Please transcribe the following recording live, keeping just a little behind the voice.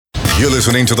You're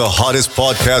listening to the hottest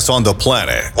podcast on the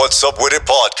planet. What's Up With It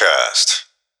Podcast.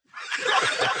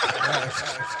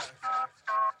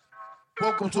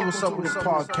 Welcome to What's Up With It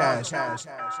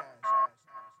Podcast.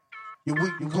 Your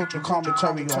weekly culture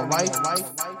commentary on life.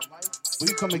 We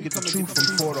come and get the truth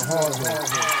before the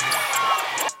hard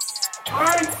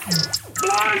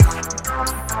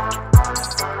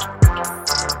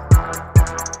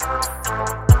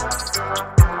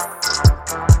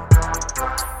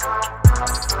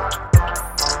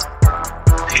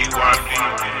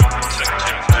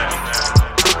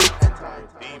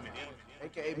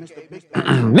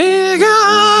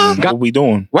Nigga, What we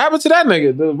doing? what happened to that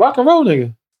nigga? The rock and roll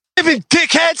nigga.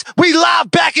 Dickheads, we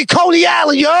live back in Coney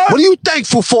Island, yo. What are you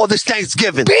thankful for this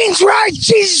Thanksgiving? Beans, rice,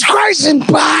 Jesus Christ, and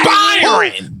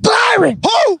Byron.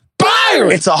 Who?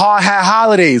 Byron. It's a hard hat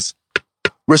holidays.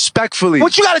 Respectfully.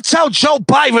 What you gotta tell Joe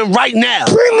Byron right now?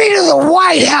 Bring me to the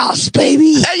White House,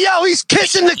 baby. Hey, yo, he's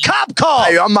kissing the cop car.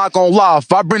 Hey, I'm not gonna lie.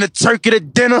 If I bring a turkey to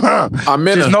dinner, I'm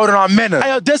in just her. know that I'm in it. Hey,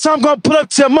 yo, this time I'm gonna put up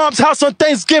to your mom's house on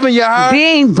Thanksgiving, you heard?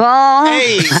 Bing bong.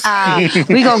 Hey.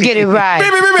 We gonna get it right. We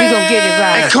gonna get it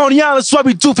Hey, right. Coney Island, that's what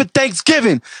we do for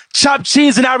Thanksgiving. Chopped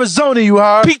cheese in Arizona, you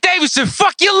heard? Pete Davidson,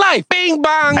 fuck your life. Bing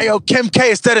bong. Hey, yo, Kim K,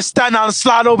 instead of Staten Island,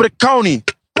 slide over to Coney.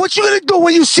 What you gonna do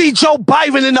when you see Joe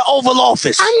Byron in the Oval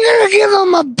Office? I'm gonna give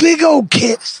him a big old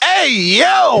kiss. Hey,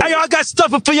 yo. Hey, yo, I got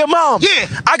stuffing for your mom. Yeah.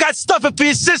 I got stuffing for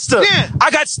your sister. Yeah. I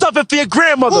got stuffing for your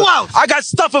grandmother. Who else? I got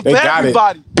stuffing They for got it.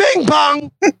 everybody. Bing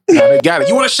bong. Yeah, they got it.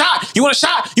 You want a shot? You want a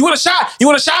shot? You want a shot? You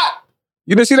want a shot?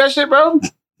 You didn't see that shit, bro?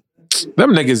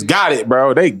 Them niggas got it,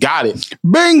 bro. They got it.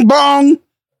 Bing bong.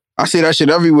 I see that shit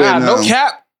everywhere Nah, now. no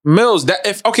cap. Mills, that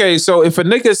if okay, so if a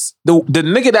nigga's the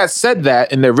nigga that said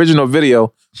that in the original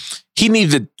video, he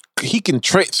can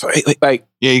trade like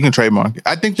Yeah, you can trademark it.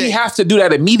 I think he they has to do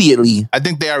that immediately. I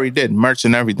think they already did merch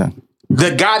and everything.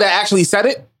 The guy that actually said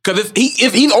it, because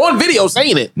if he's on video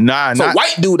saying it, Nah, it's a not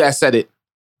white dude that said it.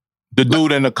 the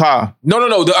dude in the car.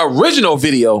 No, the original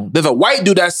video. There's a white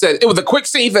dude that said it was a quick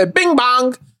scene. He said, "Bing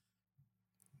bong."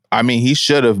 I mean, he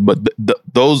should have, but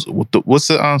those what's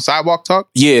the sidewalk talk?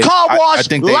 Yeah. Car wash I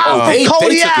think they, live they in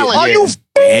Coney took it, Island. yeah. Are you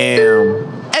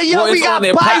Damn. Hey, yo, Well, we it's got on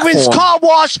their Byron's platform. car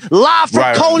wash live from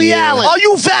Right, Coney yeah. Island. Are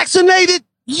you vaccinated?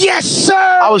 Yes, sir.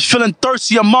 I was feeling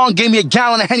thirsty. Your mom gave me a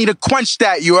gallon of Henny to quench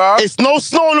that, you heard? It's no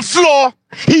snow on the floor.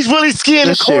 He's really skiing in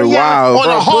This shit Coney Island wild. on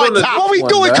Bro, a put hard on the top. next What we one,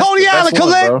 doing, bro. Coney That's Island, the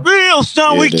best one, Khalid? bro. Real,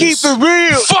 son. Yeah, We it keep is. it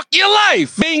real. Fuck your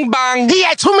life. Bing bong. He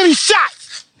had too many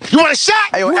shots. You want a shot?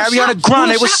 Hey, yo, You want a Ariana shot? Grande, You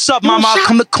want a what's shot? up, You want mama? a I'll shot?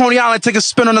 come to Coney Island, take a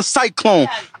spin on the Cyclone.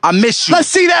 I miss you. Let's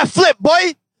see that flip,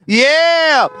 boy.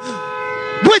 Yeah.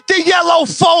 With the yellow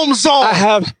foams on. I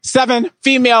have 7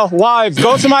 female wives.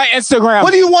 Go to my Instagram.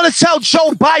 What do you want to tell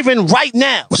Joe Byron right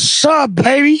now? What's up,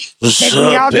 baby? Take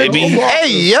me out there. Hey,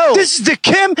 yo. This is the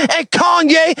Kim and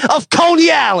Kanye of Coney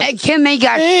Island. Hey, Kim ain't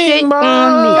got shit on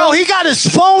me. Yo, he got his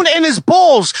phone and his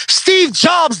balls. Steve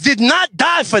Jobs did not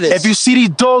die for this. If you see these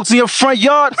dogs in your front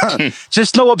yard,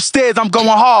 just know upstairs I'm going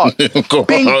hard.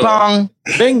 Bing bong.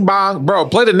 Bing bong. Bro,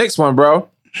 play the next one, bro.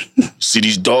 See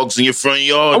these dogs in your front I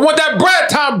yard? want that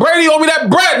bread, Tom Brady. Owe me that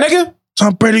bread, nigga.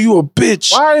 Tom Brady, you a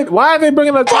bitch. Why are they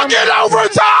bringing the Tom fucking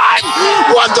overtime!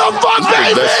 What the fuck,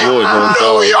 baby? That's Floyd, man.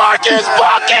 New York is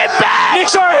fucking back!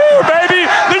 Knicks are here, baby.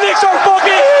 The Knicks are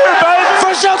fucking here, baby.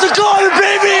 Fresh out the garden,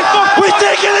 baby! We're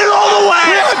taking it all the way!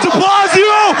 We had De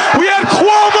Blasio. We had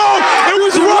Cuomo. It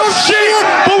was rough shit,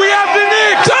 but we have the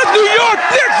Knicks. That's New York.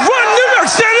 Knicks run New York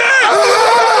City.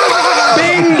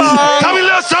 Bing bong! Tell me a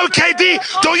little something, KD.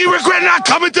 Don't you regret not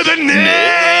coming to the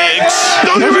Knicks?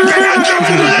 Don't you regret not coming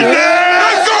to the Knicks?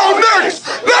 Let's go, Knicks!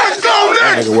 Let's go,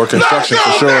 Knicks! nigga work construction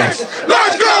for sure.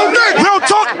 Let's go, Knicks! Real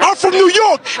talk, I'm from New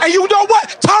York, and you know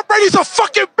what? Tom Brady's a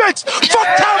fucking bitch. Fuck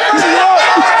Tom Brady.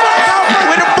 Fuck Tom Brady.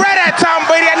 Where the bread at, Tom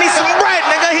Brady? I need some bread,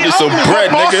 nigga. Need some bread,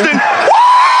 nigga.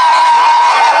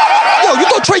 Yo, you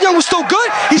thought Trae Young was still good?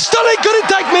 He still ain't good at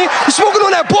Dykeman. He's smoking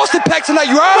on that Boston pack tonight,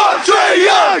 you heard? Fuck Trae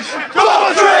Young!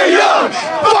 Fuck Trae Young!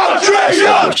 Fuck Trae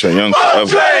Young! Trae Young Fuck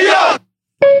forever. Trae Young!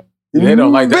 They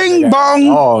don't like that. Bing nigga. bong.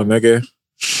 Oh, nigga.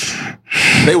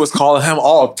 They was calling him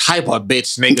all type of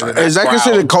bitch niggas. Is that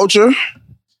considered culture?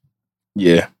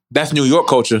 Yeah. That's New York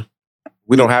culture.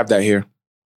 We don't have that here.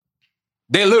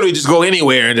 They literally just go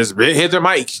anywhere and just hit their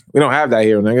mic. We don't have that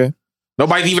here, nigga.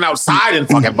 Nobody's even outside in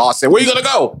fucking Boston. Where you gonna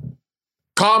go?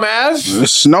 Calm ass?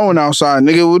 It's snowing outside,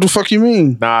 nigga. What the fuck you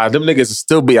mean? Nah, them niggas will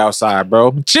still be outside,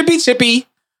 bro. Chippy.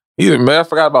 Man, I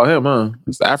forgot about him, huh?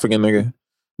 It's the African nigga.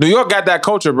 New York got that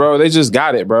culture, bro. They just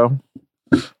got it, bro.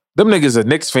 Them niggas are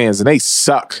Knicks fans and they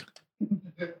suck.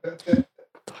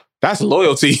 That's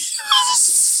loyalty.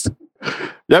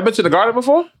 Y'all been to the Garden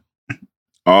before?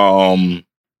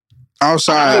 I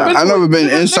Outside. I never been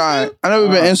inside. I never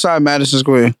been inside Madison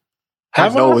Square. I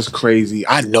know it's crazy.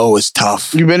 I know it's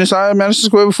tough. You been inside Madison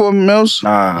Square before, Mills?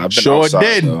 Nah, I've been Sure outside,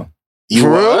 did. though. You For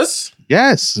real? was?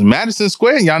 Yes, Madison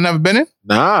Square. Y'all never been in?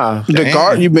 Nah. The Damn.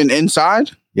 guard, you been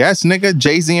inside? Yes, nigga.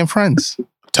 Jay-Z and friends.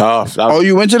 Tough. Oh,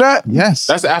 you went to that? Yes.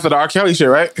 That's after the R. Kelly shit,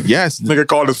 right? yes. Nigga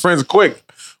called his friends quick.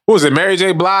 What was it? Mary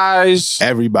J. Blige?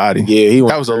 Everybody. Yeah, he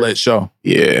went. That was a lit show.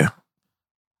 Yeah.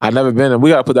 I never been, and we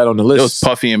gotta put that on the It list. was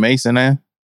Puffy and Mason there.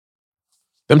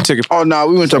 Them tickets. Oh, no,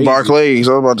 we went to Crazy. Barclays.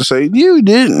 I was about to say, you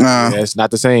didn't. Nah. Yeah, it's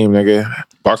not the same, nigga.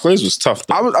 Barclays was tough.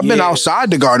 Though. I've been Yeah.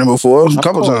 outside the garden before a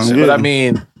couple times. But Yeah. I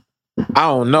mean, I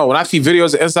don't know. When I see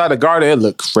videos inside the garden, it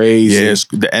look crazy. Yeah, it's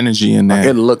the energy in there.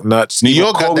 It look nuts. New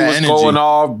York got Kobe that was energy. going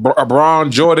off.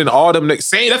 Braun, Jordan, all them niggas.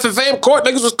 Same. That's the same court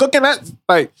niggas was cooking that.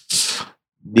 Like,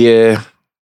 yeah.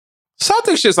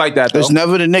 Celtics shit's like that though. It's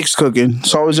never the Knicks cooking.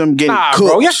 It's always them getting Nah, cooked.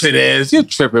 bro. Yes, it is. You're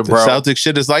tripping, The bro. Celtic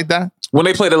shit is like that? When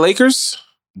they play the Lakers,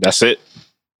 That's it.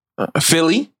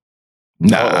 Philly.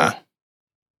 Nah.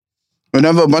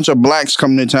 Whenever a bunch of blacks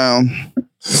come to town,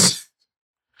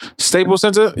 Staples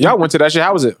Center. Y'all went to that shit.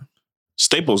 How was it?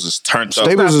 Staples is turned up.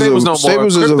 Staples is a-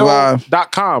 Staples is a vibe.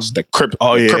 Crypto.com. It's the Crip,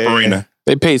 Oh, yeah, Crip yeah, Arena.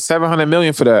 They paid $700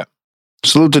 million for that.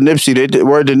 salute to Nipsey. They did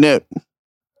word to Nip.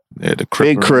 Yeah, the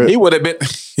Big Crip. He would have been.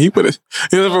 He would have.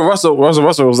 Russell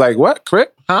was like, "What?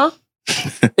 Crip? Huh?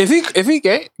 If he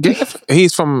gay,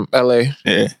 he's from LA.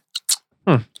 Yeah.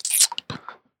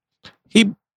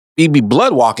 He be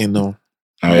blood walking though.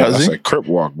 Oh, yeah, Does that's he? a Crip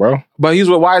walk, bro. But he was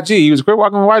with YG. He was crip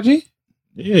walking with YG.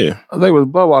 Yeah. I think it was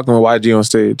blood walking with YG on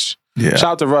stage. Yeah. Shout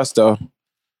out to Russ though.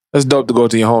 That's dope to go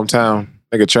to your hometown.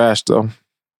 Nigga trash though.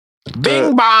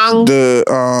 Bing bong.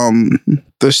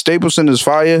 The Staples Center is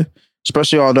fire,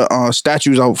 especially all the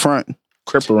statues out front.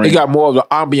 Crip Arena. He got more of the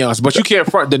ambiance, but you can't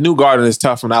front. The new garden is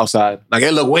tough from the outside. Like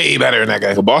it look way better,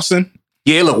 nigga. For Boston?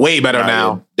 Yeah, it look way better Nah,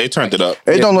 now. yeah, they turned it up.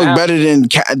 It don't look now- better than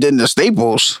the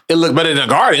Staples. It look better than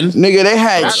the garden. Nigga, they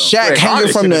had That- Shaq that hanging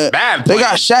garden from shit is the. bad They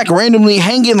got Shaq randomly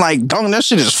hanging like, dunk. That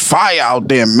shit is fire out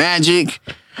there. Magic.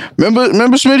 Remember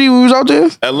Smitty? We was out there.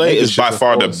 LA Niggas is by shit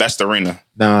far the close. best arena.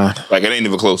 Nah. Like, it ain't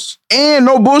even close. And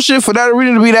no bullshit, for that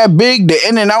arena to be that big, the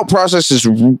in and out process is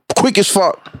quick as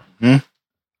fuck. And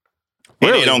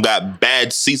Really? they don't got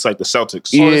bad seats like the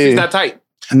Celtics. Yeah. Oh, it's not tight.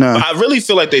 No, I really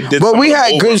feel like they did But we something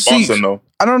had over good in Boston, seats. though.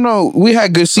 I don't know. We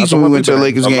had good seats That's when what we went to the people-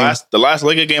 Lakers The game. last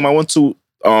Laker game I went to,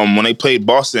 when they played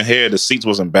Boston here, the seats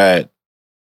wasn't bad.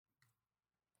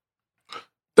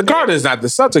 The garden is not. The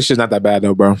Celtics shit's not that bad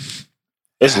though, bro.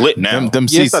 It's lit now. Them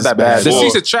Yeah, seats it's not is that bad. The Well,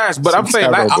 seats are trash, but I'm it's saying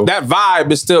that, terrible. that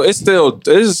vibe is still. It's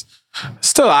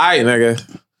still alright, nigga.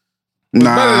 Better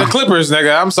than Nah. the Clippers,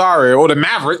 nigga. I'm sorry, or the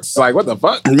Mavericks. Like what the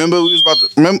fuck? Remember we was about to.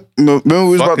 Remember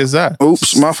we was Fuck about. is that?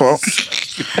 Oops, my fault.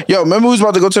 Yo, remember we was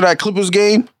about to go to that Clippers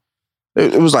game?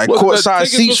 It was like What, the courtside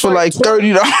tickets seats was for like like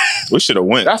 $30. We should have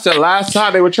went. That's the last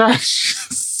time they were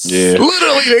trash. Yeah.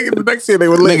 Literally, nigga, the next year they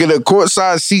were lit. Nigga, the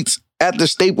courtside seats at the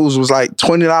Staples was like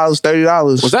 $20,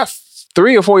 $30. Was that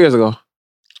 3 or 4 years ago?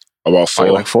 About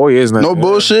 4. Like 4 years now. No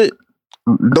bullshit.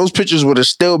 Those pictures would have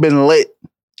still been lit.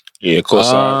 Yeah, of course.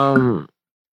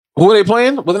 Who are they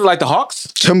playing? Was it like the Hawks?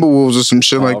 Timberwolves or some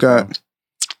shit like okay. that.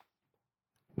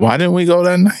 Why didn't we go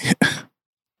that night?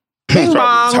 Bing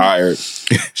Probably bong. tired.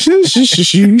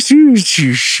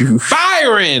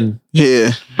 Byron.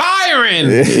 Yeah, Byron.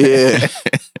 yeah,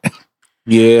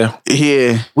 Yeah.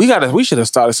 yeah. We should have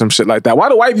started some shit like that. Why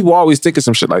do white people always think of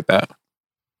some shit like that?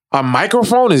 A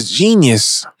microphone is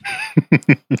genius.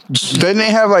 Didn't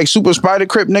they have like Super Spider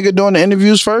Crip nigga doing the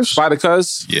interviews first? Spider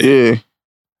Cuz. Yeah.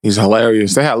 He's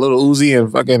hilarious. They had Little Uzi and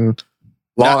fucking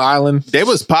Long Island. They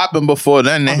was popping before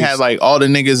then. They had like all the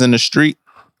niggas in the street.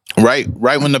 Right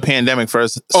when the pandemic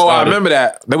first started. Oh, I remember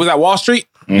that. They was at Wall Street.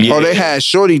 Yeah. Oh, they had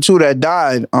Shorty too that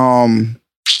died. Oh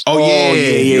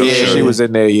yeah. She was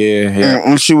in there. Yeah.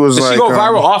 And she was Did like, she go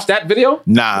viral off that video?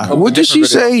 Nah. what did she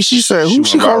say? She said, who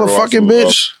she went called a viral fucking off of-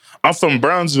 bitch? I'm from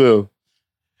Brownsville.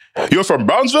 You're from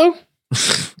Brownsville?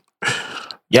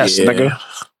 Yes, Yeah. nigga.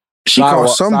 She Sidewalk-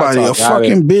 called somebody a sidewalk, got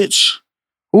fucking bitch.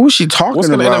 Who was she talking What's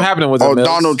gonna about? end up happening with Oh, them, Mills?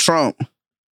 Donald Trump.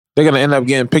 They're gonna end up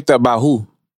getting picked up by who?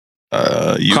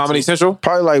 Comedy Central?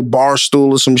 Probably like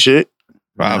Barstool or some shit.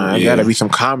 It gotta be some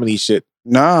comedy shit.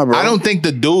 Nah, bro. I don't think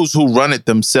the dudes who run it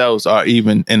themselves are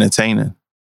even entertaining.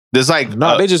 There's like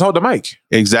No, they just hold the mic.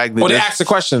 exactly. Or they There's- ask the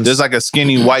questions. There's like a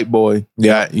skinny white boy.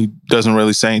 Yeah. He doesn't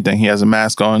really say anything. He has a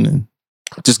mask on and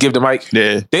Just give the mic.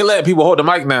 yeah. They let people hold the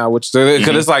mic now, which because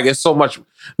it's like it's so much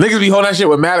niggas be holding that shit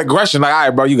with mad aggression. Like, all right,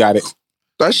 bro, you got it.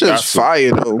 That shit's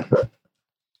fire though.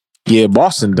 Yeah,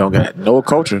 Boston don't got no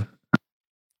culture.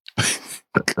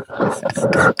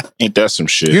 Ain't that some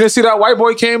shit? You didn't see that white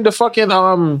boy came to fucking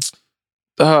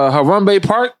Harambe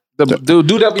Park. The dude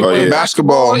that be playing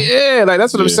basketball. Yeah, like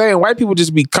that's what I'm saying. White people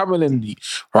just be coming and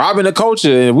robbing the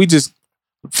culture, and we just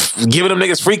giving them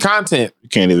niggas free content. You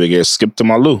can't even get skipped to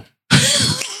my Lou.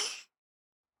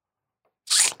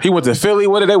 He went to Philly.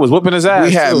 What they was whipping his ass.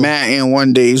 We had mad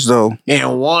N1 days though.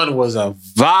 N1 was a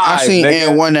vibe. I seen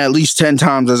N1 at least 10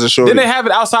 times as a shorty. Didn't they have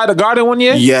it outside the garden one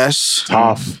year? Yes.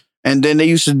 Tough. And then they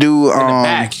used to do In the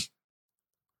back.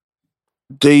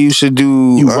 They used to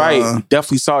do You right.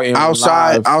 Definitely saw it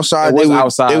outside. Outside.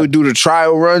 They would do the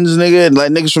trial runs, nigga, and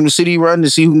let niggas from the city run to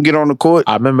see who can get on the court.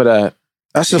 I remember that.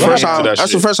 That's the first time.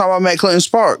 That's the first time I met Clinton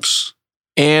Sparks.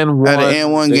 And at an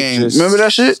N1 game. Remember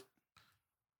that shit?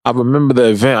 I remember the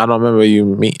event. I don't remember you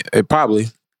meet it probably.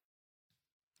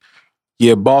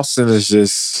 Yeah, Boston is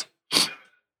just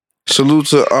salute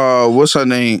to what's her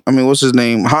name? I mean, what's his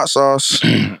name? Hot Sauce.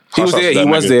 He was there. He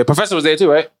was there. Professor was there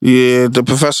too, right? Yeah, the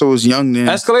professor was young then.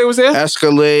 Escalade was there?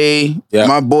 Escalade. Yeah.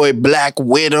 My boy Black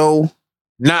Widow.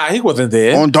 Nah, he wasn't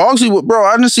there. On Dogs, bro,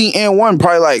 I done seen N1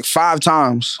 probably like 5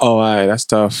 times. Oh, all right, that's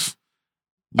tough.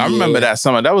 I remember that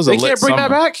summer. That was a They lit can't bring summer.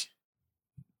 that back?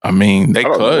 I mean, they I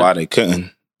don't could. know why they couldn't.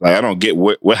 Like, I don't get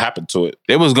what happened to it.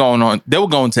 They was going on. They were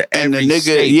going to every And the nigga,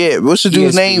 state. yeah, what's the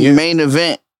dude's name? ESPN. Main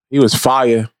event. He was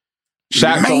fire.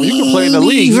 Shaq, told me he could play in the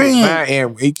league. He was mad,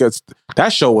 and he could. That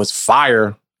show was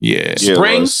fire. Yeah.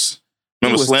 Springs.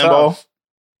 Remember He was Slam tough. Ball?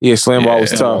 Yeah, Slam Ball was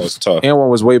Slam tough. Ball was tough. And one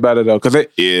was way better though, because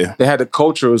Yeah. they had the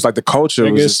culture. It was like the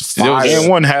culture was just fire. And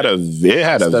one had a video.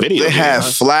 They had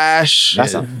Flash.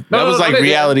 That's a, That was like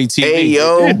reality TV. Hey,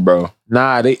 yo. Did, bro.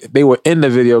 Nah, they were in the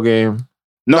video game.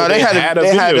 No, they had a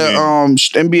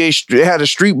NBA. They had a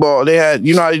street ball. They had,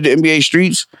 you know how they did NBA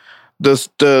streets. They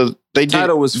did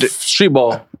Title was street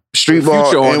ball. street Future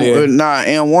ball. on there.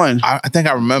 N1. I think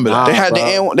I remember that. They had they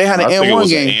had an I think it N1 was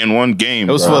game. an N1 game.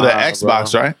 It was bro. for the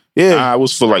Xbox, right? Yeah, Nah, it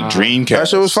was for like Dreamcast. that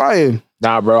shit was fire.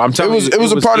 Nah, bro, I'm telling you, It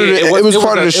was a part of the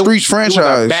Streets It was a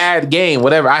franchise. bad game,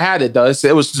 whatever. I had it though.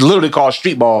 It was literally called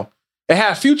Street Ball. It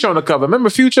had Future on the cover. Remember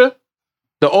Future,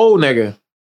 the old nigga.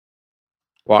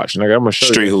 Watch, nigga. I'm gonna show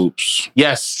Street you. Hoops.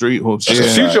 Yes, Street Hoops. That's a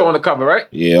It's fact. Future on the cover, right?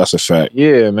 Yeah, that's a fact.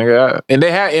 Yeah, nigga. And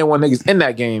they had N1 niggas in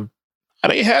that game.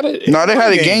 They had it. No, they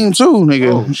had a game too,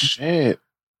 nigga. Oh shit.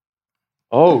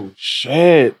 Oh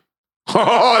shit.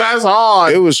 Oh, that's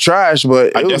hard. It was trash,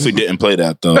 but I definitely didn't play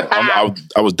that though.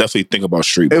 I was definitely thinking about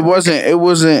Street. it wasn't. It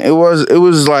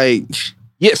was like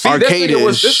Yeah, see,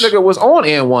 this nigga was on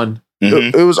N1.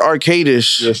 Mhm. it was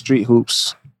arcadish. Yeah, Street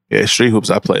Hoops. Yeah, Street Hoops.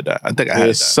 I played that. I think I had It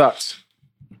that. sucked.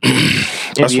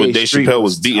 That's NBA what Dave Street Chappelle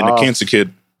was beating the tough. cancer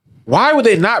kid. Why would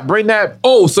they not bring that?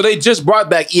 Oh, so they just brought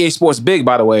back EA Sports Big,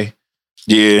 by the way.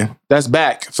 Yeah, That's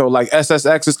back. So like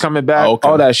SSX is coming back, Oh, okay.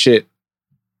 all that shit.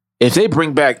 If they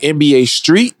bring back NBA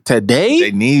Street today,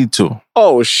 They need to.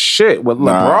 oh shit, with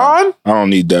Nah. LeBron? I don't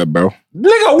need that, bro.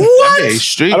 Nigga, what? Hey,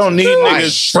 Street. I don't need Like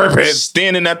niggas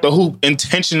standing at the hoop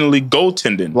intentionally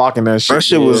goaltending. Blocking that shit. That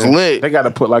shit was lit. They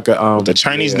gotta put like a The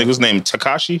Chinese niggas named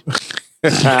Takashi.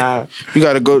 You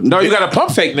gotta go. No, you gotta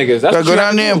pump fake niggas. That's gotta what go you down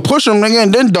have to there do. and push them, nigga,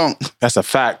 and then dunk. That's a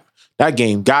fact. That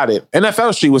game got it.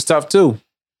 NFL Street was tough too.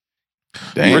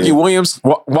 Damn. Ricky Williams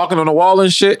walking on the wall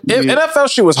and shit. NFL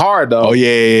shit was hard though. Oh,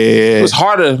 yeah. It was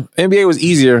harder. NBA was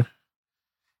easier.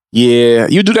 Yeah,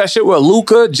 you do that shit with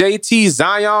Luka, JT,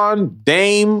 Zion,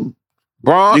 Dame,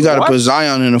 Bron. You gotta What? put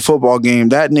Zion in a football game.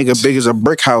 That nigga big as a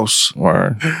brick house.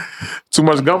 Word. Too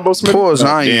much gumbo, Smith. Poor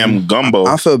Zion. Damn gumbo.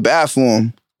 I feel bad for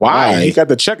him. Why? He got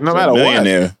the check no matter what.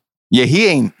 Millionaire. Yeah,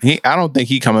 I don't think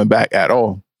he coming back at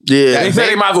all. Yeah, They said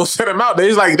they might as well set him out.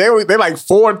 They like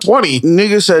 4-20.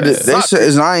 nigga said that they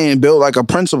said Zion built like a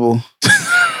principal.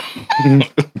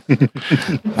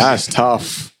 That's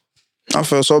tough. I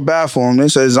feel so bad for him. They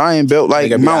said Zion built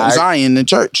like Nigga be Mount alright. Zion, the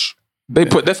church.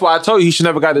 That's why I told you he should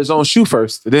never got his own shoe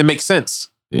first. It didn't make sense.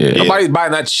 Yeah. Nobody's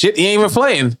buying that shit. He ain't even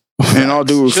playing. In all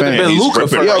due Should have respect, been Luka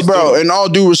first. yo, bro. In all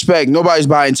due respect, nobody's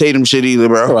buying Tatum shit either,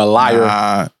 You're bro. a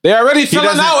liar. They already filling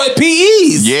doesn't- out at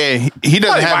PEs. Yeah, he doesn't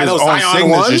Nobody have buy his those own Zion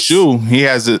signature ones. shoe. He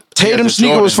has a Tatum he sneaker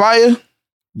has a was Jordan. fire.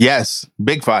 Yes,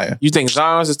 big fire. You think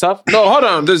Zion's is tough? No, hold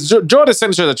on. This Jordan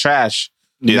signatures are trash.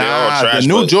 Yeah, they're all Nah, trash, the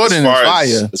new but Jordan as far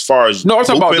is as- fire. As far as No, I'm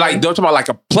talking about hooping, like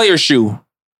a player shoe,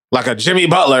 like a Jimmy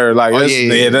Butler. Like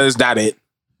that's not it.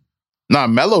 Nah,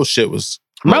 Melo shit was.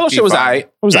 Melo low-key shit was fire. alright.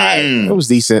 It was alright. It was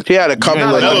decent. He had a couple of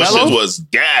Melo nice shit ones. was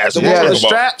gas. The What one you with the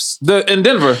talking about? straps, in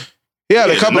Denver. He had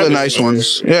a Yeah, couple of the nice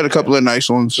ones. He had a couple of nice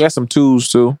ones. He had some twos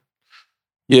too.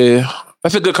 Yeah,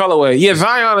 that's a good colorway. Yeah,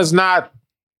 Zion is not.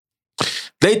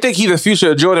 They think he's the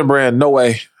future of Jordan Brand. No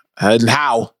way.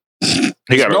 How?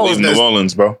 He got to leave New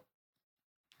Orleans, bro.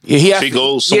 Yeah, If he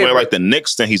goes somewhere like the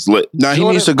Knicks, then he's lit. Nah, he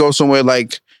needs to go somewhere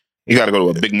like You got to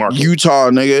go to a big market. Utah,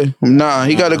 nigga. Nah,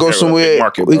 he got to go somewhere.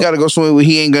 We got to go somewhere where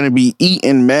he ain't gonna be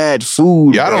eating mad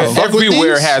food. Yeah, I don't fuck with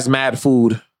Everywhere these. has mad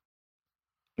food.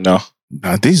 No.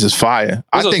 Nah, these is fire.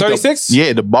 I think 36?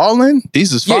 the balling.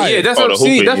 These is fire. Yeah, that's Oh, what the I'm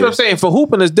saying. hooping, That's what I'm saying. For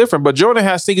hooping is different, but Jordan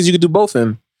has sneakers you could do both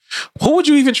in. Who would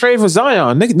you even trade for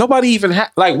Zion? Nigga, nobody even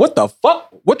like what the fuck?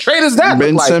 What trade is that?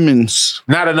 Ben look like? Simmons.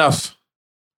 Not enough.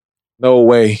 No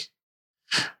way.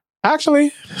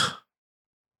 Actually,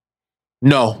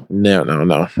 no.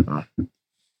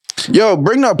 Yo,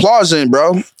 bring the applause in,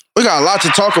 bro. We got a lot to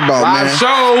talk about, Live man.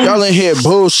 shows. Y'all in here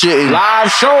bullshitting.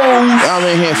 Live shows. Y'all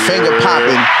in here finger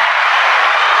popping.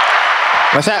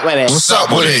 What's up with it? What's up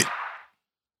with it?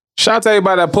 Shout out to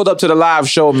everybody that pulled up to the live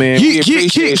show, man. We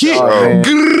appreciate y'all, man.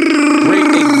 Great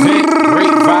event, great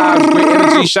vibes, great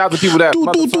energy. Shout out to people that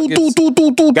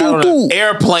motherfuckers got on an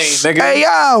airplane, nigga. Hey,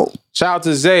 yo. Shout out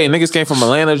to Zay. Niggas came from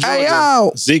Atlanta, Georgia. Hey,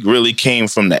 yo. Zeke really came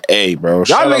from the A, bro. Y'all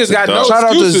Shout out niggas to got Doug. no Shout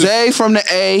out to excuses. Zay from the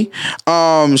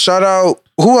A. Shout out.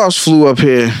 Who else flew up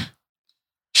here?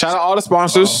 Shout out all the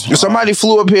sponsors. Somebody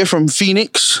flew up here from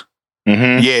Phoenix.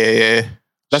 Mhm. Yeah.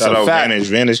 That's Shout a out fact. Vantage.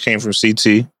 Vantage came from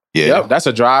CT. Yeah. Yep, that's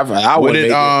a drive. I Where wouldn't did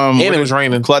make it. And it where was did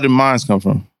raining. Cluttered Minds come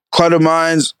from? Clutter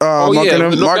Mines, Oh, yeah.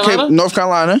 North Carolina? North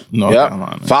Carolina. North Yep.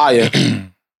 Carolina. Fire.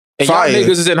 And Fire. y'all niggas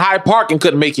is in Hyde Park and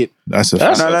couldn't make it. That's a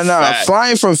That's fact. No. fact.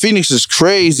 Flying from Phoenix is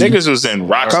crazy. Niggas was in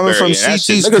Roxbury. Coming from and that CT's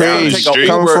shit's crazy. down the street.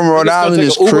 Coming from Rhode Island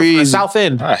is crazy. South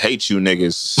End. I hate you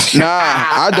niggas. Nah,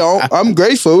 I don't. I'm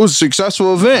grateful. It was a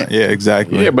successful event. Yeah,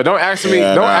 exactly. Yeah, but don't ask me.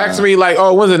 Yeah, don't nah. ask me like,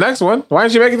 oh, when's the next one? Why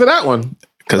didn't you make it to that one?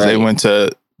 Because they went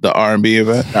to the R&B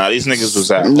event. Nah, these niggas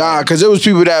was out. Nah, because there was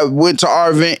people that went to our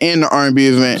event and the R&B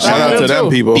event. Shout out to them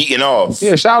people. Beating off.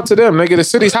 Yeah, shout out to them, nigga. The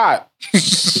city's hot.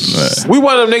 We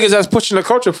one of them niggas that's pushing the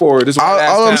culture forward. This All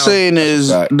I'm saying is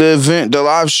the event, the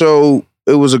live show,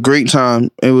 it was a great time.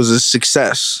 It was a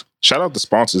success. Shout out the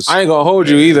sponsors. I ain't gonna hold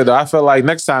you either, though. I feel like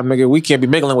next time, nigga, we can't be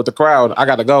mingling with the crowd. I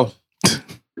gotta go.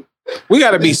 We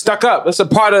gotta be stuck up. That's a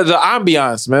part of the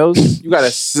ambiance, Mills. You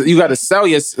gotta sell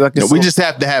your like. We just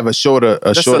have to have a shorter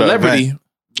celebrity. event.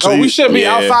 Oh, we should be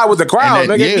outside with the crowd,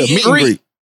 And then, nigga. yeah,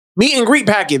 Meet and greet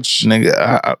package.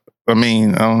 Nigga, I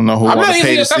mean, I don't know who I'm want not to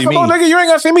pay even to see me. nigga. You ain't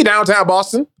gonna see me downtown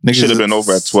Boston. Niggas should have is- been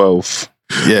over at 12.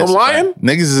 Yes, I'm lying?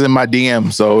 Niggas is in my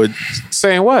DM, so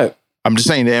Saying what? I'm just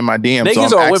saying they're in my DM, Niggas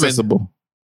so or I'm women? accessible.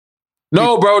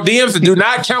 No, bro. DMs do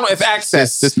not count as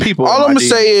access. There's people. All in I'm my gonna DM.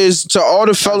 say is to all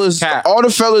the fellas, cap. all the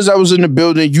fellas that was in the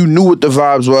building, you knew what the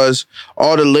vibes was.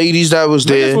 All the ladies that was Niggas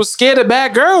there. was scared of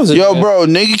bad girls. Yo, bro,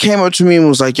 nigga came up to me and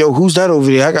was like, yo, who's that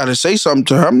over there? I gotta say something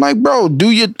to her. I'm like, bro, do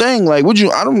your thing. Like,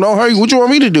 I don't know her. What you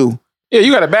want me to do? Yeah,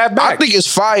 you got a bad back. I think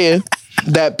it's fire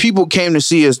that people came to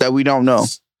see us that we don't know.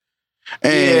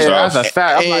 And, yeah, that's a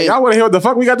fact. I'm like, and- y'all want to hear what the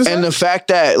fuck we got to say? and the fact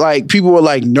that like people were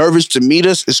like nervous to meet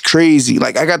us is crazy.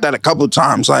 Like I got that a couple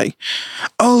times. Like,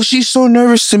 oh, she's so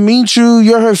nervous to meet you.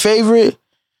 You're her favorite.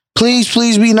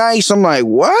 Please be nice. I'm like,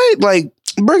 what? Like,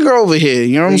 bring her over here.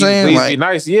 You know what I'm saying? Please Like, be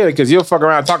nice, yeah, because you'll fuck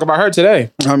around and talk about her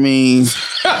today. I mean,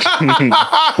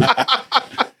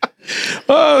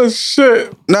 Oh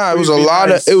shit! nah, it was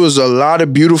nice. it was a lot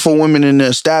of beautiful women in the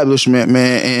establishment,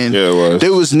 man. And Yeah, it was.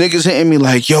 there was niggas hitting me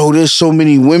like, yo, there's so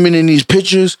many women in these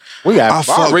pictures. We got I our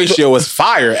fucked- ratio was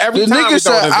fire every The time. nigga we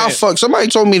said, throw I an fuck. Somebody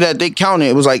told me that they counted.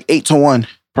 It was like 8-1.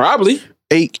 Probably.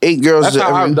 Eight girls. That's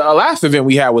how the last event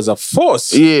we had was a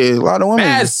force. Yeah, a lot of women.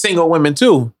 Mad single women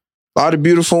too. A lot of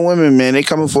beautiful women, man. They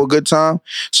coming for a good time.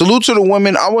 Salute to the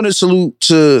women. I want to salute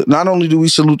to, not only do we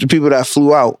salute the people that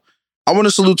flew out, I want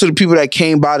to salute to the people that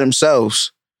came by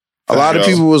themselves. A lot of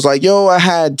people was like, yo, I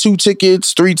had 2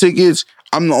 tickets, 3 tickets.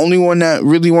 I'm the only one that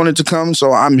really wanted to come,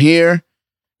 so I'm here.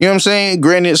 You know what I'm saying?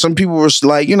 Granted, some people were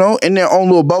like, you know, in their own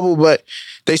little bubble, but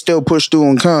they still pushed through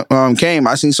and came.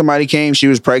 I seen somebody came. She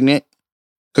was pregnant.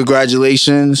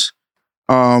 Congratulations.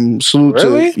 Salute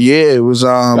Really? to, yeah, it was,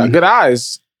 Got good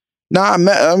eyes. Nah,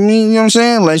 I mean, you know what I'm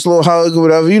saying? Nice little hug or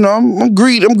whatever. You know, I'm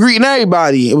greeting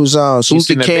everybody. It was salute seen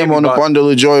to that Cam baby on the bump? bundle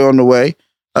of joy on the way.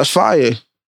 That's fire.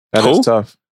 That is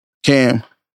tough. Cam.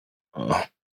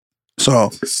 So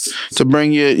to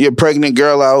bring your pregnant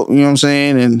girl out, you know what I'm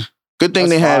saying? And good thing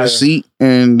That's they had fire. a seat.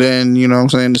 And then, you know what I'm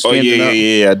saying? The Oh, standing up.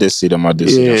 yeah. I did see them.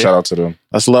 Yeah. Shout out to them.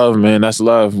 That's love, man. That's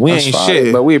love. We That's ain't fire.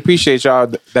 shit, but we appreciate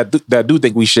y'all that do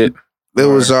think we shit. It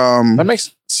was That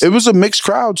makes. it was a mixed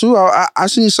crowd too. I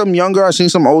seen some younger, I seen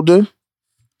some older.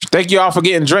 Thank y'all for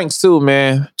getting drinks too,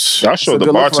 man. Y'all showed the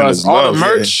good look for us. bartenders All love. the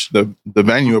merch. The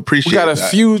venue appreciate We got a that.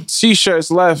 few t-shirts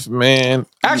left, man.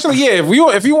 Actually, yeah.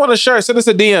 If you want a shirt, send us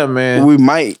a DM, man. We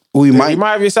might We might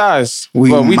have your size.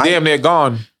 We But we might. damn near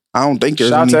gone. I don't think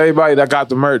there's Shout out any. to everybody that got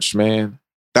the merch, man.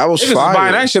 That was Niggas was buying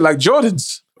fire. that shit like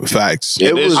Jordans. Facts.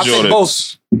 It was- is I think Jordan.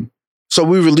 both. So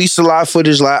we released the live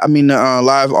footage,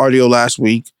 live audio last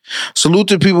week. Salute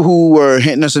to people who were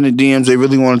hitting us in the DMs. They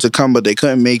really wanted to come, but they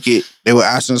couldn't make it. They were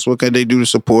asking us what could they do to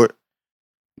support.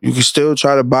 You can still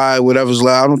try to buy whatever's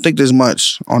left. I don't think there's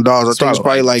much on dollars. I think it's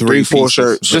probably like 3-4 pieces.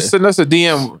 shirts. Just send us a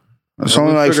DM. It's and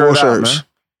only we'll like figure 4 it out, shirts.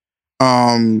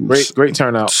 man. Great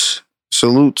turnout.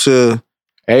 Salute to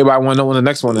Everybody want to know when the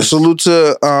next one is. salute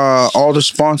to all the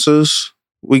sponsors.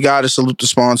 We got to salute the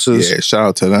sponsors. Yeah, shout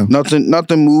out to them.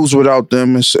 Nothing moves without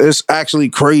them. It's actually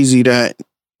crazy that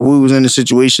we was in the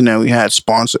situation that we had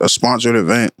a sponsored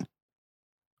event.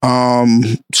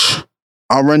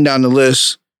 I'll run down the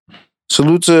list.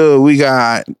 Salute to we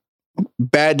got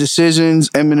Bad Decisions,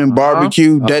 Eminem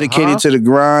Barbecue, Dedicated to the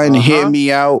Grind, Hear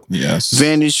Me Out, Yes.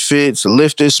 Vanish Fits,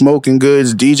 Lifted Smoking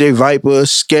Goods, DJ Viper,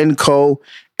 Skenco,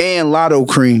 and Lotto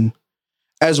Cream,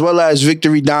 as well as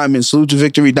Victory Diamond. Salute to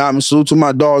Victory Diamond. Salute to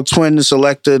my dog Twin, the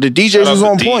selector. The DJs Shout out was to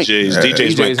on point.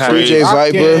 DJs went had crazy. DJ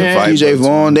Viper, Rockin'. DJ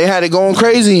Vaughn, they had it going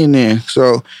crazy in there.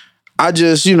 So I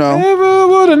just, Never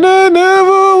would have made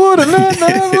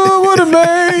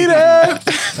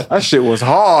it. That shit was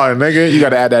hard, nigga. You got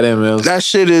to add that in, Mills. that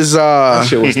shit is That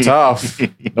shit was tough.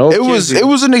 No it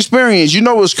was an experience. You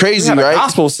know what's crazy, had a right?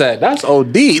 gospel set. That's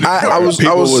OD. I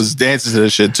was dancing to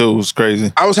this shit too. It was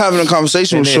crazy. I was having a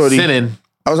conversation And with then Shorty. sinning.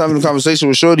 I was having a conversation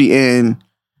with Shorty, and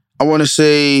I want to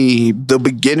say the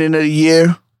beginning of the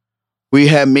year, we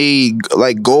had made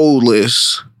like goal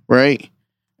lists, right?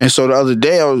 And so the other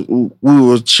day, we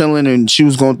were chilling, and she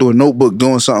was going through a notebook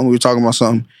doing something. We were talking about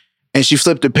something, and she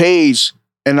flipped the page,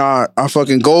 and our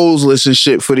fucking goals list and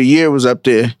shit for the year was up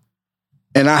there.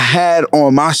 And I had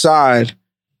on my side,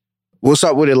 "What's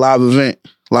up with it live event,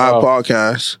 live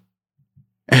podcast?"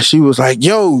 And she was like,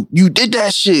 "Yo, you did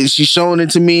that shit." She's showing it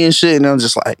to me and shit, and I'm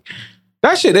just like,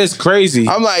 That shit is crazy.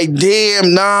 I'm like,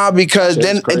 damn, nah, because That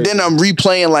shit's then crazy. and then I'm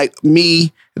replaying like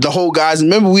me, the whole guys.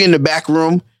 Remember we in the back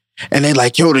room, and they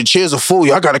like, yo, the chairs are full.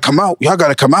 Y'all gotta come out. Y'all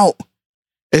gotta come out.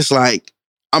 It's like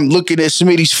I'm looking at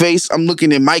Smitty's face. I'm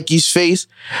looking at Mikey's face.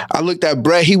 I looked at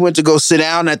Brett. He went to go sit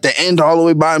down at the end all the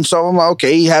way by himself. I'm like,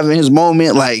 okay, he having his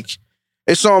moment. Like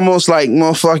it's almost like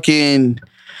motherfucking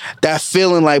that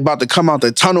feeling like about to come out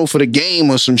the tunnel for the game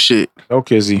or some shit. No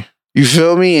kizzy. You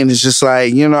feel me? And it's just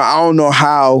like, I don't know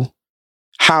how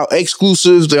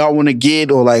exclusive y'all want to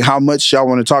get or like how much y'all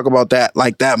want to talk about that,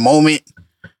 like that moment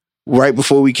right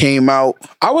before we came out.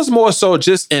 I was more so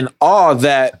just in awe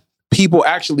that people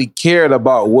actually cared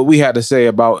about what we had to say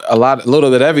about a little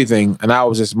bit of everything. And I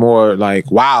was just more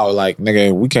like, wow, like,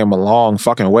 nigga, we came a long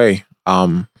fucking way.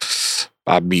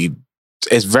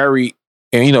 It's very,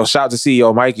 and shout out to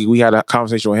CEO Mikey. We had a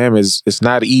conversation with him. It's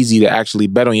not easy to actually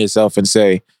bet on yourself and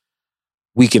say,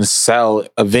 we can sell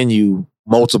a venue,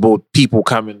 multiple people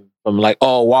coming from like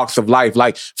all walks of life.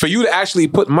 Like for you to actually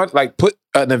put put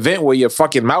an event where your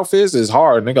fucking mouth is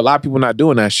hard, nigga. A lot of people not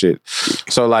doing that shit.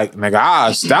 So like, nigga,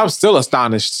 I'm still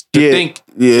astonished to think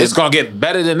it's gonna get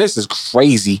better than this is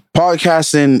crazy.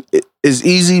 Podcasting is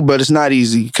easy, but it's not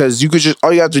easy because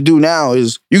all you have to do now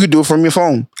is you could do it from your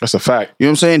phone. That's a fact. You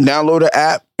know what I'm saying? Download the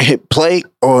app, hit play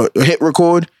or hit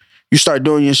record. You start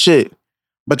doing your shit.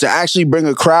 But to actually bring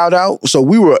a crowd out, so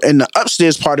we were in the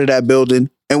upstairs part of that building,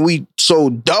 and we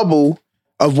sold double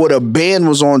of what a band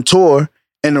was on tour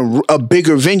and a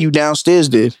bigger venue downstairs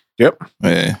did. Yep.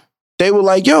 Yeah. They were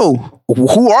like, yo,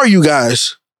 who are you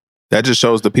guys? That just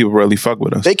shows the people really fuck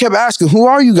with us. They kept asking, who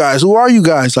are you guys? Who are you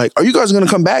guys? Like, are you guys going to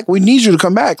come back? We need you to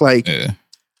come back. Like, you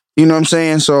know what I'm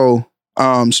saying? So,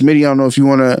 Smitty, I don't know if you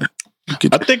want to.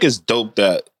 I think it's dope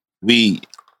that we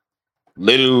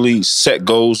literally set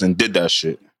goals and did that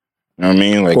shit. You know what I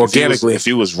mean? Like organically. If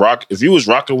you was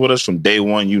rocking with us from day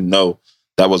one,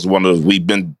 that was we've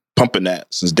been pumping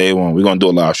that since day one. We're gonna do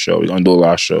a live show.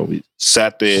 We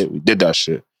sat there, we did that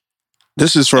shit.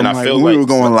 This is from like when we were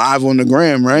going live on the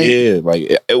gram, right? Yeah, like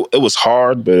it was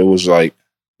hard, but it was like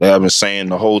I've been saying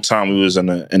the whole time we was in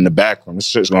the back room. This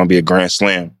shit's gonna be a grand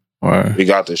slam. Right. We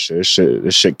got this shit.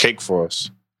 This shit cake for us.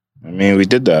 I mean, we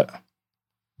did that.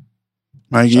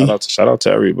 Mikey? Shout out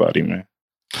to everybody, man.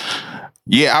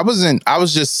 Yeah, I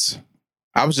was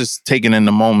just taking in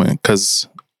the moment because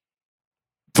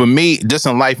for me, just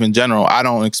in life in general, I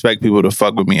don't expect people to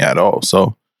fuck with me at all.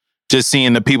 So just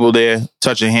seeing the people there,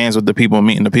 touching hands with the people,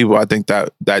 meeting the people, I think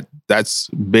that's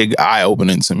big eye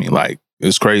opening to me. Like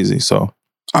it's crazy. So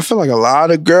I feel like a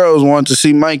lot of girls want to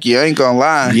see Mikey. I ain't gonna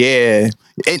lie. Yeah,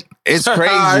 it's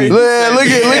crazy. look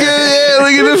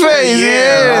at the face.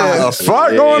 Yeah, What the fuck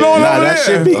going on over that there?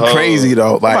 should be crazy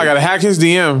though. Like I gotta hack his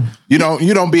DM. You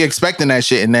don't be expecting that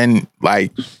shit, and then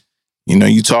like,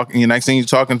 you talking. Next thing you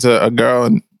talking to a girl,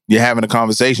 and you're having a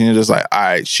conversation. You're just like, all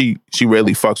right, she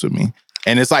really fucks with me.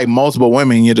 And it's like multiple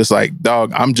women. You're just like,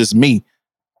 dog, I'm just me.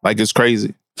 Like, it's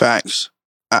crazy. Facts.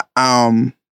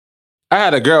 I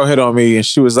had a girl hit on me and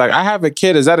she was like, I have a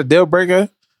kid. Is that a deal breaker?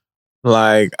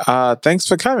 Like, thanks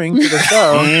for coming to the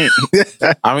show.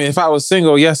 I mean, if I was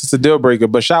single, yes, it's a deal breaker.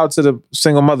 But shout out to the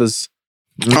single mothers.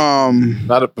 This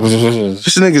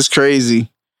nigga's crazy.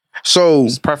 So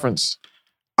it's preference.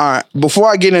 All right. Before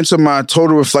I get into my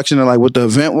total reflection of like what the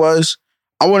event was,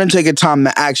 I want to take a time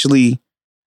to actually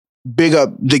big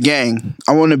up the gang.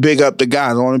 I want to big up the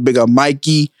guys. I want to big up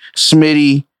Mikey,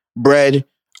 Smitty, Bread.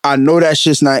 I know that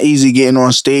shit's not easy getting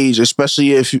on stage,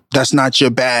 especially if that's not your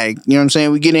bag. You know what I'm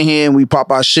saying? We get in here and we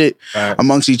pop our shit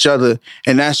amongst each other,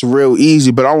 and that's real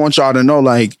easy. But I want y'all to know,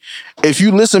 like, if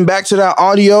you listen back to that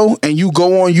audio and you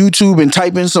go on YouTube and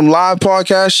type in some live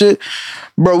podcast shit,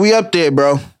 bro, we up there,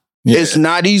 bro. Yeah. It's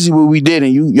not easy what we did,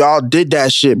 and y'all did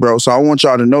that shit, bro. So I want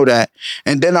y'all to know that.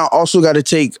 And then I also got to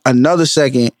take another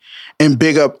second and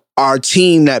big up our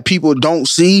team that people don't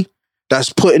see,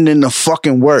 that's putting in the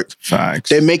fucking work. Facts.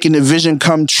 They're making the vision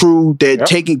come true. They're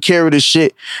taking care of the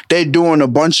shit. They're doing a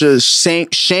bunch of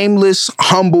shameless,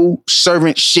 humble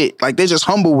servant shit. Like, they're just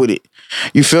humble with it.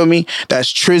 You feel me?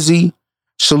 That's Trizzy.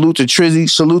 Salute to Trizzy.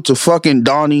 Salute to fucking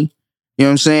Donnie. You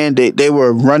know what I'm saying? They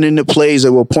were running the plays. They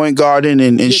were point guarding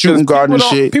and shooting guarding and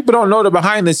shit. People don't know the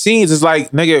behind the scenes. It's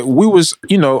like, nigga, we was,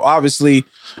 obviously,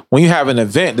 when you have an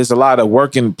event, there's a lot of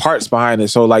working parts behind it.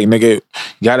 So, like, nigga,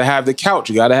 you gotta have the couch.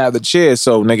 You gotta have the chair.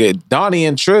 So, nigga, Donnie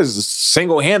and Triz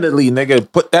single-handedly,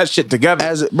 nigga, put that shit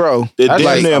together. Bro. They're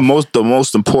like, the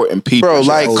most important people. Bro,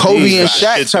 like Kobe and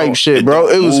Shaq type shit, bro.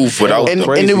 It was,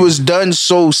 and it was done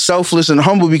so selfless and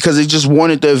humble because they just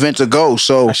wanted the event to go.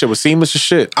 So that shit was seamless as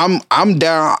shit. I'm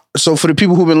down. So for the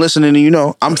people who've been listening,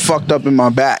 I'm fucked up in my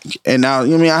back. And now,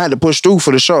 I had to push through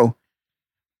for the show.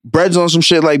 Bread's on some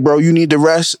shit like, bro, you need to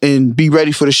rest and be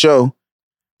ready for the show.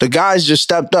 The guys just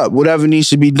stepped up, whatever needs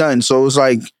to be done. So it's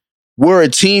like, we're a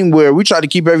team where we try to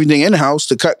keep everything in-house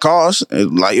to cut costs.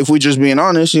 Like, if we're just being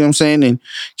honest, you know what I'm saying? And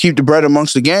keep the bread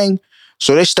amongst the gang.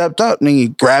 So they stepped up and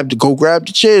then go grab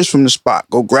the chairs from the spot.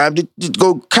 Go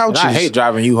couches. I hate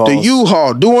driving U-Hauls. The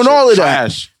U-Haul, doing all of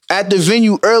trash. that. At the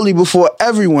venue early before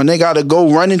everyone. They got to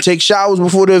go run and take showers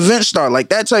before the event start. Like,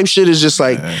 that type shit is just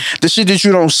like the shit that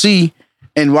you don't see.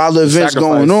 And while the event's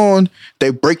going on, they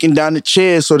breaking down the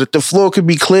chairs so that the floor could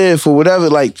be cleared for whatever,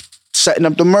 like setting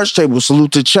up the merch table.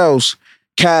 Salute to Chels,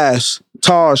 Cass,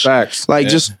 Tosh. Facts. Like,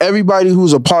 just everybody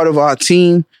who's a part of our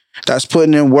team that's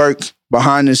putting in work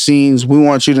behind the scenes. We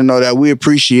want you to know that we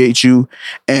appreciate you.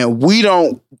 And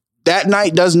that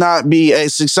night does not be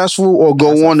as successful or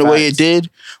go on the way it did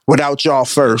without y'all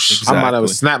first. Exactly. I might have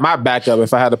snapped my back up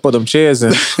if I had to put them chairs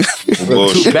in.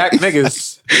 Two back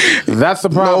niggas. That's the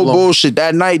problem. No bullshit.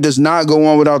 That night does not go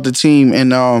on without the team.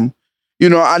 And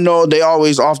I know they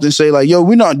always often say, like, yo,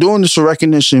 we're not doing this for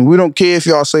recognition. We don't care if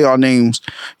y'all say our names.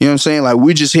 You know what I'm saying? Like,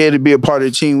 we're just here to be a part of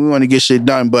the team. We want to get shit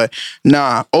done. But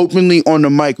nah, openly on the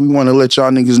mic, we want to let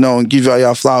y'all niggas know and give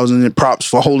y'all flowers and props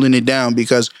for holding it down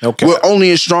because we're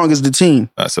only as strong as the team.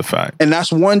 That's a fact. And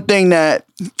that's one thing that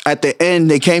at the end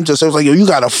they came to us. It was like, yo, you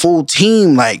got a full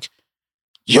team. Like,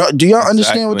 do y'all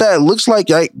understand what that looks like?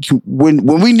 Like, when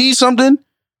we need something,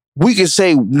 we can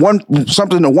say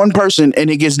something to one person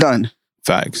and it gets done.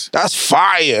 Facts. That's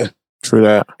fire. True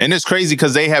that. And it's crazy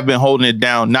because they have been holding it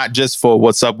down, not just for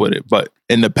what's up with it, but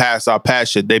in the past, our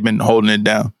past shit, they've been holding it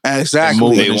down. Exactly. And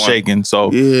moving and shaking. So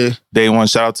day one,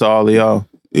 shout out to all of y'all.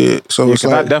 Yeah. So it's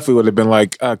like, I definitely would have been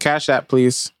like, Cash App,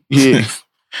 please. Yeah.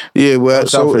 Yeah, well,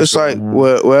 so it's like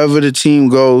wherever the team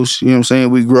goes, you know what I'm saying,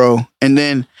 we grow. And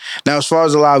then now as far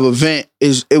as the live event,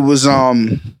 it was I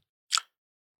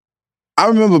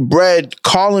remember Brad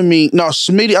calling me,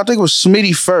 Smitty, I think it was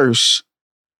Smitty first,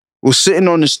 was sitting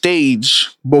on the stage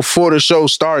before the show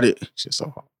started.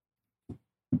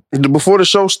 Before the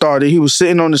show started, he was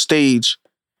sitting on the stage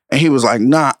and he was like,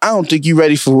 nah, I don't think you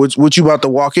ready for what you about to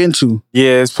walk into.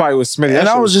 Yeah, it's probably with Smitty. And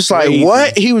I was just like,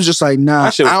 what? He was just like, nah,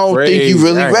 I don't think you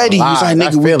really ready. He was like,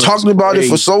 nigga, we talking about it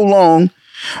for so long.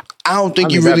 I don't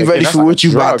think you really ready for what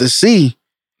you about to see.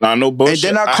 Nah, no bullshit.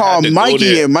 And then I called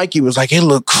Mikey and Mikey was like, it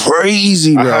looked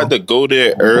crazy, bro. I had to go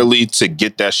there early to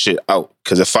get that shit out.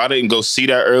 Because if I didn't go see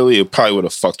that early, it probably would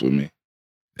have fucked with me.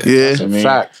 Yeah.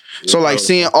 Fact. So like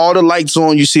seeing all the lights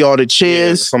on, you see all the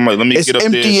chairs. So I'm like, let me get up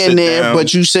there, empty in there, down.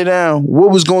 but you sit down.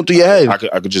 What was going through your head?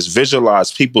 I could just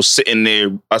visualize people sitting there,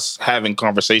 us having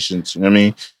conversations. You know what I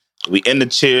mean? We in the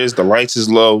chairs, the lights is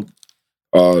low.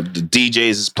 The DJs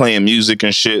is playing music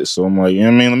and shit. So I'm like, you know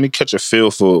what I mean? Let me catch a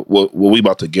feel for what we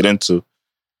about to get into.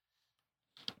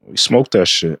 We smoked that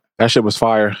shit. That shit was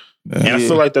fire. And I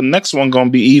feel like the next one gonna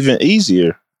be even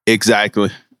easier. Exactly.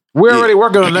 We're already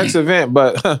working on the next event,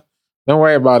 but don't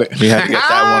worry about it. We have to get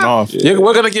that one off. Yeah,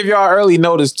 we're gonna give y'all early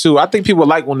notice too. I think people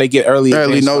like when they get early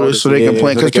notice so they can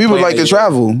plan, because people like to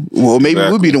travel. Well, maybe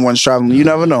we'll be the ones traveling. You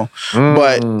never know.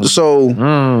 But so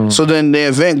then the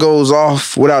event goes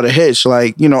off without a hitch.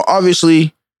 Like, you know,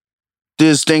 obviously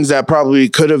there's things that probably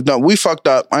could have done. We fucked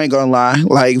up. I ain't gonna lie.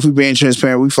 Like, if we're being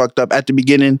transparent, we fucked up at the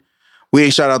beginning. We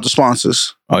ain't shout out the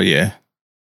sponsors. Oh yeah.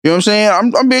 You know what I'm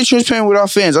saying? I'm being transparent with our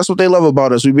fans. That's what they love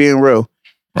about us. We being real.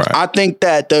 Right. I think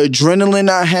that the adrenaline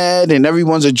I had and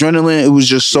everyone's adrenaline, it was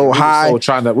just so high. It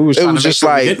was just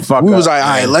like, all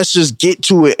right, let's just get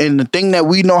to it. And the thing that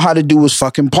we know how to do is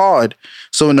fucking pod.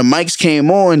 So when the mics came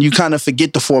on, you kind of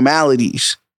forget the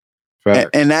formalities.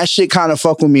 And that shit kind of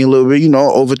fuck with me a little bit, you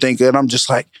know, overthinking. And I'm just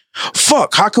like,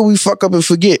 fuck, how could we fuck up and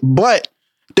forget? But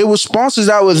there were sponsors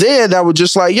that were there that were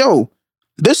just like, yo,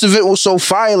 this event was so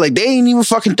fire. Like, they ain't even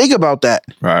fucking think about that.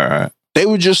 Right. They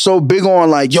were just so big on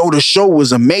like, yo, the show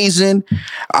was amazing.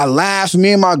 I laughed.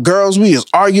 Me and my girls, we was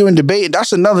arguing, debating.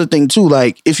 That's another thing too.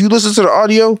 Like, if you listen to the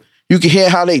audio, you can hear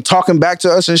how they talking back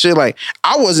to us and shit. Like,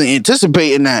 I wasn't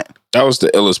anticipating that. That was the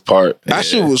illest part. That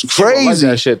shit was crazy.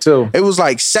 That shit too. It was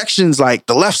like sections, like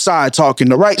the left side talking,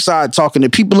 the right side talking, the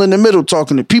people in the middle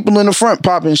talking, the people in the front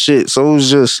popping shit. So it was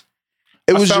just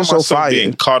so fire.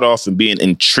 Being caught off and being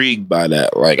intrigued by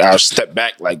that. Like, I'll step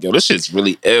back, like, yo, this shit's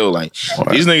really ill. Like,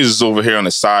 these niggas is over here on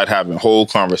the side having whole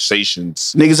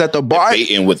conversations. Niggas at the bar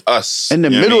debating with us. In the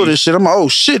middle of this shit, I'm like, oh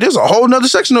shit, there's a whole nother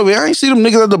section over here. I ain't see them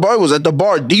niggas at the bar. It was at the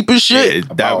bar deep as shit.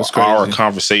 Yeah, that was crazy. Our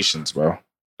conversations, bro.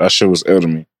 That shit was ill to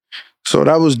me. So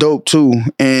that was dope too.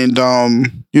 And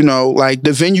you know, like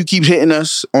the venue keeps hitting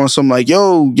us on some like,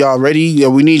 yo, y'all ready? Yeah,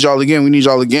 we need y'all again. We need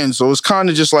y'all again. So it's kind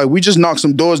of just like we just knocked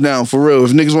some doors down for real.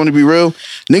 If niggas want to be real,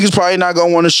 niggas probably not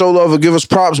gonna want to show love or give us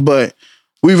props, but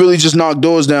we really just knocked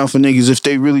doors down for niggas if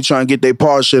they really try and get their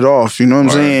pod shit off. You know what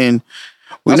I'm saying?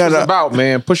 That's what it's about,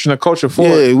 man. Pushing the culture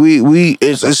forward. Yeah,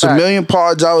 it's a million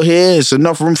pods out here. It's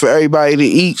enough room for everybody to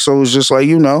eat. So it's just like,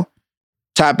 you know,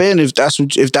 tap in if that's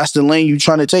the lane you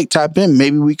trying to take. Tap in.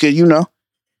 Maybe we could, you know,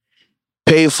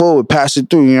 pay it forward, pass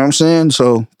it through. You know what I'm saying?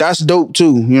 So that's dope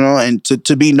too. You know, and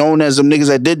to be known as them niggas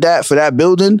that did that for that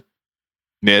building.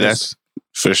 Yeah, that's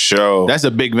for sure. That's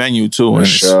a big venue too. For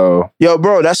sure. Yo,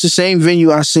 bro, that's the same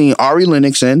venue I seen Ari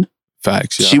Lennox in.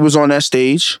 Facts. Yeah. She was on that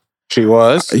stage. She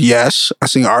was? Yes. I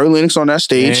seen Ari Lennox on that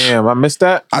stage. Damn, I missed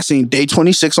that. I seen Day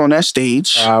 26 on that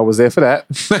stage. I was there for that.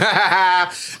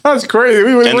 That's crazy.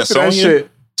 We really went to that shit.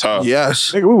 Tough.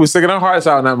 Yes. Nigga, we was sticking our hearts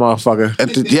out in that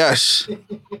motherfucker. Yes.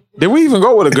 Did we even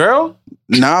go with a girl?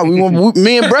 Nah, me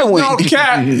and Brett went. No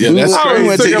cap. We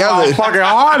went together. You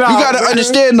gotta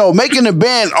understand though, making the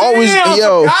band always, forgot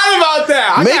about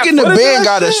that. Making the band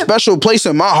got a special place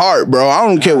in my heart, bro. I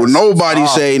don't care what nobody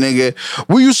say, nigga.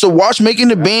 We used to watch Making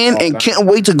the Band and can't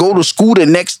wait to go to school the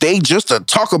next day just to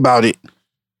talk about it.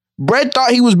 Brett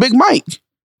thought he was Big Mike.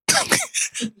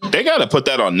 They gotta put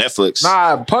that on Netflix.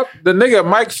 Nah, the nigga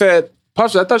Mike fed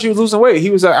Puff. I thought she was losing weight. He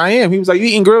was like, I am. He was like, you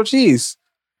eating grilled cheese?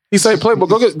 He said, Playboy,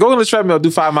 go on the treadmill,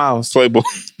 do 5 miles. Playboy.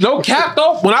 No cap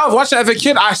though. When I was watching that as a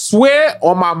kid, I swear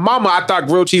on my mama, I thought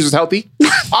grilled cheese was healthy.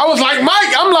 I was like,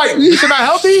 Mike, I'm like, is it not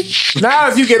healthy? Now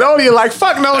if you get older, you're like,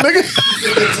 fuck no,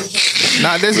 nigga.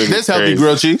 Nah, this healthy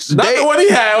grilled cheese. Not the one he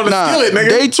had on the skillet, nigga.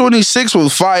 Day 26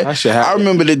 was fire. I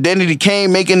remember the Denny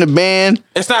came making the band.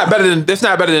 It's not better than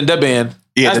the band.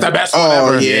 Yeah, that's the best one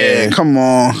ever. Oh yeah, come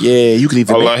on. Yeah, you can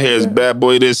even. All I hear is bad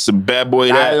boy this and bad boy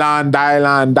that.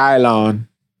 Dylon.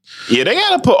 Yeah, they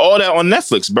gotta put all that on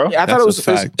Netflix, bro. Yeah, I thought it was.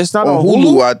 It's not on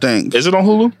Hulu. I think. Is it on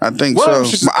Hulu? I think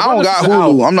so. I don't got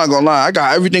Hulu. I'm not gonna lie. I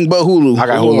got everything but Hulu. I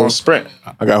got Hulu on Sprint.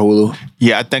 I got Hulu.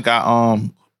 Yeah, I think I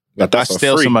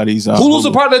steal somebody's. Hulu's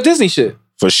a part of the Disney shit.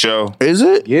 For sure. Is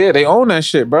it? Yeah, they own that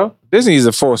shit, bro. Disney's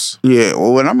a force. Yeah,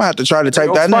 well, I'm gonna have to try to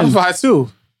type that in. Spotify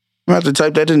too. I'm gonna have to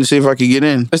type that in to see if I can get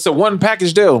in. It's a one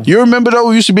package deal. You remember though?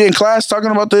 We used to be in class talking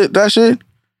about that shit.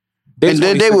 And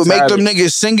then they would make them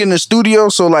niggas sing in the studio,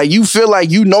 so like you feel like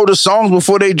you know the songs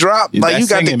before they drop. Yeah, like you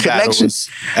got the connection.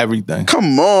 Everything.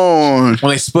 Come on.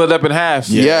 When they split up in half.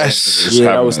 Yes.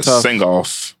 Yeah, that was tough. Sing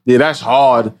off. Yeah, that's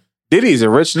hard. Diddy's a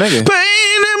rich nigga.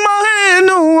 Pain in my hand,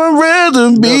 no, I'd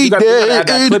rather be you gotta add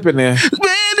dead. that clip in there.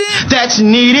 That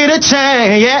needed a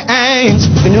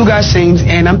change. The new guy sings,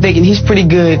 and I'm thinking he's pretty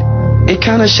good. It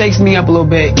kind of shakes me up a little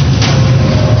bit.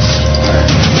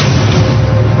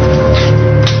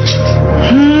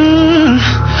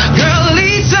 Girl,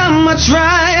 each time I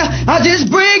try, I just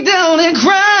break down and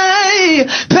cry.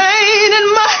 Pain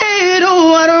in my head,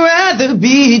 oh, I'd rather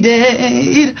be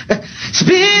dead.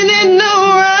 Spinning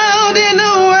around and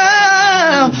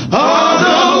around all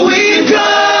the way.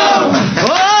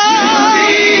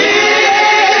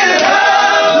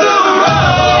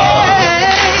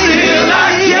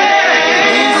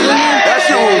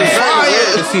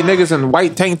 see niggas in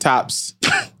white tank tops.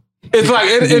 It's like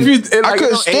if you. I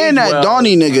couldn't stand that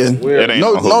Donnie nigga.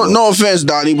 No offense,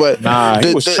 Donnie, but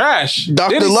he was trash.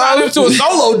 Dr. Then he Love signed him to a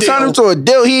solo deal. Signed him to a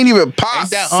deal. He ain't even pop. Ain't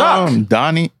that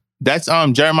Donnie? That's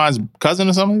Jeremiah's cousin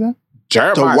or something like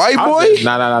that. The white boy?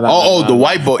 Nah. Oh, the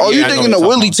white boy. Oh, you thinking of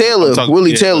Willie Taylor?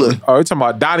 Willie Taylor. Oh, you're talking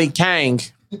about Donnie Kang.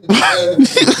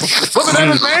 Wasn't that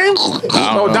his name?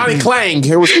 No, Donnie Klang.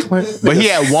 It was, but he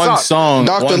had one song,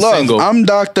 Dr. one Love. single. I'm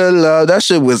Dr. Love. That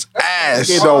shit was ass.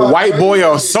 The white boy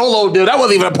or solo deal. That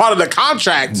wasn't even a part of the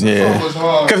contract. Yeah,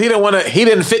 because he didn't want to. He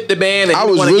didn't fit the band. And I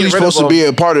was really supposed to be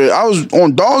a part of it. I was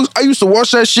on Dogs. I used to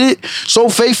watch that shit so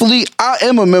faithfully. I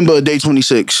am a member of Day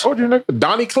 26. Oh, you nigga,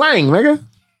 Donnie Klang, nigga.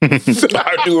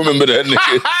 I do remember that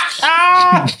nigga.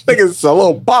 Nigga's a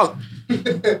little punk.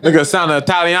 Nigga sound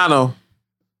Italiano.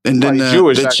 And then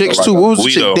Jewish the actor chicks like too. that. What was the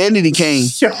chick? Danity Kane.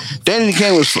 Danity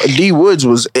Kane was D Woods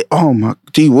was. Oh my,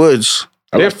 D Woods.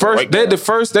 They're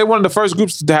one of the first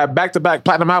groups to have back-to-back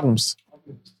platinum albums.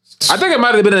 I think it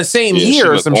might have been in the same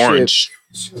year or some orange.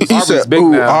 shit. He said, big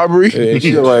 "Ooh, now. Aubrey." Yeah,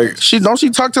 she like she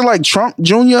talk to like Trump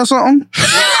Jr. or something.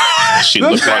 She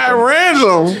looked like him.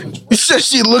 random. He said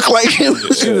she looked like him.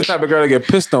 She was the type of girl to get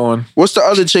pissed on. What's the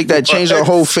other chick that changed her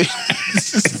whole face?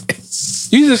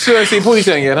 You just shouldn't see Pootie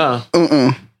Tang yet, huh?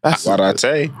 That's what I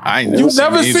tell you. I ain't You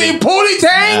never seen Pootie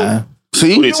Tang?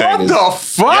 See, Pootie Tang What is- the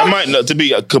fuck? Y'all might not, to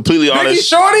be completely Biggie honest.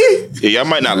 Shorty? Yeah, y'all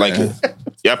might not like it.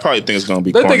 Y'all probably think it's gonna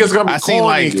be. They think corny. it's gonna be I seen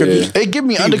corny. like it give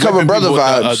me Undercover Brother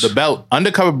vibes. The belt.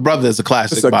 Undercover Brother is a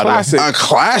classic. It's a by the way. classic. A It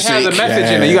classic. has a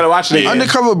message in it. You gotta watch it.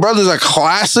 Undercover Brother's a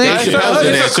classic. It's Chappelle's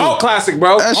in there, a too. cult classic,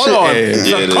 bro. That Hold shit- on. yeah, It's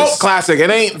yeah, a it cult is. classic. It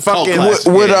ain't fucking.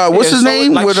 classic. With what's Yeah, his so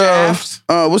name? like with Shaft.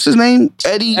 what's his name?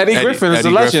 Eddie. Eddie Griffin is a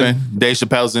legend. Griffin. Dave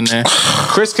Chappelle's in there.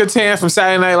 Chris Kattan from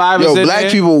Saturday Night Live Yo, is in black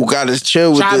there. people gotta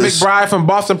chill with John this. McBride from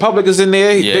Boston Public is in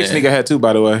there. Yeah. Big sneakerhead too,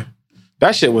 by the way.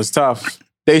 That shit was tough.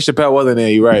 Dave Chappelle wasn't there.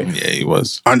 You right? Yeah, he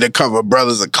was. Undercover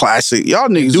Brother's a classic. Y'all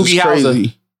niggas Doogie is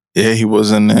crazy. Yeah, he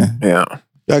was in there. Yeah.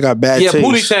 Y'all got bad Yeah, taste.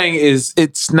 Pootie Tang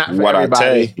it's not for What I tell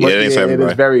everybody. you. Yeah, it ain't for It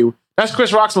everybody. is very. That's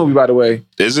Chris Rock's movie, by the way.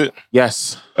 Is it?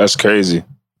 Yes. That's crazy.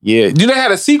 Yeah. You know, they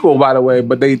had a sequel, by the way,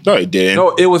 but they No, he didn't. no,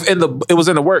 it was in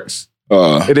the works.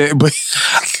 It didn't, but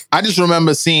I just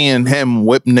remember seeing him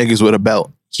whip niggas with a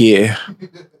belt.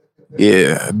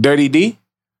 yeah, Dirty D,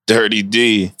 Dirty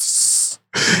D,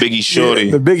 Biggie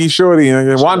Shorty. the Biggie Shorty,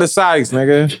 nigga. Wanda Sykes,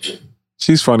 nigga.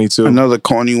 She's funny too. Another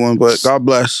corny one, but God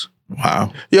bless.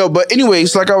 Wow. Yo, but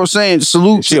anyways, like I was saying,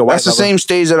 salute. She a white That's the lover. same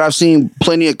stage that I've seen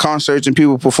plenty of concerts and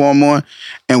people perform on,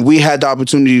 and we had the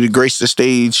opportunity to grace the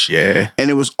stage. Yeah. And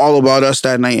it was all about us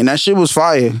that night, and that shit was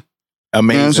fire.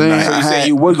 Amazing. You know what I'm So saying? you say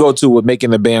you would go to with making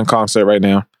the band concert right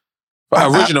now?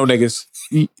 Original niggas.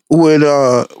 With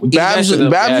Babs, Yes.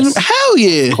 Babs, hell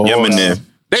yeah. Eminem.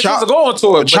 They Chop- supposed to go on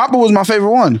tour. but- Chopper was my favorite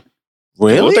one.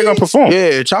 What they gonna perform?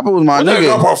 Yeah, Chopper was my What they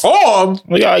gonna nigga. perform?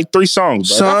 We got like 3 songs,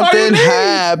 bro. Something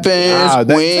happens Wow, when that-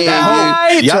 you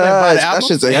Tonight. Y'all didn't buy the touch. That album?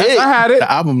 shit's a Yes, hit. I had it.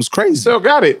 The album's crazy. Still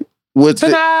got it. With the,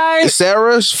 Tonight.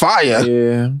 Sarah's fire.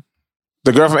 Yeah.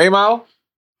 The girl from 8 Mile?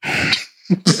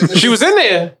 She was in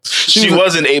there. She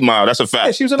was in 8 Mile. That's a fact.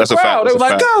 Yeah, she was in That's the a crowd. fact. They were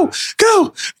That's like, a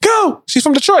fact. go. She's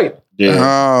from Detroit. Yeah.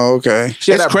 Oh, okay.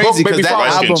 She had It's that book, crazy because Baby that Father.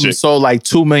 Light-skinned album chick. sold like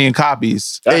 2 million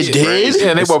copies. That's It did? crazy. Yeah,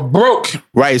 and they were broke.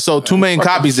 Right. So 2 million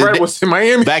copies. Fred was in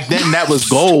Miami. Back then, that was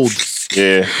gold.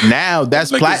 Yeah. Now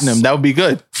that's platinum. That would be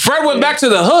good. Fred went back to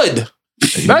the hood.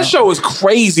 That show is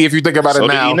crazy if you think about So it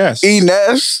did now. Ines.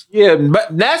 Ines. Yeah,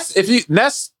 but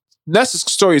Ness's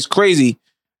story is crazy.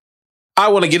 I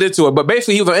want to get into it, but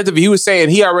basically he was on an interview. He was saying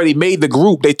he already made the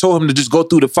group. They told him to just go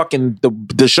through the fucking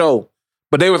the show,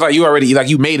 but they was like,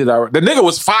 you made it already. The nigga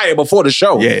was fired before the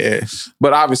show. Yeah.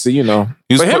 But obviously, you know,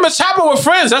 He was but him and Chopper were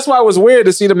friends. That's why it was weird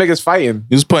to see them niggas fighting.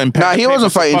 He was putting. Nah, he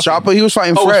wasn't fighting Chopper. He was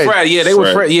fighting Oh, Fred. Fred. Yeah, they were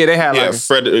Fred. Fred. Yeah, they had Yeah, like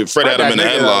Fred had him in the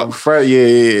headlock. Fred.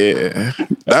 Yeah.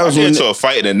 That was I get when. into a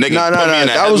fight and a nigga No. put me in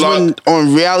that That was headlock. when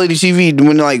on reality TV,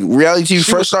 when like reality TV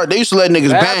first started, they used to let niggas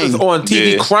That bang. was on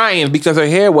TV Yeah. crying because her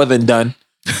hair wasn't done.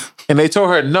 And they told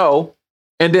her no.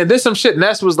 And then there's some shit.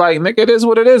 Ness was like, nigga, it is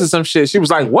what it is, or some shit. She was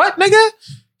like, what, nigga?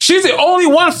 She's the only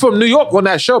one from New York on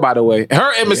that show, by the way.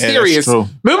 Her and Mysterious. true.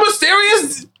 Remember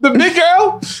Mysterious, the big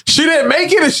girl? She didn't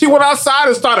make it and she went outside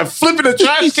and started flipping the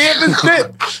trash cans and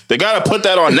shit. They gotta put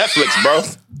that on Netflix, bro.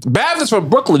 Babs is from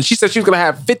Brooklyn. She said she was gonna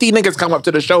have 50 niggas come up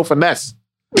to the show for Ness.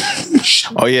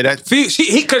 Oh yeah, that.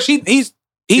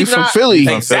 He's from not- Philly.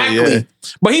 Exactly. From Philly, yeah.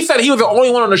 But he said he was the only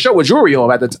one on the show with jewelry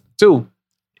on at the too.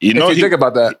 You know if you think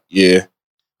about that. Yeah.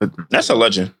 That's a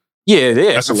legend. Yeah,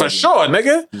 That's a for legend. sure,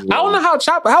 nigga. I don't know how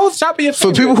was Choppy your For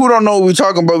favorite? people who don't know what we're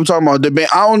talking about the band.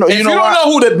 I don't know. If You know don't what?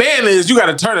 know who the band is, you got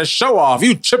to turn the show off.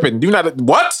 You tripping? You not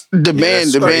what? The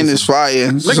band is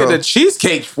fire. Look So- at the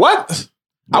cheesecake. What?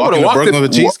 I would have Walking to walked Brooklyn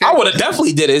with cheesecake? I would have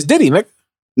definitely did it. It's Diddy, nigga.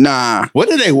 Nah. Where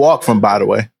did they walk from, by the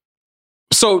way?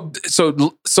 So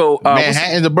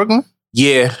Manhattan to Brooklyn?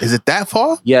 Yeah. Is it that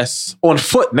far? Yes. On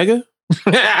foot, nigga.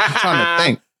 I'm trying to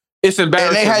think. It's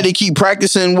embarrassing. And they had to keep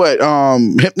practicing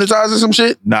hypnotize or some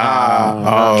shit.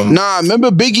 Nah.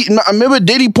 Remember Biggie? I remember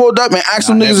Diddy pulled up and asked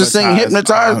them niggas to sing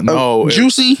hypnotize. No,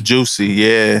 Juicy. Juicy,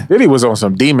 yeah. Diddy was on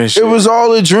some demon shit. It was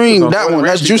all a dream. on That Gordon one.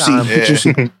 That's Ramsay Juicy. time. Yeah.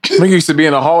 Juicy. Nigga used to be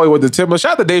in the hallway with the Timber.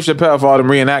 Shout out to Dave Chappelle for all them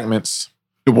reenactments.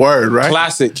 The word, right?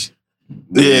 Classic.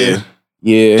 Yeah.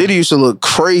 Yeah. Diddy used to look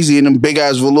crazy in them big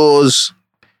ass velours.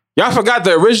 Y'all forgot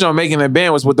the original Making the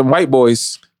Band was with them white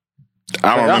boys.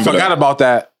 I don't Y'all remember forgot that. about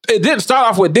that. It didn't start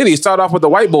off with Diddy. It started off with the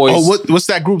white boys. Oh, what's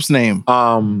that group's name?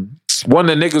 One of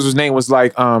the niggas' whose name was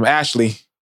like Ashley.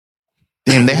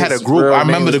 Damn, they had a His group. real I name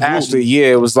remember was the group. Ashley. Yeah,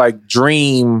 it was like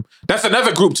Dream. That's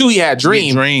another group too. He had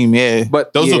Dream. Dream, yeah. But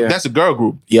yeah. That's a girl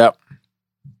group. Yep.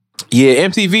 Yeah,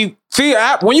 MTV. See,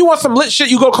 when you want some lit shit,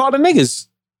 you go call the niggas.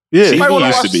 Yeah. Somebody wanna TV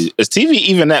used watch- to be. Is TV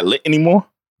even that lit anymore?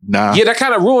 Nah. Yeah, that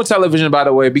kind of ruined television, by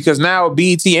the way, because now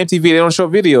BET, MTV, they don't show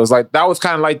videos. Like that was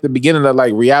kind of like the beginning of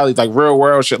like reality, like real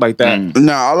world shit like that.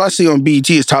 Nah, all I see on BET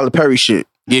is Tyler Perry shit.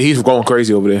 Yeah, he's going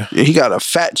crazy over there. Yeah, he got a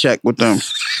fat check with them.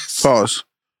 Pause.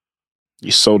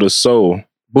 You sold his soul.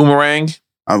 Boomerang.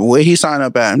 Where he signed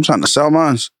up at? I'm trying to sell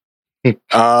mine.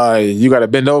 You got to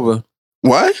bend over.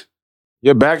 What?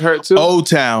 Your back hurt too. Old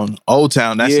Town.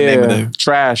 That's the name of it.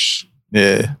 Trash.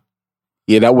 Yeah.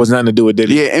 Yeah, that was nothing to do with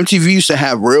Diddy. Yeah, MTV used to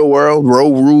have Real World,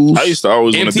 Road Rules. I used to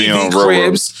always want to be on MTV Real World.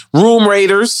 Cribs, Room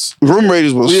Raiders. Room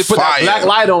Raiders was We just put that fire. black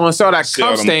light on and saw that See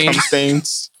all cum them cum stain.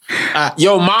 stains.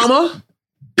 Yo Mama.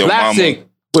 Yo Classic.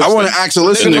 I want to ask the That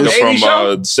listeners. nigga 80 from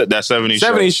show? that 70s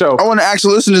show. 70s show. I want to ask the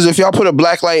listeners if y'all put a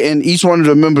black light in each one of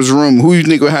the members' room, who you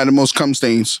think would have the most cum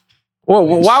stains? Well,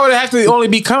 why would it have to only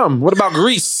be cum? What about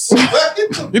grease?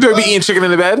 You don't be eating chicken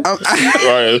in the bed.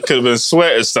 Right, it could have been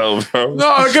sweat and stuff, bro.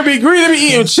 No, it could be grease. They be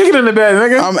eating chicken in the bed,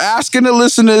 nigga. I'm asking the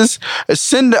listeners.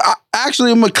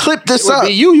 Actually, I'm gonna clip this It would up.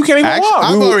 be you can't even walk.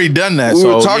 I've already done that. We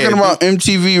so, were talking yeah. about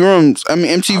MTV rooms. I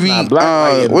mean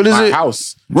MTV. What is my it?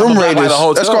 House. Room I'm a black light Raiders. the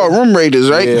whole That's time. called Room Raiders,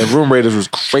 right? Yeah, Room Raiders was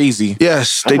crazy.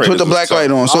 Yes, they Room put the Raiders black was light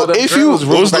tough. on. So All them if you girls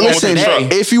was the listen, one with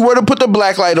the if you were to put the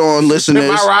black light on, listeners,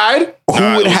 Am I ride? who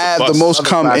Nah, would it was have a the bus. most Other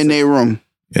cum classic. in their room?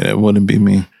 Yeah, it wouldn't be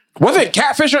me. Was it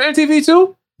Catfish on MTV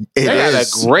too? It They got a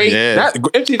is. great. Yeah. That,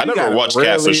 MTV I never got a watched really-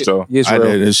 Catfish, though. Yeah, it's I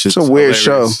real. did. It's It's a weird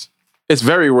hilarious. It's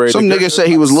very weird. Some nigga said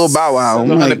he was Lil Bow Wow. I'm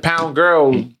like, 100-pound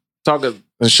girl talking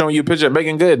and showing you a picture of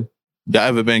Making Good. Y'all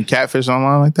ever been catfish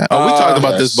online like that? Oh, we talked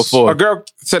about this yes. before. A girl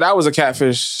said I was a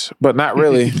catfish, but not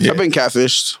really. I've been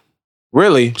catfished.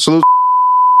 Really? Salute.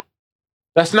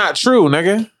 That's not true,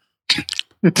 nigga.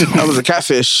 I was a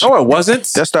catfish. No, it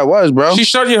wasn't. Yes, that was, bro. She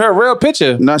showed you her real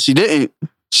picture. No, she didn't.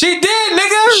 She did,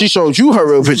 nigga. She showed you her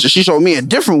real picture. She showed me a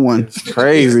different one.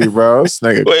 Crazy, bro. This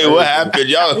nigga. Wait, what happened?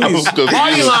 Y'all, I'm Party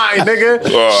confused. line, nigga.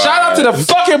 Oh, Shout out to the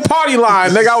fucking party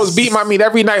line, nigga. I was beating my meat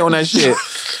every night on that shit.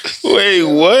 Wait,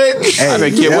 what? I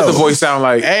didn't care what the voice sound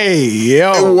like. Hey,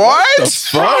 yo. What?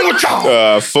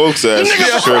 Folks, ass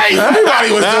tripping.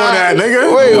 Everybody was doing that,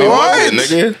 nigga. Wait, Wait, what?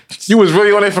 nigga? You was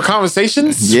really on there for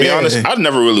conversations? To be honest, I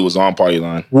never really was on Party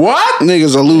Line. What?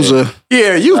 Niggas a loser.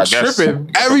 Yeah, you I guess.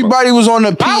 tripping. Everybody was on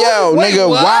the PL, Wait, nigga,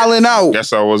 what? wilding out.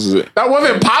 Guess I was in That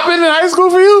wasn't popping in high school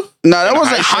for you? Nah, that In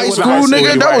wasn't high high school, school, high nigga.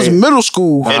 school, That was right. middle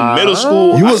school. middle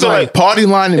school. You I was feel like party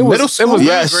line in middle school?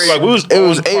 Yes. Like we was It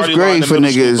was on 8th Party grade Line in for middle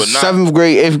niggas. school, but not- 7th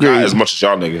grade, 8th Not grade. as much as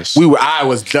y'all niggas. I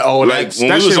was, like that, when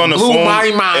that we was shit on the blew phone,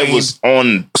 my mind. it was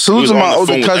on. Salute we was to on my the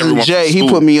older phone with cousin everyone Jay. from He school.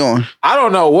 put me on. I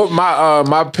don't know what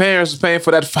my parents was paying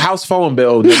for that house phone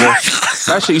bill, nigga.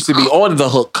 That shit used to be on the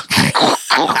hook.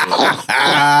 Nah,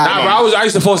 bro, I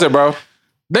used to force it, bro.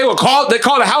 They called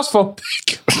the house phone.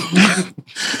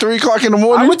 3 o'clock in the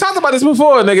morning. We talked about this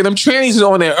before, nigga. Them trannies was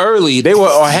on there early. They were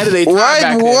ahead of their time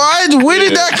back then. What? Where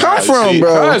did that come from,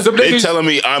 bro? Cuz them They niggas- telling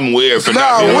me I'm weird for Nah,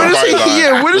 not being what on the is party he- line.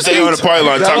 yeah, what is They he- on the party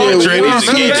line Yeah, talking what to is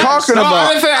trannies he again. talking No, about? I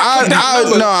didn't say I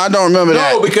couldn't No, I don't remember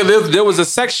that. No, because there was a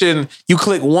section you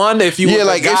click one if you Yeah, was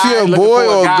like a guy if you're a looking boy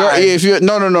for or a guy. girl. Yeah, if you're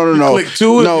no. click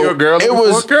 2 if no, you're a girl it looking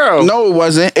for was a girl. No, it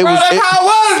wasn't. It Bro, was. that's It, how it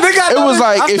was. Nigga, I it know was this.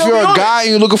 like I if still you're be a on guy it. and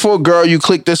you're looking for a girl, you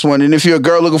click this one, and if you're a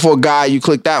girl looking for a guy, you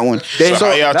click that one. So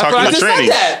how y'all That's talking what I to just said trannies?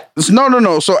 that.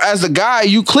 No. So as a guy,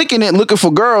 you clicking it looking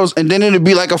for girls, and then it'd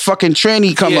be like a fucking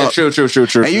tranny come Yeah, up, true.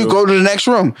 and you go to the next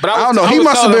room. But I don't know. He was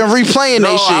must have been telling- replaying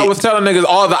no, that shit. I was telling niggas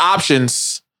all the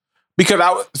options because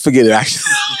forget it. Actually,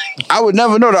 I would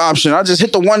never know the option. I just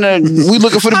hit the one that we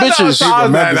looking for the bitches.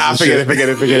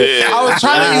 Forget it. I was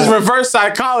trying to use reverse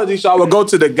psychology, so I would go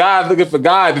to the guy looking for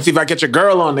guy to see if I catch a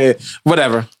girl on there.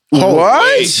 Whatever.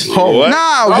 What? What?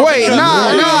 Nah, wait,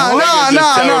 nah.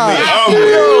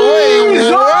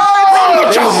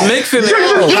 Just mixing it.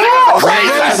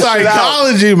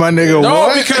 Psychology, my nigga. No,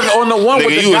 What? because on the one with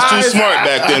Nigga, the you was guys, too smart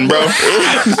back then, bro.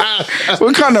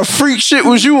 What kind of freak shit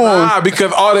was you on? Nah,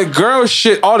 because all the girl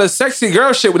shit, all the sexy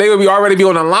girl shit, they would already be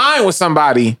on the line with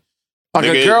somebody. Like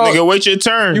a girl. Nigga, wait your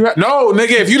turn. No,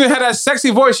 nigga, if you didn't have that sexy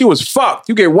voice, you was fucked.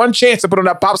 You get one chance to put on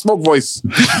that Pop Smoke voice.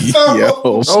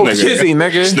 Yo. Kizzy,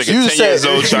 nigga. This nigga You 10 years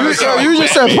old trying to sound you like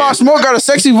just said Batman. Pop Smoke got a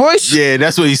sexy voice? Yeah,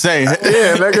 that's what he's saying.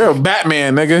 Yeah, nigga.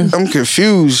 Batman, nigga. I'm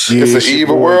confused. It's an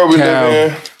evil world we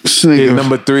live in. This Hit nigga.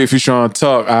 number 3 if you trying to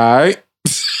talk, all right?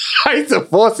 I used to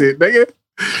force it, nigga.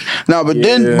 No, but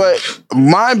but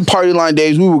my party line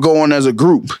days, we would go on as a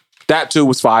group. That too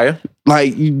was fire.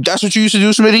 Like, that's what you used to do,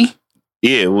 Smitty?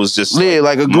 Yeah, it was just Yeah,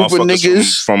 like a group of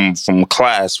motherfuckers niggas. from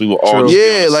class. We were all True. just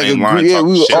Yeah, on the like a same line group. Yeah, talking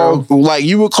we were shit. all like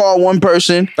you would call one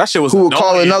person, That shit was who would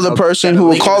call annoying. another person, who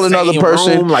would Leave call in the another same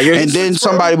person, room, like, and then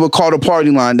somebody would call the party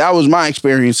line. That was my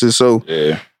experiences. So,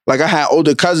 Yeah. like, I had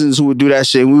older cousins who would do that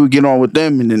shit. And we would get on with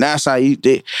them, and then that's how you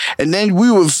did. And then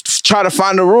we would try to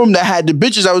find a room that had the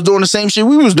bitches that was doing the same shit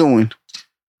we was doing.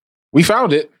 We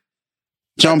found it.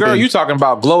 Jumping. Girl, you talking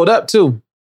about glowed up too.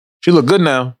 She look good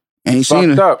now. Ain't seen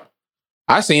Fucked her. up.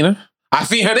 I seen her. I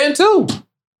seen her then too.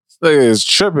 This nigga is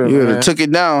tripping, You man. took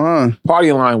it down, huh?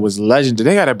 Party line was legendary.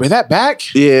 They gotta bring that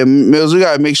back. Yeah, Mills, we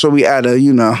gotta make sure we add a,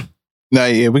 Nah,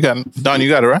 yeah, we got Don, you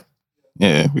got it, right?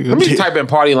 Yeah. We Let me type in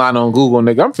party line on Google,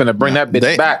 nigga. I'm finna bring that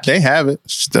bitch back. They have it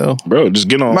still. Bro, just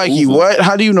get on. Mikey, Uber. what?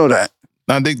 How do you know that?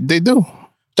 No, they do.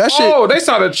 That shit. Oh, they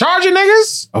started charging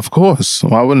niggas Of course.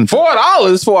 Why wouldn't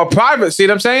 $4 for a private. See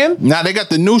what I'm saying? Now they got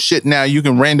the new shit now. You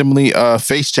can randomly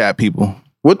face chat people.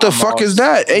 What the fuck is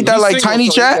that? Ain't that He's like single, Tiny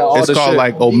so he Chat? got all It's the called shit.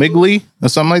 like Omegle or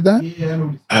something like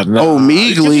that. Oh, Can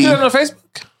you do Meagly. that on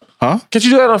Facebook? Huh? Can you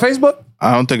do that on Facebook?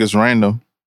 I don't think it's random.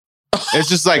 It's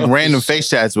just like random face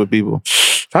chats with people.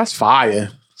 That's fire.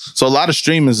 So a lot of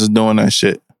streamers is doing that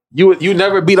shit. You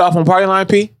never beat off on party line,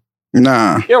 P?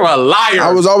 Nah. You're a liar.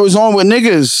 I was always on with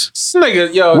niggas. This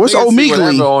nigga, yo. What's niggas see Omegle?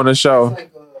 whatever on the show?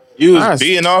 You was Nice.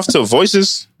 being off to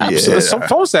voices. Absolutely. Some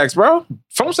phone sex, bro.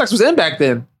 Phone sex was in back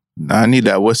then. Nah, I need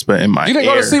that whisper in my You didn't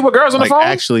ear. go to see what girls on like the phone?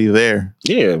 actually there.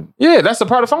 Yeah. Yeah, that's a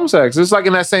part of phone sex. It's like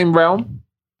in that same realm.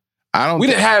 I don't. We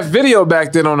didn't have video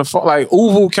back then on the phone. Like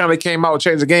Uvu kind of came out,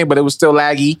 changed the game, but it was still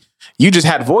laggy. You just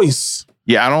had voice.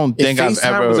 Yeah, I don't If think I've FaceTime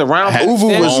ever was around, had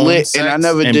Uvu was phone lit, sex and I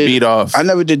never and did. beat off. I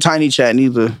never did Tiny Chat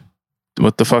neither.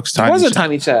 What the fuck's It tiny? wasn't chat?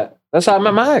 Tiny Chat. That's how I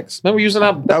met my ex. Remember using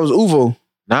that? That was Uvo.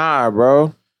 Nah,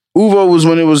 bro. Uvo was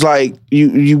when it was like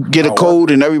you get a code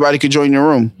and everybody could join your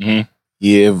room.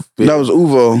 Yeah. That was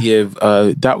Uvo.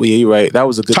 Yeah, you're right. That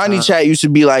was a good Tiny time. Chat used to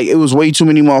be like, it was way too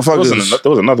many There motherfuckers.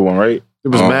 was another one, right? It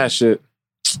was mad shit.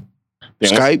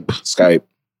 Skype. Skype.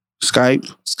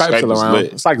 Skype's still was around.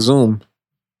 lit. It's like Zoom.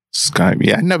 Skype.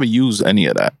 Yeah, I never used any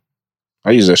of that.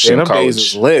 I used that shit Yeah, in them days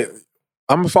is college. lit.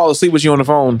 I'm gonna fall asleep with you on the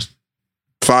phone.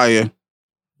 Fire.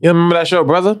 You remember that show,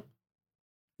 brother?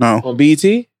 No. On BET?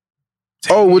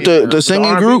 Oh, with the singing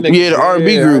R&B group? niggas. Yeah, the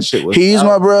R&B Yeah, group. that shit was He's out.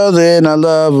 my brother and I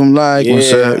love him like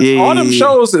what's up? Yeah, All them yeah, yeah.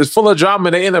 shows is full of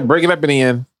drama. They end up breaking up in the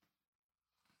end.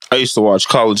 I used to watch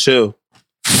College Hill.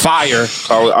 Fire.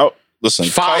 Listen,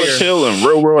 Fire. College Hill and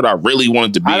Real World, I really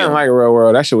wanted to be I didn't in. like Real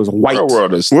World. That shit was white. Real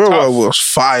World is Real tough. World was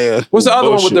fire. What's the other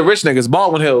one with Bullshit. the rich niggas?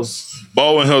 Baldwin Hills.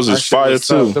 Baldwin Hills That is shit fire was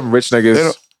tough. too. Them rich They niggas.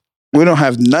 don't- We don't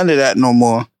have none of that no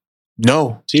more.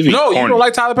 No. TV No, you corny. don't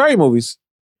like Tyler Perry movies.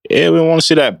 Yeah, we don't want to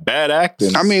see that bad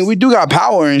acting. I mean, we do got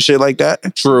Power and shit like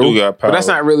that. True. We got But that's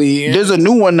power. not really. There's a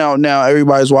new one out now.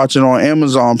 Everybody's watching on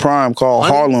Amazon Prime called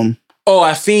Honey? Harlem. Oh,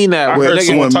 I seen that. I Where heard nigga,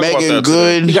 someone With talk about Megan that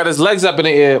today. he Good. got his legs up in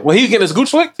the air. Well, he getting his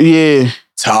gooch licked? Yeah.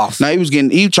 Tough. Now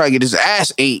he tried to get his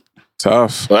ass ate.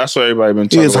 Tough. Well, that's what everybody been He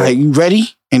talking was about. like, "You ready?"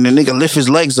 And the nigga lift his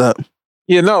legs up.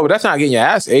 Yeah, no, but that's not getting your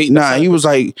ass ate. Nah, he was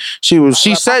like, she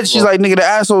said, she's like, "Nigga, the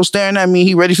asshole staring at me.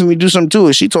 He ready for me to do something to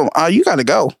it." She told him, "Oh, you gotta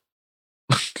go."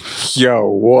 Yo,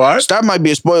 what? That might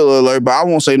be a spoiler alert, but I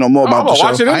won't say no more about the I'm gonna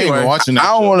watch show. it I ain't anyway. even watching that. I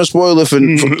don't show. want to spoil it for.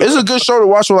 It's a good show to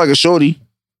watch with like a shorty.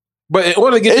 But in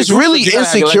order to get It's your gooch really licked, you gotta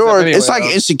have your legs insecure. up anyway, It's like though.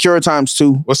 Insecure times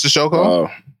 2. What's the show called?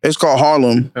 It's called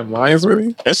Harlem. Them lions with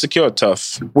me. Insecure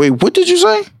tough. Wait, what did you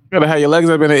say? You gotta have your legs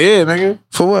up in the air, nigga.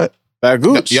 For what? That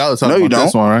gooch. Y'all are No, talking you about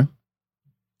this don't. one, right?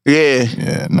 Yeah.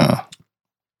 Yeah, no.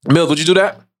 Mills, would you do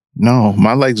that? No,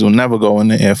 my legs will never go in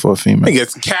the air for a female. Nigga,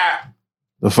 it's cat.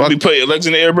 The fuck? You put your legs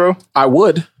in the air, bro? I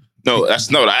would. No, that's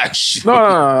no the action. No. He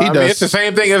I mean, does. it's the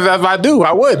same thing as if I do.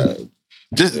 I would.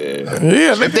 Just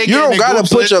if they You don't gotta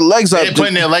put your legs up. They're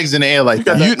putting their legs in the air like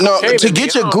that. You know, to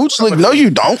get your gooch licked. No, you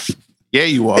don't. Yeah,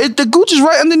 you are. The gooch is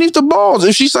right underneath the balls.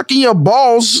 If she's sucking your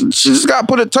balls, she just got to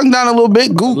put her tongue down a little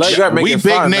bit. Gooch. We big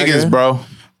niggas, bro.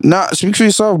 Nah, speak for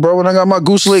yourself, bro. When I got my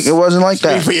goose lick, it wasn't like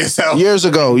that. Speak for yourself. Years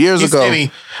ago. Years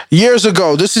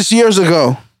ago. This is years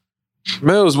ago.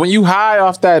 Mills, when you high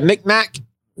off that knick-knack,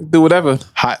 do whatever.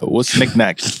 What's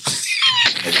knick-knack?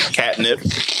 Catnip.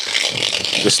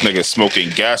 This nigga smoking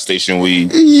gas station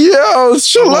weed. Yo,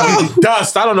 chill out.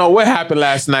 Dust. I don't know what happened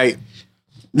last night.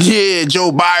 Yeah,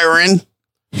 Joe Byron.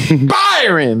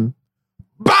 Byron.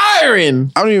 I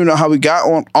don't even know how we got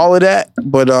on all of that,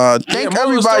 but thank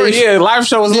everybody. Yeah, live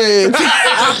show was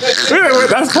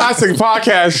that's classic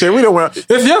podcast shit. We don't want.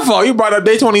 It's your fault. You brought up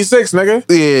Day 26, nigga.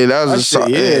 Yeah, that was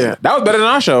that was better than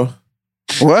our show.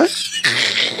 What?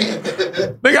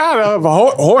 Nigga, I had a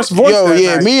hoarse voice. Yo,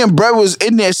 yeah, night. me and Brett was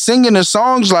in there singing the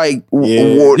songs like.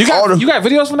 You got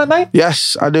videos from that night?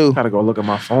 Yes, I do. Gotta go look at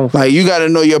my phone. Like you got to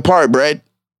know your part, Brett.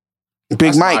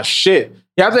 Big Mike. My shit.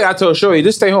 Yeah, I think I told Shorty,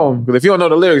 just stay home. Because if you don't know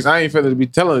the lyrics, I ain't finna to be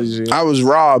telling you. I was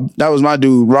Rob. That was my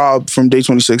dude, Rob from Day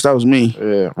 26. That was me.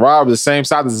 Yeah, Rob the same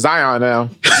size as Zion now.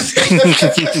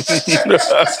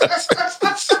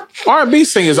 R&B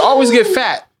singers always get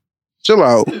fat. Chill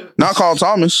out. Not Carl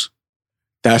Thomas.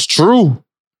 That's true.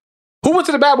 Who went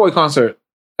to the Bad Boy concert?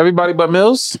 Everybody but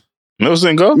Mills? Mills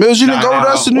didn't go? Mills, you didn't go with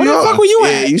us to New York? Where the fuck were you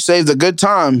at? Yeah, you saved a good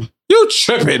time. You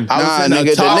tripping. I was in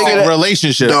a toxic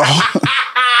relationship.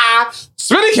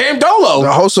 Smitty came dolo.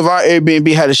 The host of our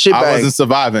Airbnb had a shit bag. I wasn't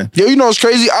surviving. Yo, you know what's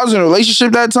crazy? I was in a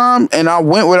relationship that time, and I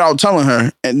went without telling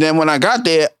her. And then when I got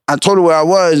there, I told her where I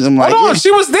was. I'm like, hold on,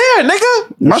 she was there,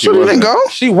 nigga. My shorty didn't go.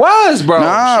 She was, bro.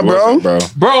 Nah, bro.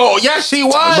 Bro, yes, she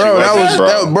was.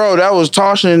 Bro, that was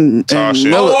Tosh and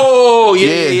Miller. Oh,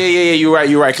 yeah.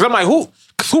 You're right. Cause I'm like, who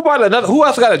bought another? Who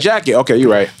else got a jacket? Okay,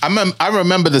 you're right. I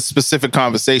remember the specific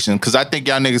conversation because I think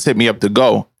y'all niggas hit me up to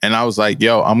go, and I was like,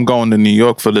 "Yo, I'm going to New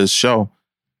York for this show."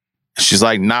 She's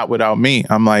like, "Not without me."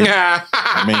 I'm like,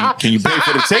 "I mean, can you pay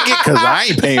for the ticket? Because I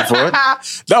ain't paying for it."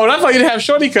 No, that's why you didn't have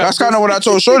Shorty come. That's kind of what I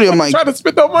told Shorty. I'm like, trying to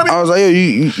spend no money. I was like, "Yo,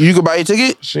 you could buy your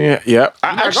ticket." Yeah.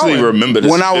 I actually remember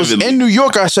this when I was vividly. in New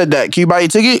York. I said that. Can you buy your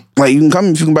ticket? Like, you can come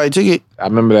if you can buy your ticket. I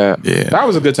remember that. Yeah, that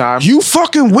was a good time. You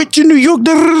fucking with your New York,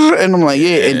 and I'm like,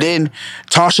 yeah. And then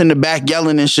Tosh in the back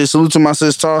yelling and shit. Salute to my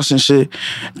sis Tosh and shit.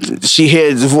 She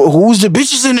hears, who's the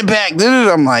bitches in the back?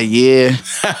 I'm like, yeah.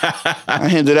 I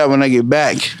handle that when I get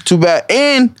back. Too bad.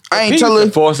 And I ain't tell her.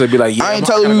 Be like, yeah, I ain't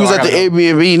tell her we was at the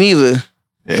Airbnb neither.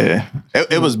 Yeah,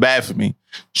 it was bad for me.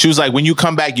 She was like, when you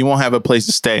come back, you won't have a place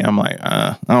to stay. I'm like,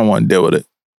 I don't want to deal with it.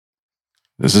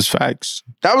 This is facts.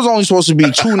 That was only supposed to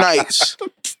be 2 nights.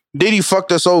 Diddy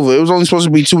fucked us over. It was only supposed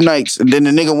to be 2 nights. And then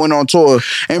the nigga went on tour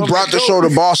and brought the show to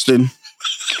Boston.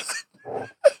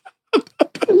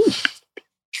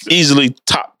 Easily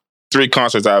top 3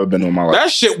 concerts I've ever been to in my life.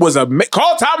 That shit was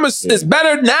Carl Thomas is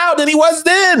better now than he was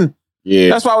then. Yeah.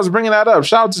 That's why I was bringing that up.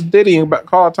 Shout out to Diddy and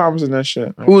Carl Thomas and that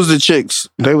shit. Who was the chicks?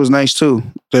 They was nice too.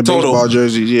 Their baseball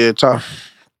jerseys. Yeah, tough.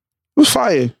 It was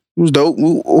fire. It was dope.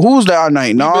 Who was there all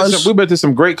night? Nas? We been to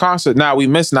some great concerts. Nah, we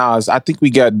missed Nas. I think we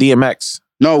got DMX.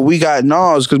 No, we got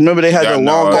Nas because remember they had the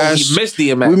long ass. We missed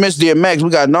DMX. We missed DMX.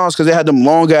 We got Nas because they had them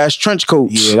long ass trench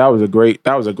coats. Yeah,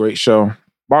 that was a great show.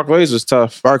 Barclays was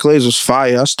tough. Barclays was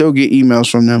fire. I still get emails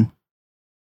from them.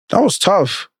 That was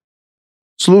tough.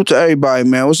 Salute to everybody,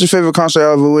 man. What's your favorite concert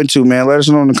I ever went to, man? Let us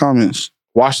know in the comments.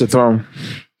 Watch the Throne.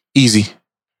 Easy.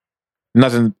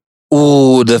 Nothing.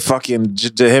 Ooh, the fucking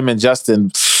him and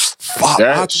Justin. Fuck, we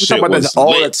talk about that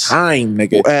all the time,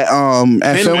 nigga. At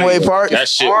Fenway Park, that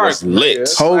shit was lit.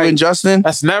 Hov and Justin.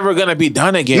 That's never gonna be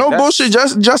done again. No bullshit.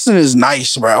 Justin is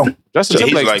nice, bro. Justin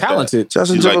Timberlake's talented.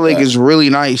 Justin Timberlake is really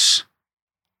nice.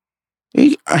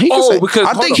 He can say, because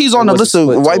I think he's on the list of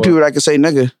white people that can say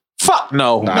nigga. Fuck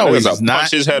no. No, he's not.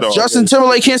 Punch his head off. Justin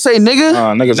Timberlake can't say nigga.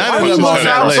 Niggas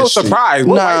I'm so surprised.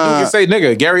 What white dude can say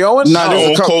nigga? Gary Owens? Nah,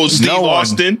 there's a couple. Steve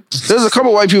Austin. There's a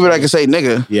couple white people that can say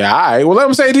nigga. Yeah, all right. Well, let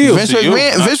him say it to you. Vince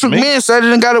McMahon said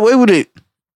it and got away with it.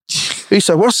 He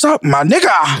said, "What's up, my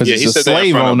nigga?" Yeah, he said that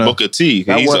in front of Booker T.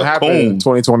 That He's what a happened in coon.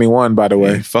 2021, by the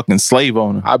way. Yeah, fucking slave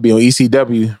owner. I'll be on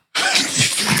ECW.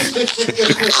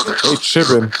 They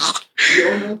tripping.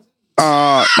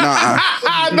 Nah.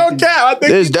 No cap. I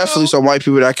think There's definitely some white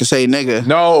people that can say nigga.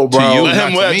 No, bro. To you,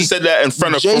 let him have said that in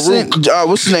front of Jason. Farouk.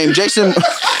 What's his name? Jason.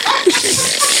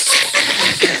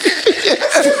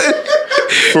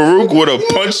 Farouk would have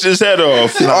punched his head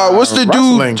off. What's the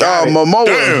dude? Momoa.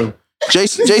 Damn.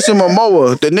 Jason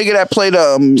Momoa, the nigga that played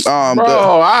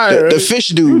the fish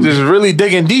dude. Just really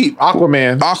digging deep.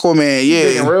 Aquaman, yeah.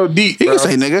 Digging real deep. He bro. can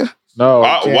say nigga. No.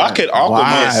 Why could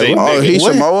Aquaman say Oh, nigga? he's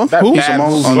Samoa? That Who? bad Samoa?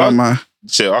 movie. Oh, never mind.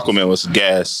 Shit, Aquaman was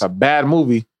gas. A bad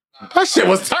movie. That shit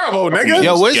was terrible, nigga.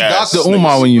 Yo, where's Gas, Dr.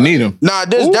 Umar when you need him? Nah,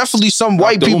 there's definitely some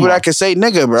white Dr. people Umar. that can say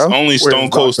nigga, bro. Only Stone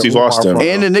Cold Dr. Steve Umar Austin. from?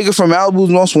 And the nigga from Malibu's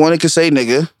Most Wanted can say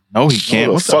nigga. No, he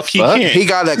can't. What What the fuck he can't? He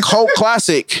got a cult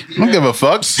classic. I don't give a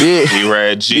fuck. Yeah.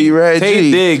 B-Rad G. B-Rad Tay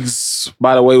G. Diggs,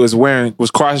 by the way,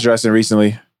 was cross-dressing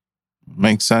recently.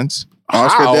 Makes sense.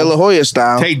 Oscar How? De La Hoya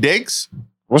style. Tay Diggs?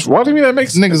 What do you mean that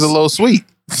makes This nigga's a little sweet.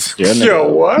 Yeah, nigga.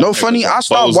 Yo, what? No funny. I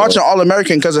stopped Bozo. watching All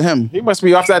American because of him. He must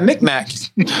be off that knick-knack.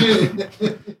 Y'all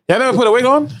never put a wig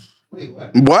on?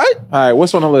 What? All right,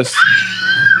 what's on the list?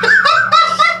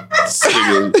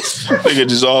 Nigga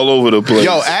just all over the place.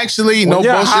 Yo, actually, no When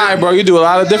you're bullshit. high, bro, you do a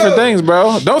lot of different things,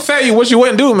 bro. Don't say what you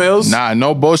wouldn't do, Mills. Nah,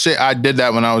 no bullshit. I did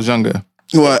that when I was younger.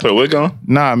 What? Put a wig on?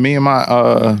 Nah, me and my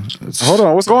Hold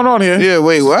on, what's going on here? Yeah,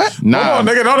 wait, what? nah, Hold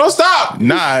on, nigga, no, don't stop.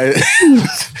 nah.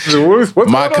 What's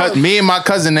my going on? me and my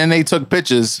cousin, and they took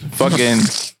pictures. Fucking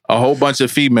a whole bunch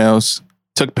of females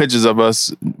took pictures of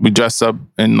us. We dressed up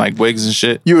in like wigs and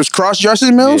shit. You was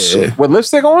cross-dressing, Mills? Yeah. With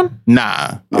lipstick on?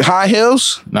 Nah, High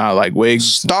heels? nah, like wigs.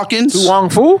 Stockings? Wong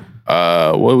Fu?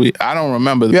 What we? I don't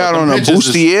remember. Yeah, I but don't the know. pictures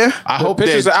is- Bustier? I hope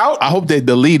pictures they are out? I hope they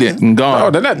delete it and Oh,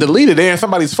 gone. they're not deleted. They're in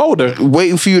somebody's folder.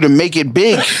 Waiting for you to make it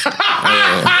big.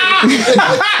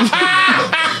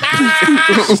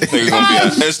 Nigga gonna be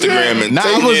on Instagram in Nah,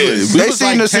 10 I was- years. we They was seen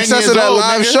like the 10 success years of that old,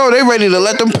 live nigga. show. They ready to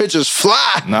let them pictures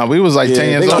fly. Nah, we was like 10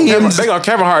 years they old. gonna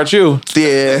Kevin Hart you.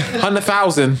 Yeah.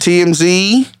 100,000.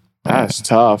 TMZ. That's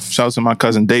tough. Shout out to my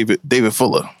cousin David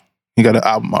Fuller. He got an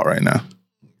album out right now.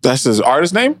 That's his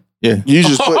artist name? Yeah. You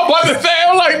just put. I'm about to say,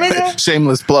 I'm like, nigga.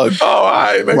 Shameless plug. Oh, all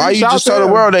right. Nigga. Why you Shout just to tell the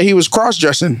him. world that he was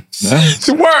cross-dressing? It's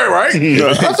a word, right? I'm trying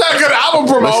to get an album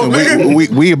promote, Listen, nigga.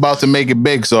 we about to make it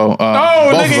big, so No,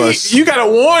 both of nigga, us. you gotta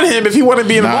warn him if he want to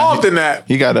be involved in that.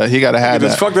 He gotta He have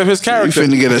just that. fucked up his You character.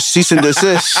 finna get a cease and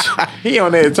desist. He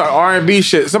on there talk R&B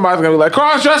shit. Somebody's gonna be like,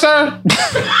 cross-dresser.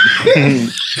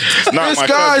 It's not This my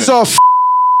guy's cousin. off.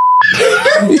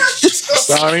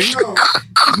 Donnie.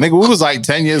 Nigga, we was like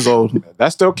 10 years old. That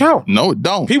still count. No, it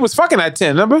don't. He was fucking at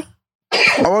 10, remember?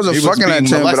 I wasn't He was fucking at being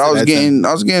 10, but I was molested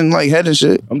at getting like head and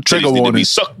shit. I'm Trigger trigger to warning. be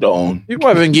sucked on. He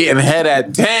wasn't getting head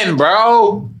at 10,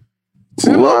 bro.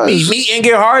 Was. Meet and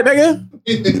get hard,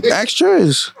 nigga. Ask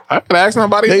Triz. I could ask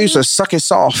nobody. They used to suck it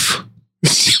soft.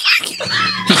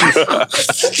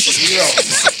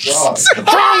 What's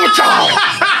wrong with y'all?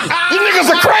 You niggas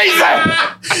are crazy.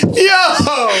 Yo.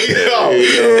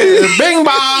 Bing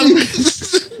bong.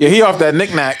 Yeah, he off that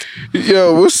knick-knack.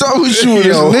 Yo, what's up with you with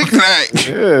this Yo. knick-knack?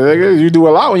 Yeah, nigga, you do a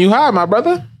lot when you high, my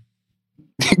brother.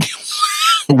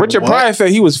 Richard Pryor said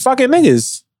he was fucking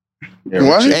niggas.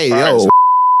 What? Hey, yo.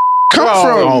 Come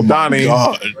Oh, from? Donnie.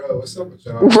 God.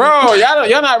 Bro,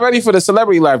 y'all not ready for the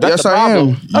celebrity life. That's Yes, the I problem.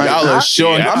 am. Y'all are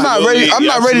short. Yeah. I'm not ready. I'm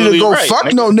not ready to Absolutely go right, fuck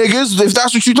nigga. no niggas. If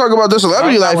that's what you talk about, the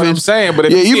celebrity That's not life what I'm is. saying, but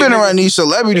if Yeah, you you see a been nigga- around these If you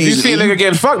celebrities. see a nigga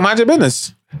getting fucked, mind your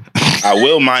business. I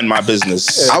will mind my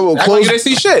business. I will Act like close. you didn't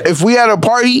see shit. If we had a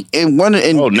party and one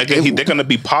and Oh, nigga, they're gonna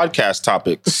be podcast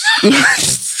topics.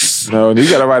 No, you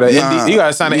gotta write an Nah, NDA. You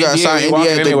gotta sign an you gotta NDA. sign when you NDA walk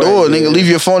in at the anyway. door, nigga. Leave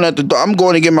your phone at the door. I'm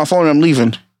going to get my phone and I'm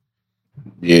leaving.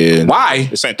 Yeah. Why?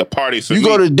 This ain't the party for You me.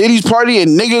 go to Diddy's party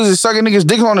and niggas is sucking niggas'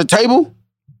 dicks on the table.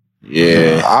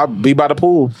 Yeah. I'll be by the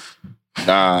pool.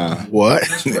 Nah. What?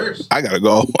 I gotta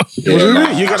go. You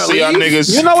I gonna see y'all leave?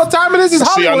 niggas. You know what time it is? It's I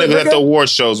see y'all Hollywood. niggas at the nigga. award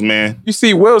shows, man. You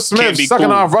see Will Smith Can't be sucking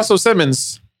cool. off Russell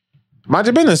Simmons. Mind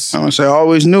your business. I'm gonna say I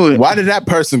always knew it. Why did that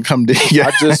person come to you?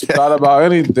 I just thought about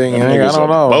anything. Them nigga. I niggas don't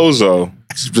are know. Bozo.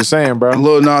 Just saying, bro.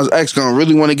 Lil Nas X gonna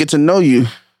really want to get to know you.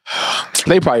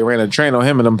 They probably ran a train on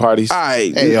him in them parties. All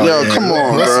right, Hey, yo, yo, come yeah.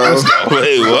 on, Let's bro.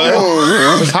 Wait,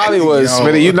 what? It's Hollywood,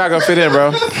 Smitty. You're not gonna fit in,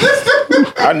 bro.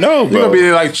 I know, You're bro. gonna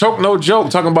be like choke no joke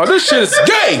talking about this shit is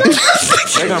gay.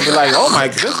 They're gonna be like, oh my,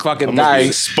 this fucking I'm gonna be guy.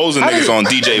 exposing How niggas did- on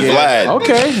DJ Yeah, Vlad.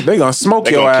 okay, they gonna smoke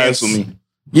They your gonna ass. cancel me.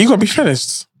 You gonna be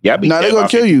finished. Yeah, I be Nah, they gonna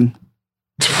kill you.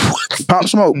 Pop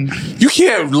Smoke. You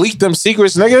can't leak them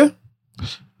secrets, nigga.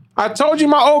 I told you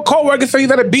my old coworker said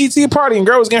he's at a BT party and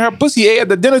girl was getting her pussy ate at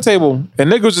the dinner table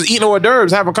and niggas was just eating hors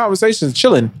d'oeuvres, having conversations,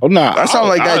 chilling. Oh nah, That sound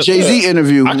like that Jay-Z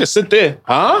interview. I can sit there.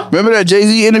 Huh? Remember that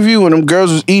Jay-Z interview when them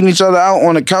girls was eating each other out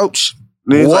on the couch?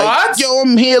 And it's What? Like, yo,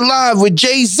 I'm here live with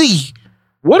Jay-Z.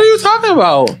 What are you talking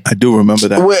about? I do remember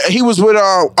that. Where he was with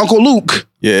Uncle Luke.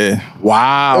 Yeah.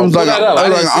 Wow. It was like, Pull that up. I it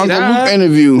was didn't like see an Uncle that. Luke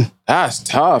interview. That's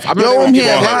tough. I Yo, I'm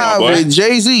here on, live boy. with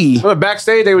Jay-Z. Remember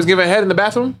backstage they was giving head in the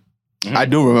bathroom? I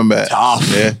do remember that.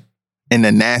 Yeah. In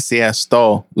the nasty ass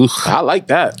stall. Ugh. I like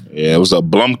that. Yeah, it was a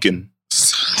Blumpkin.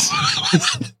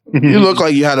 You look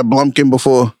like you had a Blumpkin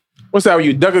before. What's that? When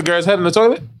you dug a girl's head in the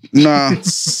toilet? Nah.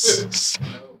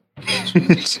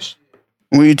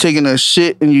 When you're taking a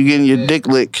shit and you're getting your dick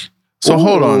licked. So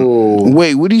hold on.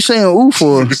 Wait, what are you saying ooh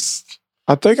for?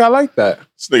 I think I like that.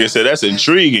 This nigga said that's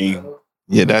intriguing.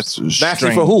 Yeah, that's Nasty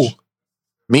strange. for who?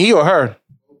 Me or her?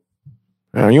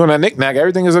 You on that knick-knack,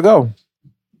 everything is a go.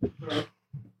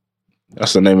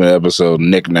 That's the name of the episode,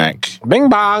 Knick-Knack. Bing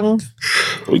bong.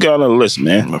 We got on the list,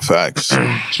 man. Facts.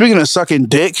 Speaking of sucking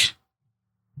dick,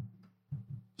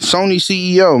 Sony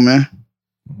CEO, man.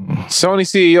 Sony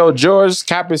CEO George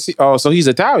Capizzi. Oh, so he's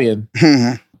Italian.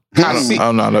 I'm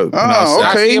not a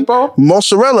okay. CFO?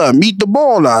 Mozzarella, meet the The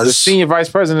ballers. senior vice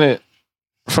president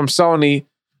from Sony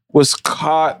was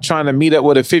caught trying to meet up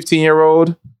with a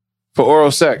 15-year-old for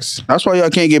oral sex. That's why y'all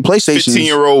can't get PlayStations.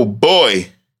 15-year-old boy.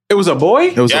 It was a boy?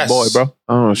 It was Yes. a boy, bro.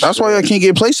 Oh, shit. That's why y'all can't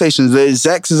get PlayStations. The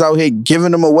execs is out here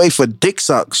giving them away for dick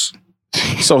sucks.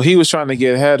 So he was trying to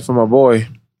get head from a boy.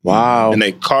 Wow. And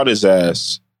they caught his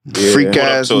ass. Freak Went up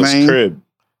ass to his man. crib.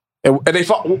 And they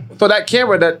fought. So that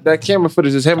camera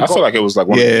footage is him. I feel like it was like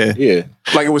one Yeah.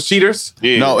 like it was cheaters.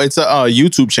 Yeah. No, it's a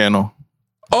YouTube channel.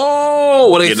 Oh,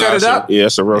 well, they Yeah, set it up. Yeah,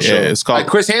 it's a real show. Yeah, it's called Like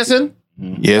Chris Hansen?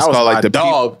 Yeah, it's That was called my like the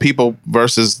dog. people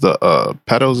versus the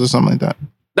pedos or something like that.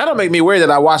 That'll make me weird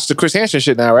that I watched the Chris Hansen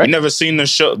shit now, You right? never seen the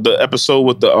show, the episode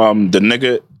with the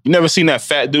nigga? You never seen that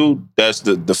fat dude? That's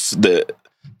the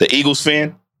Eagles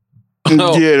fan.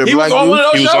 No. Yeah, the He black was on dude. one of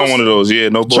those He was shows? on one of those. Yeah,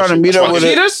 no bullshit. Trying to meet up That's with why-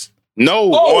 it. Cheaters?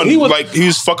 No, Oh, on, he was- he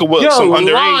was fucking with Yo, some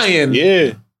underage. lying.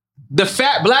 Yeah, The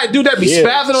fat black dude that be yeah.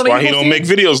 spazzing That's on the why he Eagles don't team? make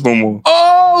videos no more.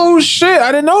 Oh shit!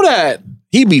 I didn't know that.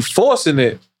 He be forcing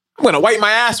it. I'm gonna wipe my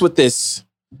ass with this.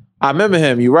 I remember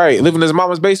him. You right. Living in his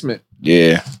mama's basement.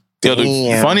 Yeah, Yo,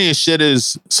 the funniest shit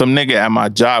is some nigga at my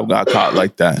job got caught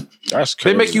like that. that's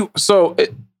They crazy. make you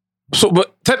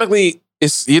but technically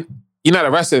it's you're not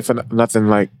arrested for nothing.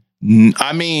 Like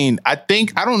I mean, I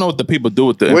don't know what the people do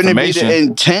with the Wouldn't it be information. the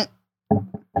intent?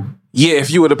 yeah,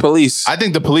 if you were the police. I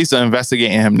think the police are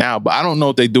investigating him now, but I don't know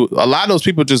what they do. A lot of those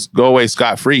people just go away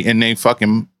scot-free and they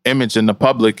fucking image in the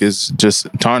public is just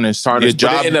tarnished. Your But they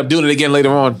job, end up doing it again later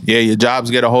on. yeah, your jobs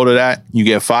get a hold of that. You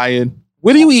get fired.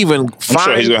 Where do you even I'm sure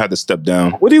find? he's gonna have to step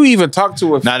down. What do you even talk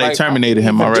to? If Now they like, terminated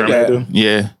him how do you already. do that?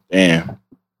 Yeah. Damn.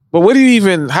 But what do you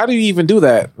even? How do you even do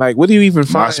that? Like, what do you even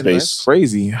find? MySpace. That's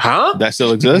crazy, huh? That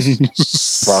still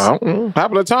exists? Happened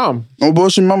to Tom. Oh,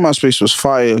 bullshit, my MySpace was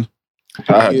fire.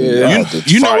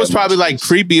 You know it's probably like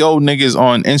creepy old niggas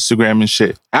on Instagram and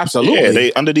shit. Absolutely. Yeah,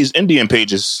 they under these Indian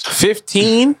pages.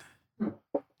 15.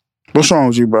 What's wrong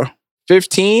with you, bro?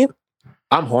 15.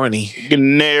 I'm horny.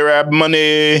 Getting their rap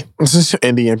money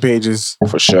Indian pages.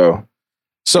 for sure.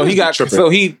 So he got. Tripping. So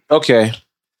he okay.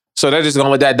 So they're just gonna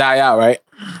let that die out, right?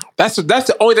 That's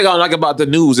the only thing I don't like about the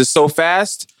news. It's so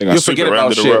fast. They gonna You'll sweep forget it about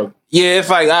under the shit. rug. Yeah, it's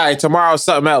like, all right, tomorrow's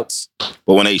something else.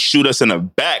 But when they shoot us in the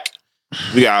back,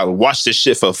 we gotta watch this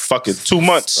shit for fucking 2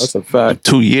 months. That's a fact.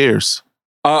 2 years.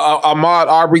 Ahmaud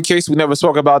Arbery case, we never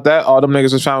spoke about that. All them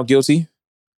niggas was found guilty.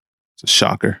 It's a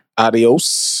shocker.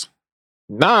 Adios.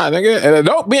 Nah, nigga. And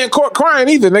don't be in court crying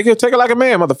either, nigga. Take it like a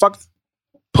man, motherfucker.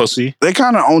 Pussy. They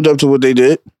kind of owned up to what they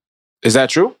did. Is that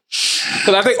true?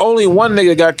 Because I think only one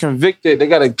nigga got convicted. They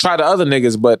got to try the other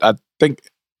niggas, but I think,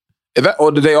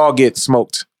 or did they all get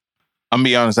smoked? I'm gonna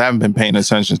be honest, I haven't been paying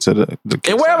attention to the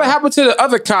And whatever happened to the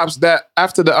other cops that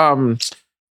after the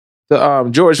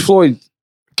George Floyd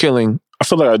killing? I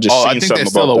feel like I just Oh, seen I think something they're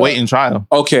still about that. awaiting trial.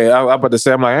 Okay, I'm about to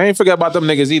say, I'm like, I ain't forget about them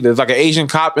niggas either. It's like an Asian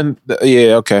cop and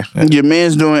yeah, okay. Your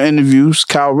man's doing interviews.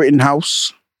 Kyle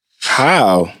Rittenhouse.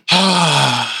 How?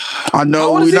 I know How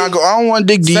old we're is not he? going. I don't want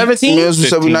to dig deep. 17? Mills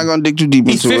said we're 15. not going to dig too deep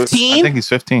He's into it. I 15? think he's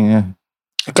 15, yeah.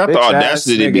 I got the Bitch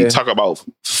audacity ass to be nigga. talking about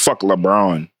fuck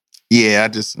LeBron. Yeah, I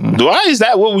just Why is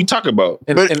that what we talk about?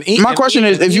 But my question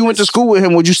is, if you went to school with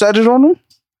him, would you set it on him?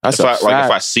 That's If a I, fact. like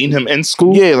if I seen him in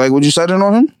school, Yeah, like would you set it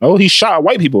on him? oh, he shot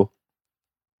white people.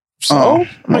 So,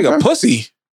 like a okay. pussy. You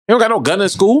don't got no gun in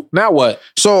school? Now what?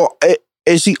 So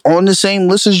is he on the same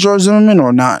list as George Zimmerman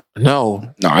or not?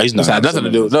 No. No, he's not. It's got nothing to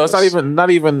do. No, it's not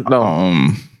even, no.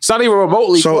 It's not even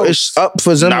remotely So close. it's up for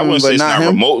No, I Zimmerman, wouldn't say but it's not not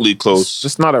him. remotely It's close.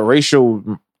 just not a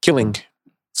racial killing.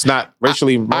 It's not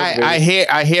racially motivated.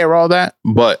 I hear all that,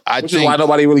 but I which is think why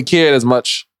nobody really cared as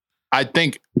much. I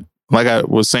think, like I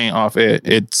was saying off air,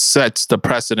 it sets the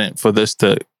precedent for this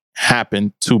to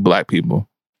happen to black people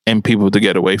and people to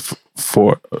get away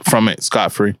from it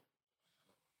scot-free.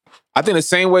 I think the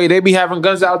same way they be having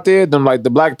guns out there, them like the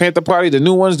Black Panther Party, the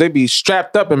new ones, they be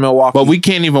strapped up in Milwaukee. But we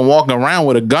can't even walk around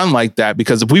with a gun like that,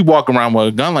 because if we walk around with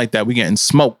a gun like that, we getting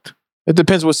smoked. It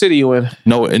depends what city you in.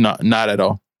 No, not at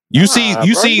all. You see bro,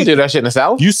 you do that shit in the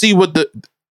South. You see what the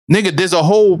nigga? There's a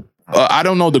whole I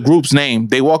don't know the group's name.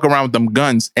 They walk around with them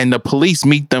guns, and the police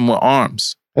meet them with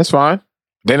arms. That's fine.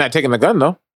 They're not taking the gun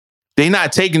though. They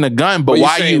not taking the gun, but Well, you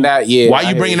why saying you that? Yeah, why I you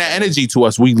hear bringing you. that energy to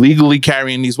us? We legally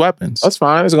carrying these weapons. That's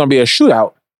fine. It's gonna be a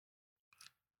shootout.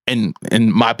 And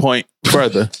my point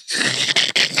further,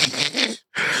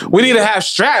 We need to have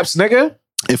straps, nigga.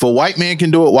 if a white man can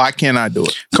do it, why can't I do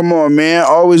it? Come on, man.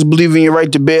 Always believe in your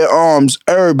right to bear arms.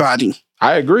 Everybody.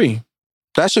 I agree.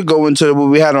 That should go into what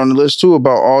we had on the list too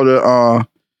about all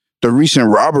the recent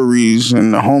robberies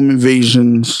and the home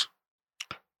invasions.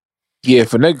 Yeah,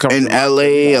 if a nigga come in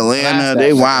LA, Atlanta,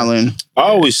 they wildin'. I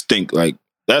always think like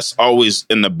that's always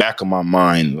in the back of my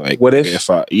mind. Like, what if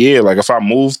I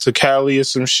move to Cali or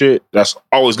some shit, that's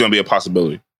always gonna be a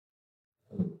possibility.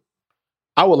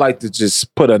 I would like to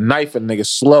just put a knife in nigga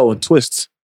slow and twist.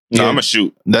 No, I'm gonna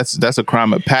shoot. That's a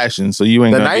crime of passion. So you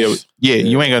ain't The gonna be able, knife?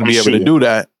 you ain't gonna be I'm able to shooting. do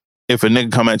that if a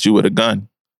nigga come at you with a gun.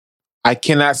 I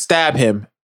cannot stab him.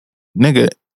 Nigga,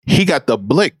 he got the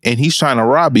blick and he's trying to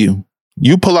rob you.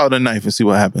 You pull out a knife and see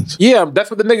what happens. Yeah, that's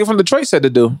what the nigga from Detroit said to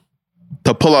do.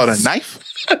 To pull out a knife?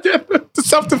 The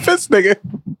self-defense nigga.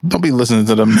 Don't be listening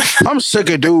to them. I'm sick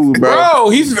of dude, bro. Bro,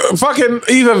 he's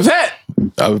a vet.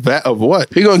 A vet of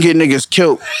what? He gonna get niggas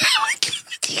killed.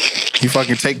 You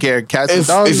fucking take care of cats and If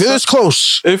dogs? it's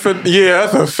close. Yeah,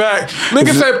 that's a fact.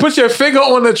 Nigga said put your finger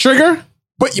on the trigger.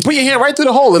 Put your hand right through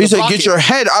the hole. He said get your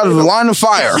head out of the line of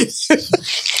fire.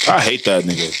 I hate that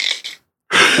nigga.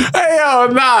 Hey, yo,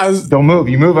 Nas. Don't move.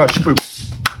 You move, I'll shoot.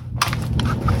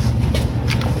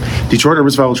 Detroit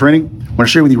Urban Survival Training. I want to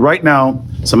share with you right now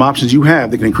some options you have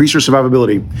that can increase your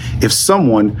survivability if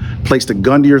someone placed a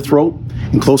gun to your throat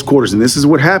in close quarters. And this is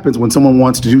what happens when someone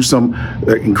wants to do some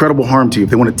incredible harm to you. If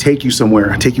they want to take you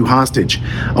somewhere, take you hostage,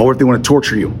 or if they want to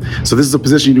torture you. So this is a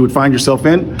position you would find yourself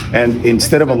in. And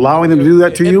instead of allowing them to do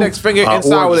that to you, Index finger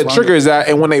inside where the trigger is at,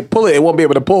 and when they pull it, it won't be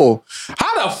able to pull.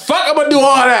 How the fuck I'm gonna do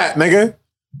all that, nigga?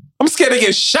 I'm scared to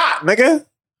get shot, nigga.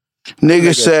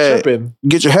 Nigga said, tripping.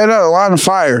 get your head out of the line of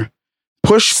fire.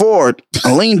 Push forward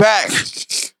and lean back.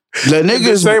 The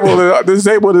niggas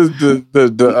disable the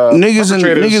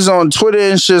niggas on Twitter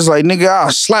and shit's like, nigga,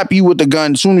 I'll slap you with the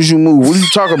gun as soon as you move. What are you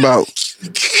talking about?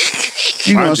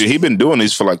 Mind you, he been doing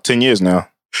these for like 10 years now.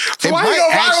 It might he go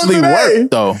viral actually today?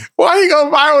 work though. Why he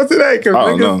go viral today? I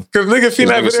don't know. Because nigga seen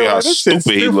that Nigga see video. how Like, this shit's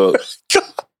stupid he look.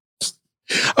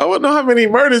 I wouldn't know how many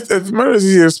murders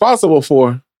he's responsible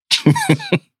for.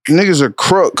 Niggas are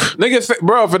crook. Nigga,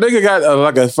 bro, if a nigga got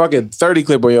like a fucking 30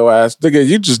 clip on your ass, nigga,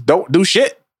 you just don't do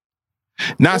shit.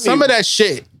 Now, some of that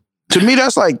shit, to me,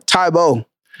 that's like Tybo.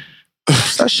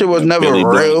 That shit was never Billy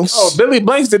real. Blanks. Oh, Billy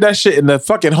Blanks did that shit in the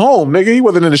fucking home, nigga. He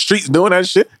wasn't in the streets doing that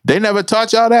shit. they never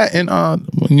taught y'all that in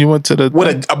when you went to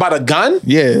the About a gun?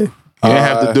 Yeah. You didn't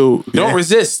have to do Don't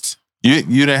resist. you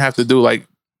didn't have to do like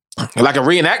a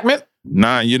reenactment?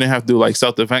 Nah, you didn't have to do like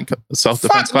self-defense Fuck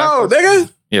classes. no,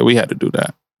 nigga. Yeah, we had to do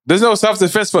that. There's no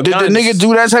self-defense for Did guns. the nigga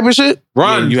do that type of shit?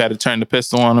 Run. Yeah, you had to turn the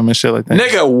pistol on him and shit like that.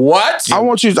 Nigga, what? I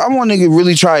want nigga to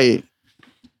really try it.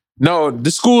 No, the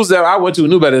schools that I went to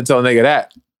knew better than tell a nigga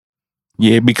that.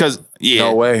 Yeah, because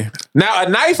No way. Now, a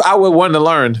knife, I would want to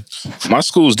learn. My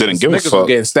schools didn't give a Niggas was fuck.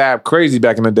 getting stabbed crazy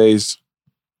back in the days.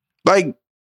 Like,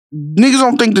 niggas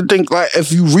don't think like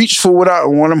if you reach for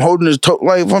when I'm holding this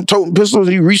like if I'm toting pistols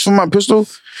and you reach for my pistol,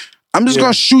 I'm just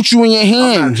gonna shoot you in your I'm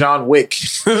not hand. John Wick.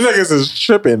 Niggas is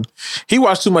tripping. He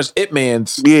watched too much Ip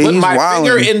Mans. Yeah, Put he's my wildin'.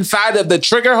 finger inside of the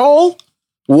trigger hole?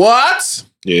 What?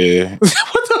 Yeah.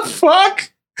 What the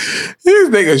fuck? These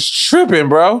niggas tripping,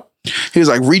 bro. He was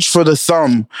like, reach for the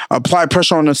thumb, apply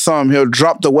pressure on the thumb. He'll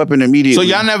drop the weapon So immediately.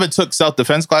 y'all never took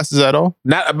self-defense classes at all?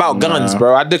 Not about guns,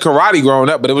 bro. I did karate growing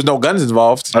up, but there was no guns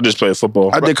involved. I just played football.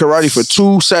 I did karate for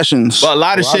 2 sessions. But a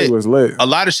lot of Karate shit was lit. a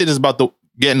lot of shit is about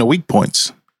getting the weak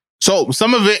points. So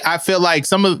some of it, I feel like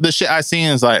some of the shit I seen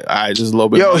is like, all right, just a little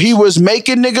bit. Yo, much. he was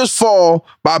making niggas fall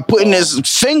by putting his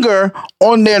finger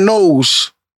on their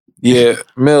nose. Yeah,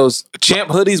 Mills. Champ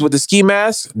hoodies with the ski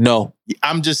mask? No.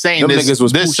 I'm just saying, Them there's niggas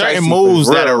was certain Pooh Shiesty moves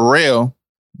for that real. are real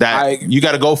that you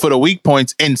got to go for the weak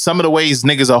points. And some of the ways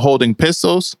niggas are holding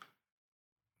pistols,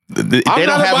 they I'm don't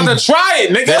not have about them. to try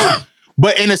it, nigga.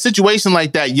 But in a situation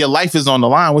like that, your life is on the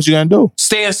line. What you gonna do?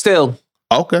 Stand still.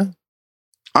 Okay.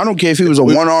 I don't care if he was a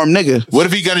one-armed nigga. What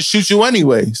if he gonna shoot you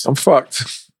anyways? I'm fucked.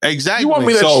 Exactly. You want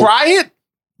me to So, try it?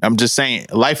 I'm just saying,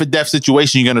 life or death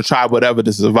situation, you're gonna try whatever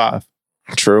to survive.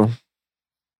 True.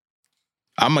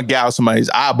 I'm gonna gouge somebody's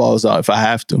eyeballs out if I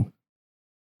have to.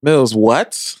 Mills,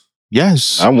 what?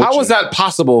 Yes. How is that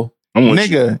possible?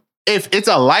 Nigga, if it's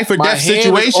a life or My death hand is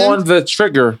situation, on the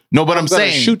trigger. no, but I'm gonna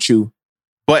saying shoot you.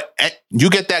 But you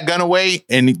get that gun away,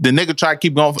 and the nigga try to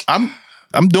keep going.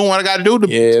 I'm doing what I got to do.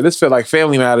 Yeah, this feel like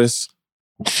Family Matters.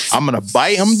 I'm gonna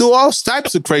bite him, do all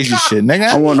types of crazy shit, nigga.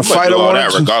 I want to fight all him.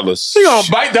 that regardless. You gonna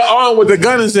bite the arm with the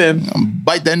gun is in. I'm gonna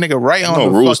bite that nigga right on No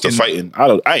the rules fucking, to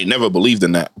fighting. I ain't never believed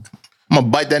in that. I'm gonna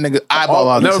bite that nigga eyeball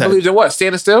out his Never head. believed in what?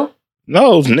 Standing still?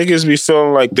 No, niggas be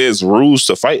feeling like there's rules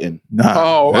to fighting. Nah.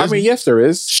 Oh, I there's mean, yes, there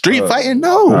is. street fighting,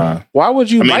 no. Why would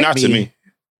you I mean, bite not me? to me.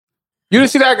 You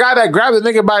didn't see that guy that grabbed the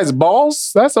nigga by his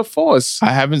balls? That's a force.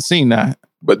 I haven't seen that.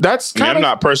 But that's I mean, kind I'm of.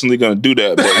 not personally gonna do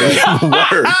that, but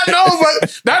Word. I know,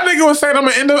 but that nigga was saying, I'm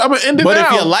gonna end it But now.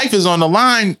 if your life is on the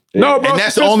line, No, bro, and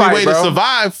that's the fist only fight, way bro. to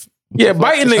survive. Yeah,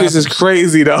 biting niggas is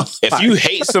crazy, though. if you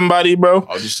hate somebody, bro,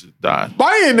 Oh, this shit died.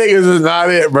 Biting niggas is not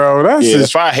it, bro. That's yeah,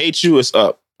 just if I hate you, it's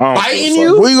up. I don't biting give a you?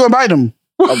 fuck. Where you gonna bite him?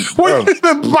 What, you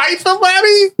gonna bite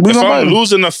somebody? We If gonna bite I'm him.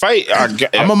 losing the fight,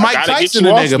 I'm a Mike gotta get Tyson you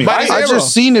a off nigga. me. Bite I his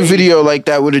just seen a video like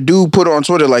that where the dude put on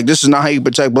Twitter like, this is not how you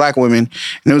protect black women.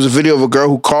 And it was a video of a girl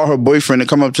who called her boyfriend to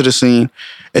come up to the scene.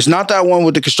 It's not that one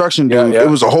with the construction dude. Yeah. It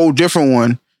was a whole different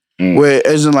one where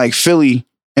it was in like Philly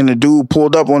and the dude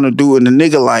pulled up on the dude and the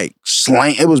nigga like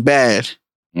slang. It was bad.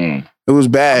 It was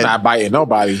bad. I'm not biting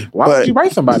nobody. Why But- would you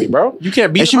bite somebody, bro? You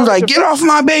can't beat And she was like, get off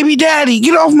my baby daddy.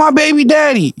 Get off my baby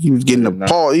daddy. He was getting the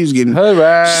paw. He was getting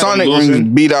Sonic I'm losing. rings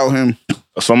beat out him.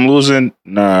 If I'm losing,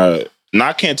 nah,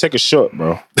 I can't take a shot,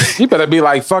 bro. You better be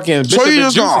like fucking. So you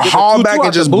just gonna haul back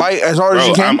and just bite as hard as Bro,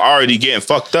 you can? I'm already getting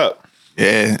fucked up.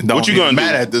 Yeah, What you gonna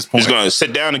mad do? at this point? Just gonna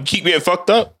sit down and keep getting fucked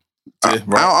up? I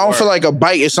don't feel like a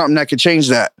bite is something that could change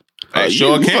that.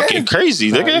 Sure you can. fucking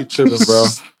crazy, nigga. bro.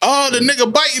 Oh, the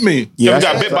nigga biting me. You ever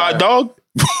got bit by a dog?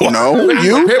 No,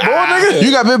 you? Pit bull, nigga?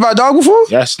 You got bit by a dog before?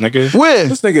 Yes, nigga. Where?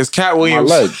 This nigga's Cat My Williams.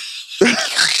 leg.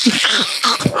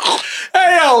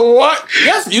 Hey, yo, what?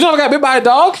 Yes, you never got bit by a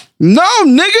dog? No,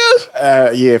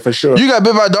 nigga. Yeah, for sure. You got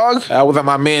bit by a dog? I was at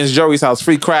my man's Joey's house,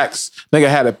 free cracks. Nigga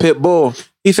had a pit bull.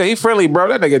 He said he friendly, bro.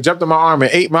 That nigga jumped in my arm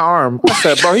and ate my arm. I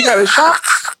said, bro, he got his shot.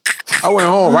 I went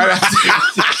home right after.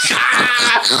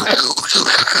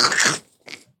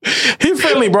 He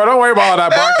friendly, bro. Don't worry about all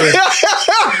that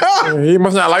barking. He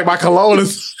must not like my cologne.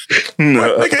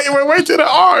 Nigga, he went right to the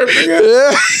arm,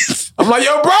 nigga. I'm like,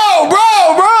 yo, bro.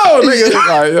 Nigga,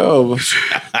 like, yo.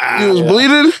 You was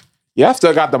bleeding? Yeah, I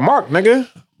still got the mark, nigga.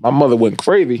 My mother went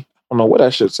crazy. I don't know what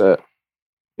that shit's at.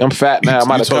 I'm fat now. I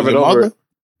might have told covered your over mother? it.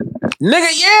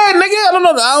 Nigga, yeah, nigga. I don't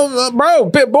know. Bro,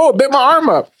 pit bull bit my arm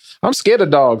up. I'm scared of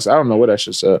dogs. I don't know what that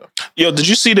shit's at. Yo, did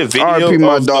you see the video? R.I.P.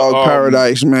 my of dog, the,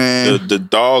 Paradise, man. The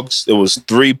dogs. It was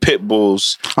 3 pit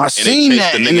bulls. I and they seen chased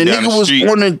that, the and the down nigga was street,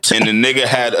 on the and the nigga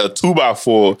had a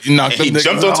 2x4. He knocked and he them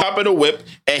jumped niggas on out. top of the whip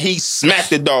and he smacked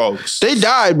the dogs. They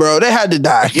died, bro. They had to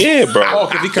die. Yeah, bro. Oh,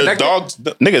 'cause he the connected? dogs,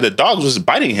 the dogs was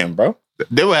biting him, bro.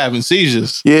 They were having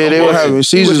seizures. Yeah, they were was it? having He was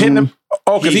seizures. hitting when- them.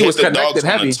 Oh, because he was hit the connected dogs on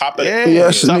heavy. the top of Yeah.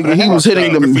 Yes, nigga, he was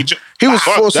hitting them. He was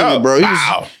forcing it, bro.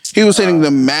 He was hitting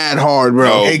them mad hard, bro.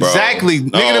 No. Exactly.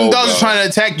 bro. Nigga, them No, dogs bro. are trying to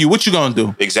attack you. What you gonna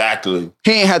do? Exactly.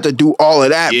 He ain't had to do all of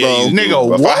that, Yeah, bro. you do, Nigga,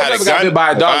 bro. If what? I had a Never got gun, bit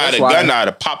by a dog, if I had that's a why. gun, I'd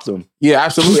have popped them. Yeah,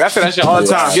 absolutely. I say that shit all the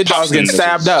Yeah, time. Your pop dog's getting them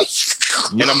stabbed niggas.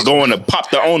 up. And I'm going to pop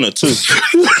the owner too.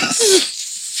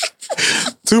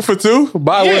 2 for 2?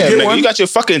 Buy one, Yeah, get nigga, one. you got your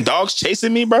fucking dogs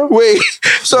chasing me, bro. Wait,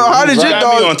 so how did You your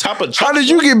got me on dog? top of How did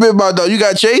you get bit by a dog? You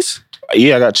got chased?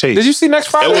 Yeah, I got chased. Did you see next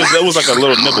Friday? It was like a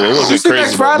little nibble. It You wasn't see crazy.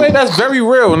 next Friday? That's very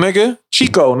real, nigga.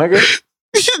 Chico, nigga.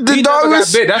 The He dog never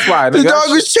was got bit. That's why. the Nigga. dog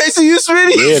was chasing you,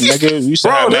 Smitty. Yeah, nigga. You used to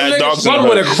Bro, have them mad dogs niggas in run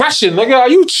with the aggression, nigga. Are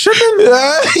you tripping?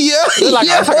 Yeah. It's like,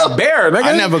 it's like a bear, nigga.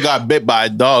 I never got bit by a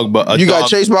dog, but a You dog, got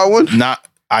chased by one? Nah,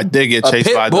 I did get A chased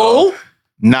pit by a bull? dog.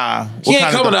 Nah. He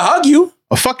ain't coming to hug you.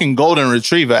 A fucking golden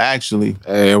retriever, actually.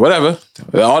 Hey, whatever.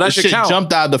 All that This shit shit count.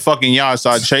 jumped out of the fucking yard,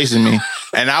 started chasing me.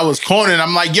 And I was cornering.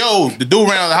 I'm like, yo, the dude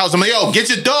ran out of the house. I'm like, yo, get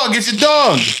your dog, get your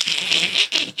dog.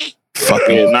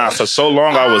 fucking. Nah, for so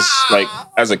long I was like,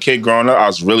 as a kid growing up, I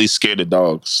was really scared of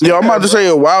dogs. Yo, I'm about to say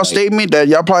a wild statement that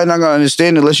y'all probably not gonna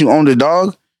understand unless you own the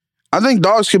dog. I think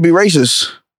dogs could be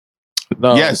racist.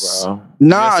 No, Yes. bro.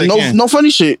 Nah, Yes, they can. no funny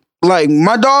shit. Like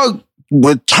my dog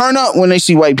would turn up when they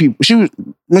see white people.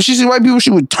 When she see white people, she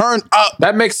would turn up.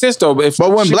 That makes sense though. But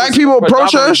when black people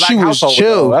approach her, she was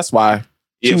chill. That's why.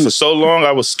 Yeah, for so long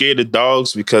I was scared of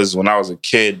dogs because when I was a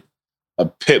kid, a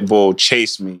pit bull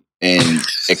chased me and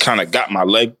it kind of got my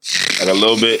leg like a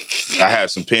little bit. I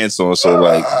had some pants on, so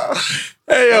like,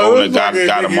 Hey, I would've got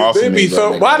him off of me.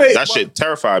 So but, why like, they? that shit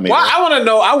terrified me. Why, bro. I want to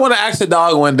know. I want to ask the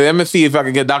dog one day. Let me see if I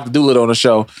can get Dr. Doolittle on the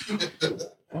show.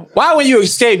 Why, when you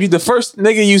escape, you the first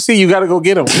nigga you see, you got to go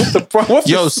get him. What's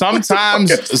Yo,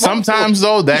 sometimes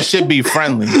though, that should be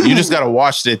friendly. You just gotta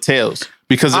watch their tails.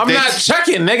 Because if I'm they- not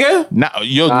checking, nigga. No,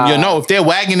 you know, if they're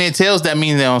wagging their tails, that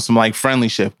means they're on some like friendly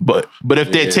shit. But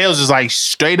if their tails is like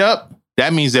straight up,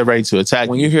 that means they're ready to attack.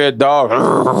 When you hear a dog,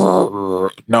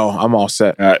 no, I'm all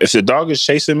set. If the dog is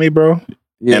chasing me, bro,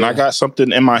 and I got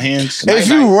something in my hands, if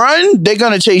you run, they're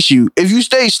gonna chase you. If you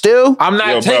stay still, I'm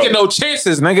not taking no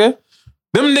chances, nigga.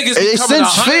 Them niggas they be coming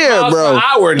sense 100 fear, miles bro. per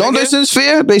hour, Don't nigga. they sense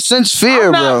fear? They sense fear,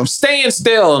 I'm not bro. staying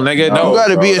still, nigga. No, you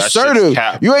gotta bro, be that shit's assertive.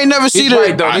 cap. You ain't never see He's the.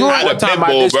 right, though. I You had one a time pit I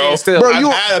bull, did bro. stand still. Bro, I you-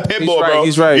 had a pit He's bull, right, bro.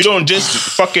 he's right. You don't just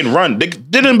fucking run. There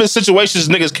didn't been situations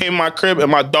niggas came in my crib and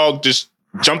my dog just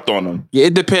jumped on them. Yeah,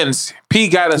 it depends. P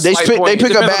got a They slight pick- point. they It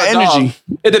pick up depends bad on the dog. energy.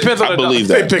 It depends on I the believe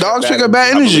dog. that. Dogs pick up I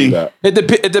bad believe energy.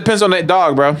 that. It depends on that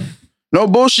dog, bro. No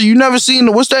bullshit. You never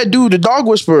seen what's that dude? The dog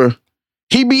whisperer.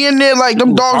 He be in there like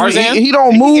them dogs. Tarzan? He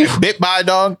don't move. Get bit by a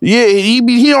dog. Yeah, he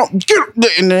don't. And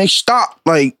then they stop.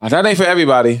 Like That ain't for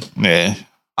everybody. Yeah.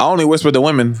 I only whisper to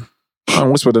women. I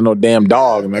don't whisper to no damn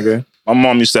dog, nigga. My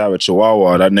mom used to have a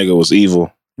Chihuahua. That nigga was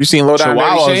evil. You seen Low Down Dirty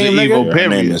Chihuahua's Shame, the evil nigga? Her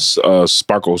name is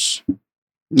Sparkles.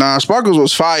 nah, Sparkles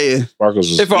was fire. Sparkles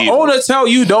was If an evil. owner tell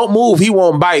you don't move, he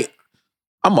won't bite.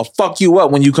 I'ma fuck you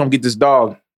up when you come get this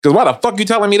dog. Cause why the fuck you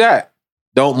telling me that?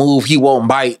 Don't move, he won't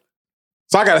bite.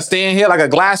 So I gotta stay in here like a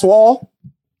glass wall?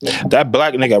 That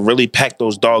black nigga really packed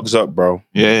those dogs up, bro.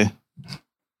 Yeah.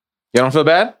 You don't feel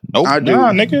bad? Nope. I do.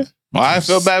 Nah, nigga. Well, I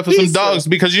feel bad for some dogs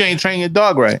because you ain't training your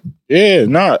dog right. Yeah,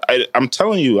 nah. I'm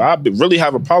telling you, I really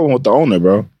have a problem with the owner,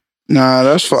 bro. Nah,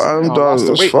 that's fucked. Them Oh, dogs lost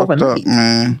the was weight fucked up, overnight.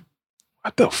 man.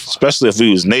 What the fuck? Especially if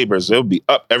we was neighbors, it would be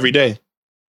up every day.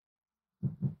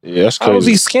 Yeah, that's How was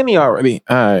he crazy. skinny already?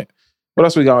 All right. What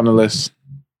else we got on the list?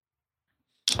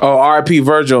 Oh, R.I.P.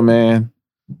 Virgil, man.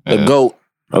 The Yeah. GOAT,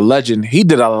 a legend. He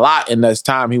did a lot in this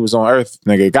time he was on Earth,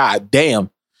 nigga. God damn.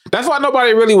 That's why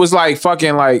nobody really was like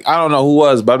fucking like, I don't know who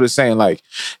was, but I'm just saying like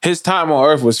his time on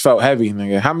Earth was felt heavy,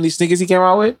 nigga. How many sneakers he came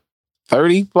out with?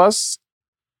 30 plus?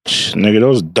 Nigga,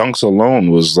 those dunks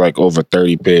alone was like over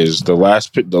 30 pairs. The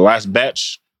last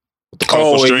batch with the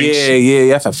colorful strings. yeah.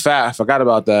 That's a fact. I forgot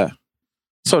about that.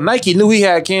 So Nike knew he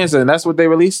had cancer, and that's what they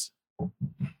released.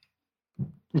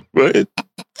 What?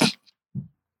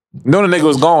 No, the nigga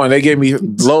was going. They gave me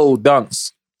low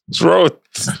dunks. What's wrong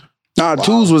with Nah,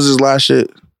 Twos was his last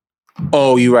shit.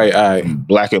 Oh, you right. All right.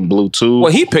 black and blue too?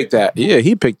 Well, he picked that. Yeah,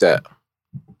 he picked that.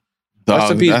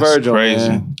 Rest in peace, that's Virgil, crazy.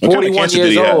 man. What kind of 41 cancer did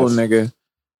years he have? old, nigga.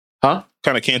 Huh? What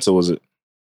kind of cancer was it?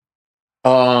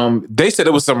 They said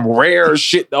it was some rare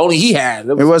shit that only he had.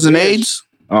 It wasn't AIDS.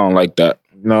 I don't like that.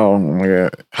 No,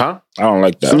 nigga. Huh? I don't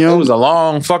like that. You know, It was a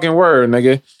long fucking word,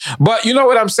 nigga. But you know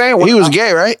what I'm saying? he was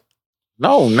gay, right?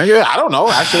 No, nigga. I don't know,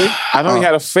 actually. I know he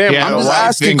had a family. Yeah, I'm a just wife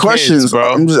asking and questions, kids,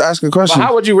 bro. I'm just asking But questions.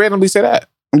 how would you randomly say that?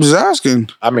 I'm just asking.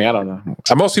 I mean, I don't know.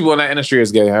 Most people in that industry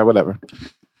is gay. Whatever.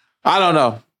 I don't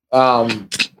know.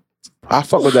 I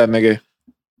fuck with that nigga.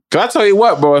 Cause I tell you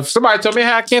what, bro. If somebody told me I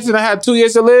had cancer and I had 2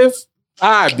 years to live,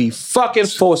 I'd be fucking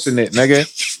forcing it,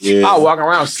 nigga. Yeah. I'll walk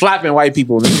around slapping white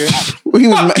people, nigga. He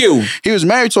was Fuck you. He was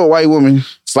married to a white woman.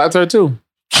 Slapped her too.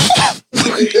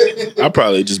 I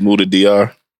probably just moved to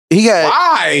DR. He got.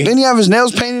 Why? Didn't he have his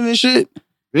nails painted and shit?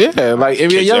 Yeah, like NBA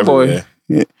Kids young boy.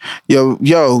 everywhere.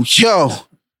 Yo.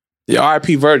 Yeah,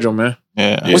 R.I.P. Virgil, man.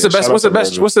 Yeah. What's the Yeah, best? shout What's out the to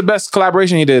best? Virgil. What's the best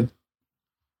collaboration he did?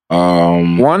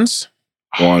 Ones.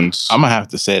 Once. I'm gonna have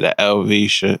to say the LV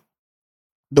shit.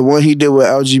 The one he did with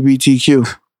LGBTQ.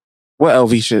 What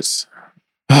LV shits?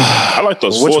 I like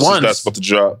those Which forces ones? that's about to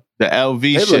drop. The LV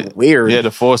They shit. look weird. Yeah,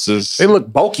 the forces. They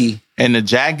look bulky. And the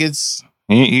jackets.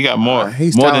 He got more.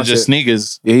 He's more than talented. just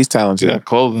sneakers. Yeah, he's He talented. got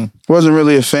clothing. Wasn't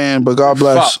really a fan, but God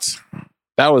bless. Fucked.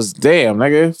 That was damn,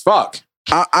 nigga. Fuck.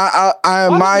 I Why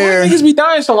admire. niggas be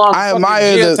dying so long? I Fucking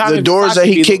admire Gianni the doors Versace that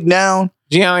he be- kicked down.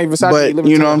 Gianni Versace But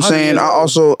living you know to what I'm 100 saying? years I old.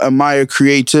 also admire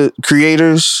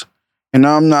creators. And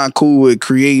I'm not cool with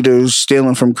creators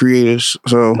stealing from creators.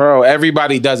 So Bro,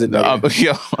 everybody does it though.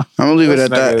 Yo, I'm gonna leave it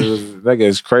at that. Nigga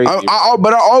is crazy.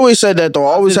 But I always said that though.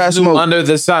 I always had smoke. Under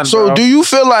the sun. So bro. do you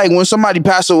feel like when somebody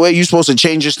passed away, you're supposed to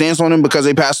change your stance on them because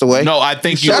they passed away? no, I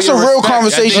think you. That's a real respect.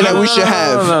 conversation I think- that we should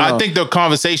have. I think the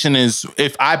conversation is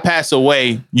if I pass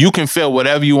away, you can feel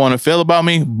whatever you want to feel about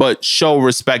me, but show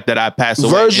respect that I passed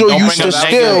away. Virgil And don't used bring to up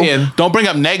steal. don't bring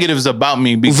up negatives about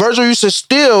me. Because Virgil used to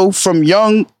steal from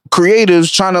young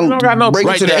creatives trying to break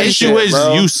right, into the that issue shit, is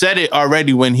bro. you said it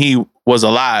already when he was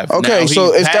alive. Okay, Now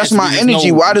so he if that's passed, my there's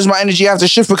energy, no- why does my energy have to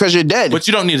shift because you're dead? But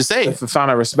you don't need to say it. For sign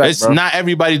of respect, It's bro. not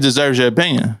everybody deserves your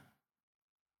opinion.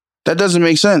 That doesn't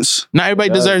make sense. Not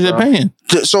everybody It does, deserves your bro. opinion.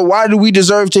 So why do we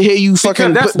deserve to hear you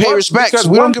fucking that's pay one- respects? because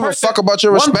We don't one give person- a fuck about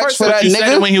your one respects for person- that You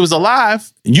said it nigga. when he was alive.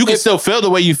 You can still feel the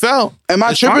way you felt. Am I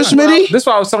It's tripping, fine. Smitty? This is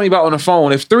what I was telling you about on the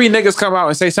phone. If 3 niggas come out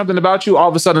and say something about you, all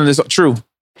of a sudden it's true.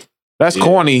 That's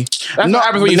corny. That's no, what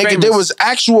happens when you nigga, famous. there was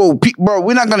actual people, bro.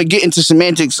 We're not gonna get into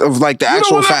semantics of like the actual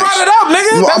the one facts. that brought it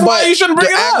up, nigga. That's why you shouldn't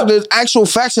bring it up. The actual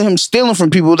facts of him stealing from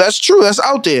people. That's true. That's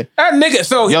out there. That nigga.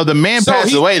 So Yo, the man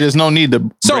passed away. There's no need to.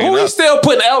 So bring who it he up. still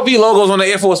putting LV logos on the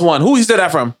Air Force One? Who he still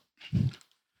that from?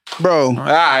 Bro, all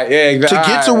right, yeah, to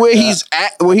get to where he's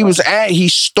at, where he was at, he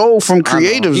stole from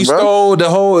creatives. He bro. stole the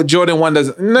whole Jordan 1.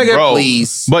 Nigga, Bro,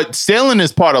 please. But stealing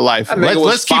is part of life. That nigga was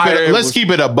Let's keep fired. it. Let's keep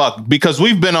it a buck because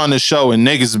we've been on the show and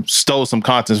niggas stole some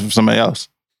content from somebody else.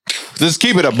 Just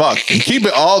keep it a buck. Keep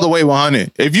it all the way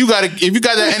 100. If you got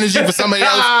that energy for somebody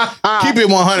else, keep it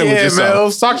 100 with yourself.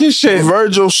 Man, suck your shit.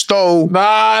 Virgil stole.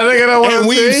 Nah, nigga, that And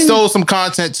we thing. stole some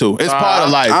content too. It's part of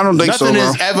life. I don't think Nothing so,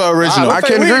 is bro. ever original. I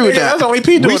can't agree with that. That's only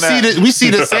P doing We see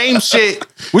the same shit.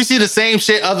 We see the same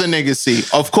shit other niggas see.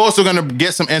 Of course, we're gonna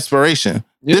get some inspiration.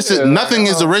 Nothing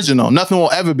is original. Nothing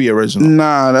will ever be original.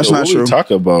 Nah, that's not what true. we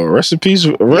talk about recipes.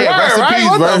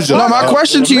 Recipes version. No, my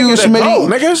question to you,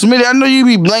 Nigga. Smitty, I know you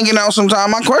be blanking out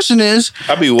sometime. My question is,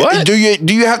 I be what? Do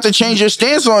you have to change your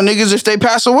stance on niggas if they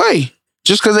pass away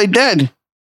just because they dead?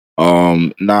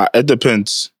 Nah, it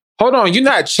depends. Hold on, you're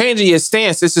not changing your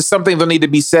stance. This is something that need to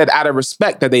be said out of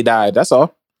respect that they died. That's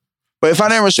all. But if I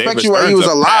didn't respect David you while you Stern's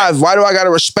was a alive, why do I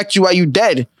gotta respect you while you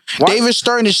dead? What? David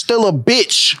Stern is still a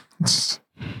bitch.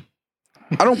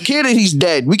 I don't care that he's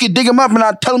dead. We could dig him up and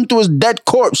I'll tell him to his dead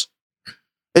corpse.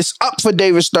 It's up for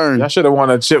David Stern. I should have won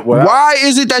a chip with. Why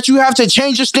is it that you have to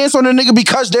change your stance on a nigga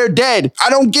because they're dead? I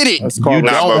don't get it. That's called. You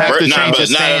don't have to change your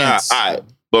stance. All right.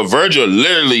 But Virgil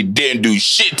literally didn't do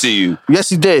shit to you. Yes,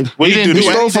 he did. What He he didn't do? He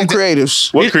do stole anything from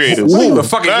creatives. What creators? Who, the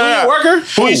fucking union worker?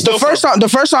 Who he stole The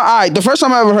first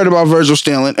time I ever heard about Virgil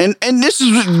stealing, and this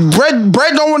is Brett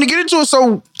don't want to get into it,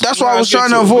 so that's why I was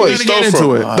trying to avoid. Get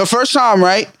into it. The first time,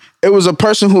 right? It was a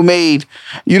person who made,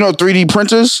 3D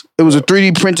printers. It was a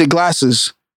 3D printed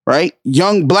glasses, right?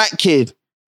 Young black kid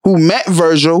who met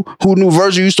Virgil, who knew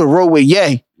Virgil used to roll with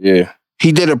Ye. Yeah.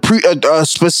 He did a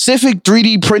specific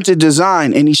 3D printed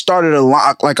design, and he started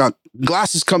a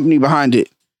glasses company behind it.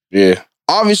 Yeah.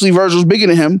 Obviously, Virgil's bigger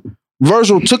than him.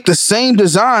 Virgil took the same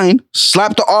design,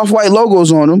 slapped the off-white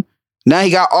logos on them. Now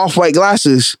he got off-white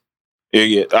glasses.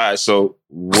 Yeah. All right. So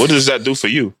what does that do for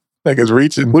you? Nigga's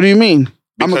reaching. What do you mean?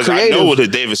 Because I'm a I creative. know where the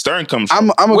David Stern comes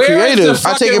from. I'm a Where is creative. the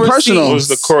I take it fucking personal. What was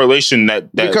the correlation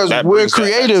that Because that we're brings that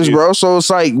back to creatives, you? bro. So it's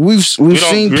like we've We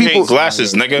seen don't people. create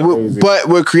glasses, nigga. But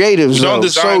we're creatives, We don't though.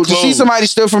 design So to see clothes. somebody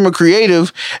steal from a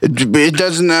creative, it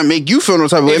does not make you feel no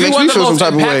type of way. It If he makes one me of the feel some most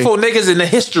type of way. impactful niggas in the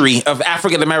history of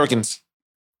African Americans.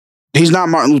 He's not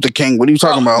Martin Luther King. What are you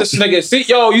talking about? This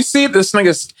nigga, you see this nigga.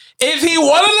 Is he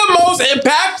one of the most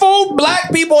impactful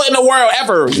black people in the world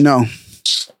ever? No.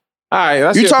 All right,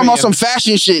 that's You your talking about opinion. some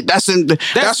fashion shit? That's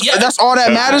yeah. all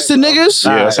that matters to niggas.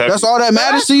 Yeah, that's heavy. That's all that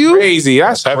matters to you. Crazy.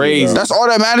 That's heavy, crazy. bro. That's all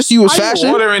that matters to you is How you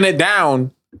fashion. watering it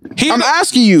down? I'm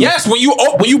asking you. Yes, when you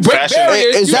break Fashion.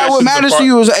 barriers, Is that what matters to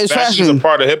you? Is Fashion's fashion? a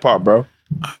part of hip hop, bro.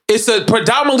 it's a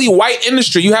predominantly white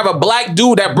industry. You have a black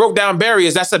dude that broke down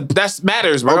barriers. That's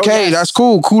matters, bro. Okay, Yes. that's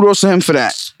cool. Kudos to him for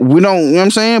that. We don't, you know what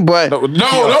I'm saying? But No,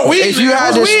 if you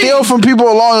had to steal from people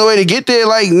along the way to get there,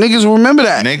 like niggas remember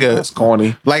that. Nigga, That's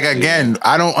corny. like again,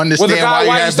 I don't Was understand the guy why you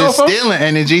white have you stole this from? stealing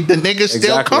energy. The nigga steal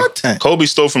Exactly. content. Kobe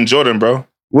stole from Jordan, bro.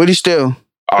 What'd he steal?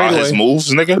 His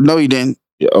moves, nigga. No, he didn't.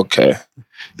 Yeah, okay.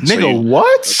 So Nigga, you-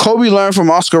 what? Kobe learned from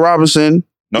Oscar Robinson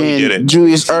No, he and didn't.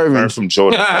 Julius Erving. Learn from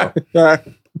Jordan, bro.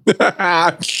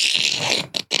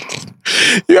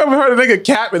 You ever heard a nigga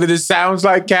cap and it just sounds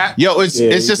like cap? Yo, it's Yeah,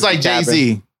 it's just you like capping.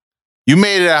 Jay-Z. You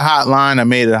made it a hot line, I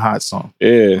made it a hot song.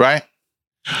 Yeah. Right?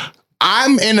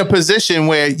 I'm in a position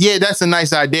where, yeah, that's a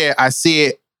nice idea. I see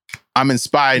it. I'm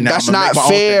inspired now. That's I'm gonna not make my own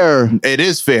fair. thing. It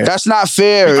is fair. That's not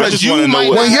fair. I just wanna know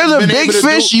what- When you're the big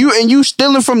fish, you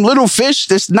stealing from little fish,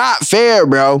 that's not fair,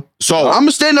 bro. So I'm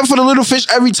gonna stand up for the little fish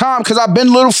every time because I've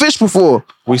been little fish before.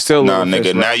 We still Nah, little nigga.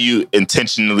 fish, bro. Now you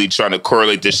intentionally trying to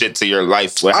correlate this shit to your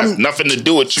life. What has nothing to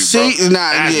do with you, bro. See,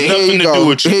 nah, It has yeah, here nothing you to go. do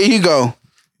with you. Here you go.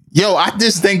 Yo, I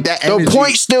just think that The energy,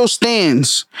 point still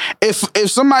stands. If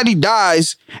somebody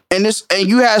dies and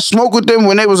you had smoke with them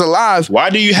when they was alive, Why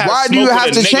do you have? Why do smoke you with have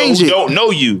a to nigga change who it? Don't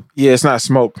know you. Yeah, it's not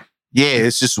smoke. yeah,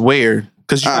 it's just weird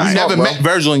because you Alright, never bro. met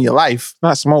Virgil in your life.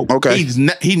 Not smoke. Okay.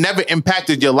 He never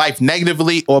impacted your life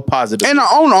negatively or positively. And I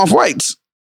own off-whites.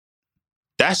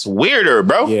 That's weirder,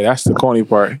 bro. Yeah, that's the corny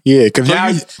part. Yeah, because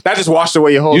now that just washed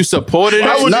away your whole. You supported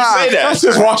Why it. would Nah, you say That that?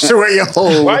 just washed away your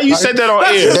whole. Why you said that on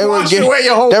That air? just They were washed gi- away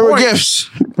your whole They were point. gifts.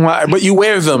 Why? But you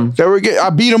wear them. I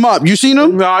beat them up. You seen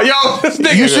them? Nah, yo, this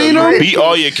nigga. You seen them? Beat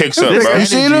all your kicks up, This bro. You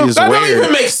seen energy him? is That don't weird.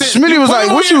 even make sense. Smitty was Put like,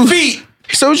 them what on your you- feet?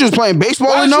 So you was playing baseball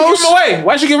Why in did you those? give him away?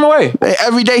 Why'd you give him away? They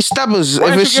everyday steppers. Why'd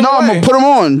If you it's give 'em snow, I'm gonna away? put them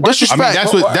on. I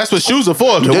Disrespect. mean, that's what shoes are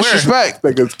for. To wear. Disrespect.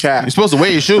 Nigga's cat. You're supposed to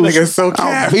wear your shoes. Nigga's so I'll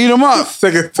cat. beat them up.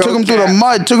 Nigga's so Took them through the cat.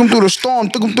 mud. Took them through the storm.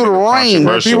 Took them through the rain.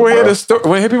 Controversial. People hear bro. this.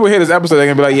 When people hear this episode, they're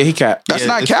gonna be like, "Yeah, he cat." That's Yeah,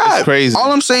 not it's cap. crazy.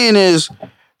 All I'm saying is,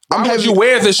 Why would you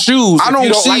wear the shoes? I if don't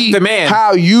you don't see like the man.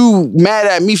 how you mad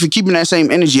at me for keeping that same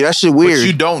energy. That shit weird. But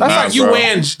you don't. That's Nah, like you bro.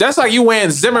 wearing. That's like you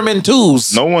wearing Zimmerman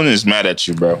twos. No one is mad at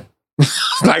you, bro.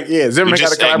 Like yeah, You're Zimmerman got a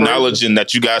just collaboration. acknowledging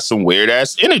that you got some weird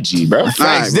ass energy, bro. Facts.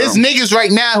 Nah, There's bro. niggas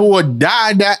right now who would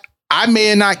die that I may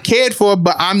have not cared for,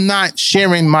 but I'm not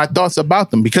sharing my thoughts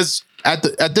about them because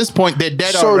at this point they're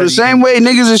dead So already. the same way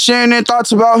niggas are sharing their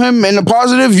thoughts about him in the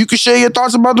positive, you can share your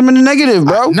thoughts about them in the negative,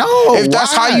 bro. No, if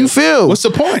that's why? how you feel. What's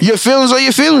the point? Your feelings are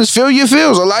your feelings. Feel your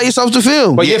feels. Allow yourself to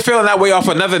feel. But you're feeling that way off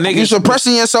another nigga. You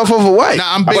suppressing yourself over what? Nah,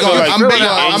 I'm big But on. like, I'm big and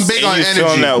on you feeling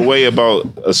energy. that way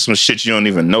about some shit you don't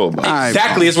even know about. All right,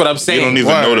 Exactly is what I'm saying. You don't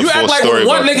even know the You full act like story when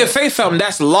one about nigga say something,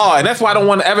 that's law, and that's why I don't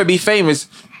want to ever be famous.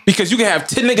 Because you can have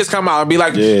 10 niggas come out and be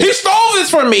like, he stole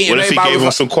this from me. What and if he everybody gave was him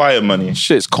like, some quiet money?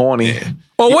 shit's corny.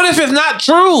 But what if it's not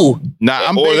true? Nah,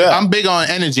 I'm big on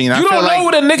energy, and You I feel don't know like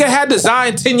what a nigga had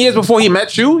designed 10 years before he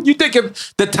met you. You think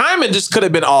if the timing just could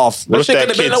have been off. That shit could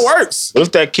have been the works. What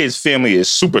if that kid's family is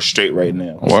super straight right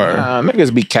now? Word.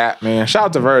 Niggas be cat, man. Shout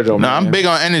out to Virgil, man. No, I'm big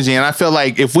on energy, and I feel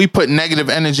like if we put negative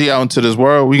energy out into this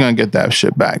world, we're gonna get that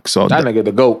shit back. So That nigga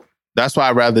the GOAT. that's why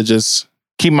I'd rather just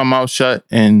keep my mouth shut,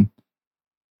 and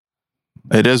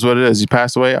it is what it is. He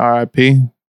passed away, R.I.P.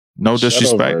 No Shut up,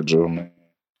 disrespect. Virgil, man.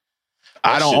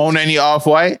 I don't own any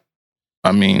Off-White.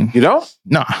 I mean, You don't?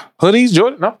 nah, Hoodies,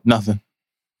 Jordan? No. nothing.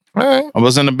 All right. I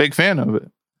wasn't a big fan of it.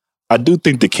 I do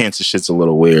think the cancer shit's a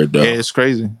little weird, though. Yeah, it's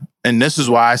crazy. And this is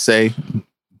why I say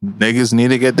niggas need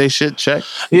to get their shit checked.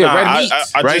 Yeah, Nah, red I- meat.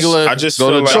 I Regular, just go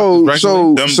feel to like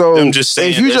So them just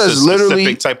saying if you it's just a literally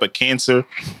specific type of cancer,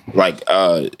 like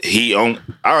I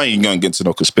ain't gonna get to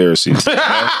no conspiracies. You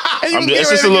know? It's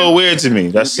just a little weird to me.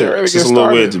 That's it. It's just a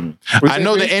little weird to me. I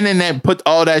know the internet put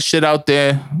all that shit out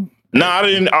there. No, I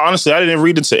didn't. Honestly, I didn't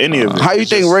read into any of it. how you It's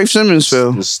think just Rafe Simmons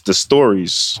feel? the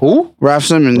stories? Who? Ralph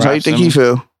Simmons. How Ralph you think he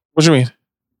Simmons. feel What you mean?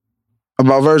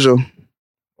 about Virgil?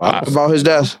 I About his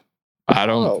death?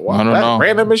 don't That's know.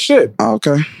 random as shit. Oh,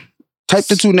 okay. Type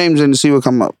the two names in to see what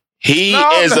come up. He No,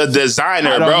 is no. a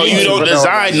designer, I don't bro. need You to don't know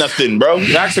design that. nothing, bro.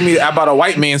 You're asking me about a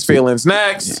white man's feelings.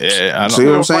 Next. Yeah, I See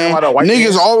don't what I'm Talking saying? about a white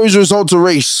Niggas man. always resort to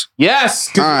race. Yes.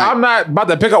 'Cause All right. I'm not about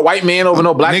to pick a white man over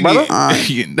no black brother. you-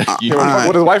 All right.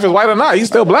 What his wife is white or not, he's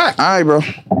still black. All right, bro.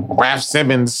 Ralph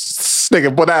Simmons,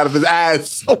 nigga, put out of his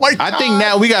ass. Oh my I think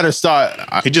now we got to start.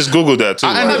 He just Googled that too.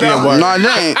 I right? understand No, I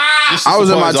didn't. Just to I was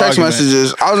in support my his text argument.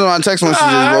 messages. I was in my text messages,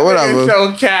 but whatever.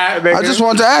 So cat, nigga. I just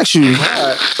wanted to ask you.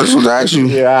 I just wanted to ask you.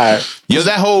 Yeah, all right. Yo,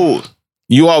 that whole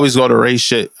you always go to race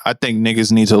shit. I think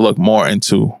niggas need to look more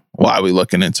into why we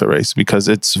looking into race because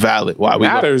it's valid. Why we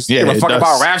Matters. Yeah, Give a it fuck does.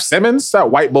 about Ralph Simmons,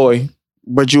 that white boy.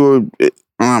 But you were,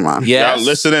 man. Yeah. Y'all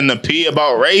listening to P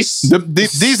about race?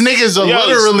 These niggas are Yo,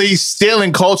 literally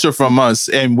stealing culture from us,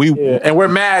 and we And we're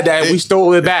mad that we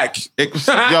stole it back.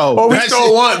 yo, Or we that stole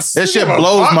shit- once. That shit Give a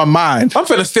blows fuck. my mind. I'm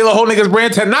finna steal a whole nigga's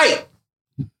brand tonight.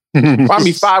 Find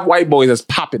me 5 white boys that's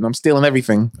popping. I'm stealing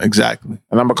everything. Exactly.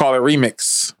 And I'm gonna call it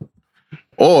remix.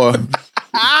 Or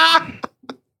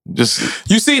just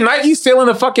You see Nike stealing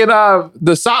the fucking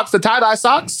the socks, the tie-dye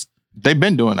socks? they've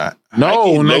been doing that.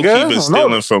 No, Nike nigga. been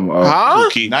stealing No. from Huh?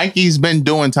 Pookie. Nike's been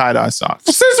doing tie-dye socks.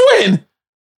 Since when?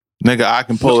 Nigga, I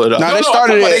can pull it up. Nah, they I'm started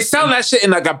talking about it. They selling that shit in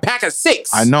like a pack of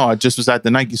 6. I know. I just was at the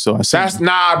Nike store. I seen That's it.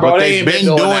 nah, bro. But They they've ain't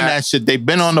been doing that shit. They've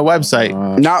been on the website.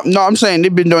 No, I'm saying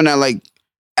they've been doing that like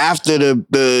after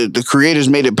the creators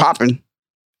made it popping.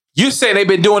 You say they've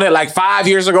been doing it like 5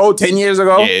 years ago, 10 years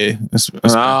ago? Yeah, it's I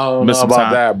don't know missing about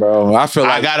time. that, bro. I feel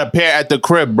like I got a pair at the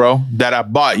crib, bro, that I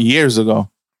bought years ago.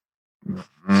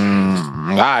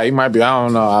 He might be. I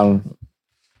don't know.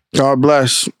 God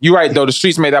bless. You right though. The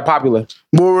streets made that popular.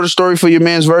 What was the story for your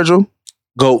man's Virgil?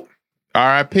 GOAT.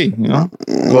 R.I.P. You know,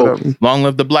 GOAT. long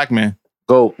live the black man.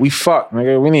 GOAT. We fuck,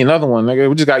 nigga. We need another one, nigga.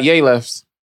 We just got Ye left.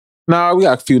 Nah, we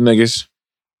got a few niggas.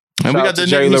 And Shout we out got to the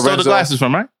Jerry nigga you stole the Lorenzo. glasses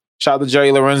from, right? Shout out to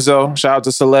Jerry Lorenzo. Shout out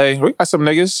to Soleil. We got some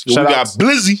niggas. We Shout got out.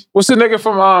 Blizzy. What's the nigga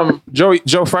from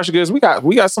Joe Fresh Goods? We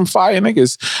got some fire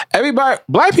niggas. Everybody,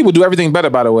 black people do everything better,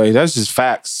 by the way. That's just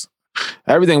facts.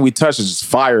 Everything we touch is just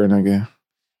fire, nigga.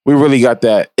 We really got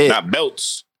that. Not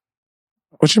belts.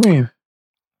 What you mean?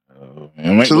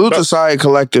 Salute to Side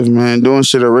Collective, man. Doing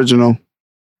shit original.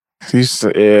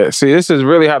 Yeah. See, this is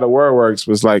really how the world works.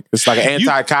 It's like an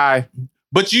anti-Kai.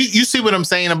 But you see what I'm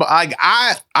saying about like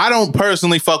I don't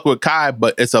personally fuck with Kai,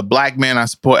 but it's a black man. I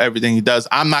support everything he does.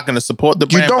 I'm not gonna support the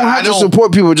brand. You don't have to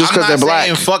support people just because they're black.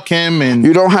 Saying fuck him and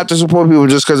you don't have to support people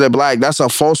just because they're black. That's a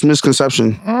false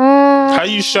misconception. How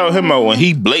you shout him out when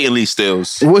he blatantly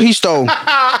steals? What he stole?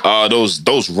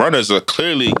 Those runners are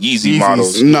clearly Yeezy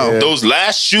models. No. Those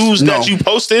last shoes that you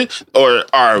posted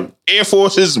are Air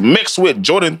Forces mixed with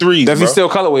Jordan 3s. Does he steal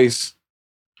colorways?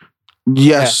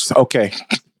 Yes. Okay.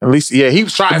 At least, yeah, he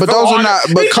was trying. But those are not.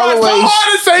 But colorways.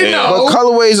 But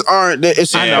colorways aren't.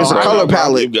 It's a color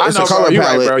palette. It's a color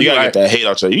palette. You gotta get that hate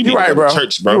out there. You need to go to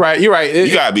church, bro. You're right.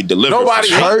 You gotta be delivered. Nobody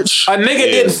church. A nigga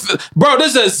didn't. Bro,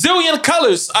 there's a zillion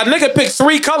colors. A nigga picked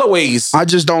 3 colorways. I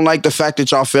just don't like the fact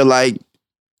that y'all feel like, you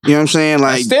know what I'm saying?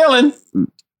 Like stealing.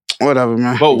 Whatever,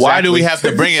 man. But why do we have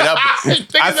to bring it up?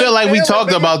 I feel like we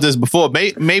talked about this before.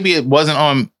 Maybe it wasn't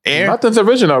on air. Nothing's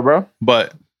original, bro.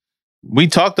 But we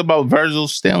talked about Virgil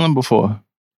stealing before.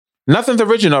 Nothing's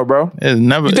original, bro. It's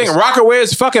never. You think Rockaway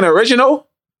is fucking original?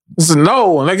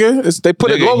 No, nigga. They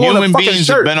put a logo on the fucking beings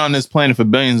shirt. have been on this planet for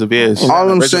billions of years. All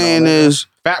I'm saying is,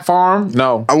 Fat Farm.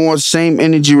 No, I want same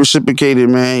energy reciprocated,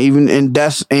 man. Even in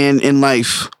death and in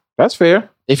life. That's fair.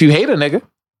 If you hate a nigga.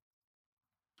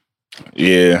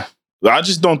 Yeah. I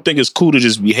just don't think it's cool to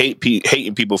just be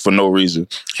hating people for no reason.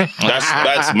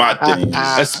 That's my thing.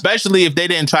 Especially if they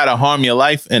didn't try to harm your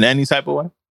life in any type of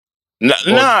way.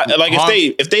 Nah, like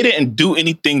if they didn't do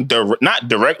anything not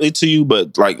directly to you,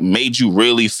 but like made you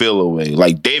really feel away.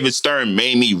 Like David Stern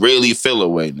made me really feel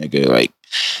away, nigga. Like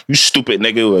you stupid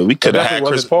nigga. We could have had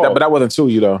Chris Paul, but that wasn't to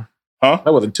you though. Huh?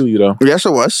 That wasn't to you though. Yes,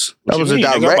 it was. That was a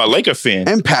direct I'm a Laker fan.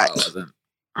 Impact.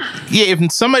 Yeah,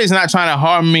 if somebody's not trying to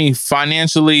harm me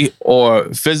financially or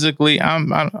physically, I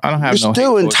don't have You're no.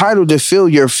 still entitled to feel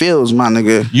your feels, my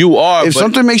nigga. You are. If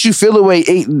something makes you feel away,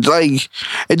 like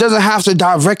it doesn't have to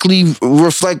directly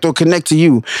reflect or connect to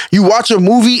you. You watch a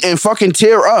movie and fucking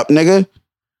tear up, nigga.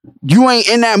 You ain't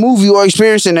in that movie or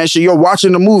experiencing that shit. You're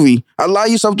watching the movie. Allow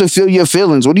yourself to feel your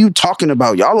feelings. What are you talking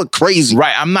about? Y'all look crazy.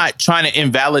 Right. I'm not trying to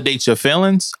invalidate your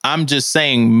feelings. I'm just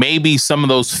saying maybe some of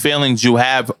those feelings you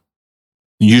have,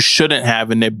 you shouldn't have,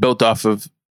 and they're built off of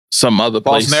some other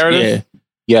False place. narrative? Yeah.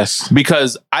 Yes.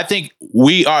 Because I think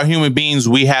we are human beings.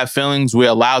 We have feelings.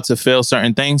 We're allowed to feel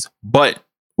certain things, but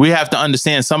we have to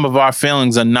understand some of our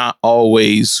feelings are not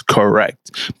always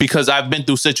correct. Because I've been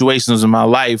through situations in my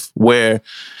life where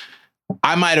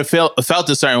I might have felt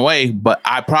a certain way, but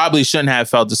I probably shouldn't have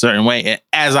felt a certain way. And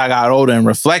as I got older and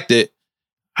reflected,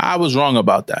 I was wrong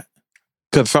about that.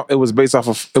 Because it was based off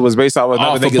of another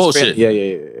nigga's bullshit.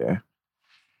 Yeah.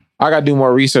 I gotta do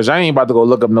more research. I ain't about to go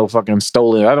look up no fucking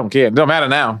stolen. I don't care. It don't matter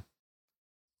now.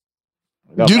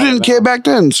 You didn't care back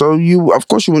then, so of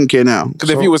course you wouldn't care now. Because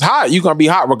if you was hot, you gonna be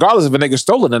hot regardless if a nigga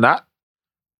stolen or not.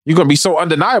 You're gonna be so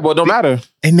undeniable, it don't matter.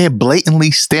 And they're blatantly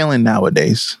stealing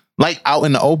nowadays, like out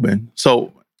in the open.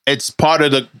 So it's part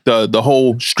of the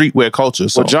whole streetwear culture.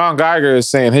 So What John Geiger is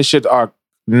saying, his shit are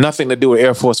nothing to do with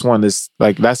Air Force One. Is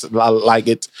like that's like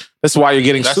it. That's why you're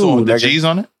getting that's sued. the nigga. G's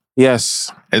on it.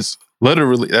 Yes, it's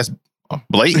literally that's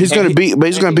blatant. He's gonna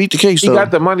beat the case. He though.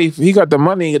 got the money. He got the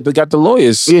money. They got the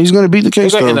lawyers. Yeah, he's gonna beat the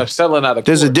case. They're gonna end though. up selling out of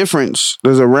There's a court. difference.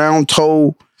 There's a round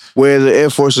toe where the Air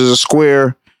Force is a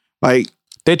square. Like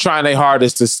They're trying their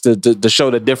hardest to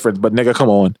show the difference. But nigga, come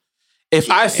on.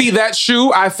 If I see that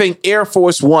shoe, I think Air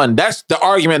Force One. That's the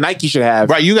argument Nike should have.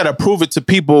 Right, you got to prove it to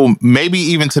people, maybe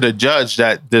even to the judge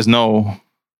that there's no.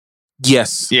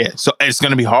 Yes. Yeah, so it's going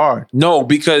to be hard. No,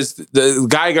 because the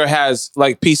Geiger has,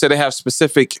 like P said, they have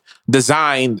specific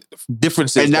design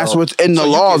differences. and that's though. what's in the So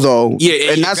you law, can- though.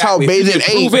 Yeah, and that's how exactly. If you Bathing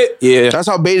can Ape. prove it, yeah. That's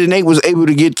how Bathing Ape was able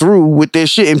to get through with their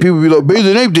shit, and people be like,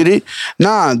 "Bathing Ape did it."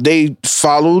 Nah, they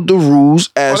followed the rules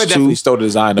Oh, as they to definitely stole the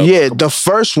design. Though. yeah, the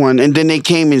first one, and then they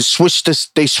came and switched this.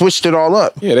 They switched it all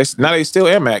up. Yeah, now they still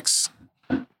Air Max.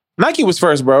 Nike was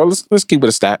first, bro. Let's keep it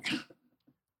a stack.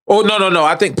 Oh no!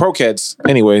 I think Pro Kids.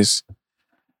 Anyways,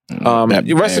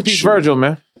 rest in peace, Virgil,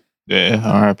 man. Yeah,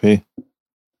 R.I.P.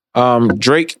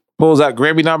 Drake pulls out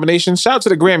Grammy nominations. Shout out to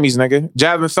the Grammys, nigga.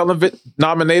 Jasmine Sullivan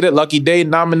nominated. Lucky Day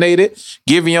nominated.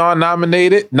 Giveon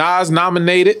nominated. Nas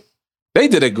nominated. They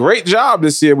did a great job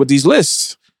this year with these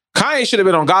lists. Kanye should have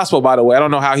been on gospel, by the way. I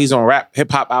don't know how he's on rap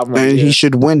hip hop album. And he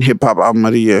should win hip hop album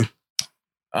of the year.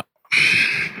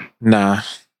 Nah.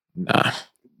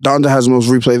 Donda has the most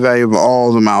replay value of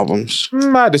all them albums.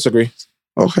 I disagree.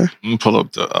 Okay. Let me pull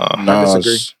up the. I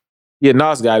disagree. Yeah,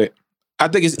 Nas got it. I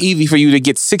think it's easy for you to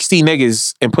get 60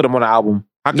 niggas and put them on an album.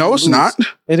 No, it's not.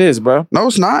 It is, bro. No,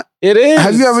 it's not. It is.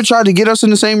 Have you ever tried to get us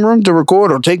in the same room to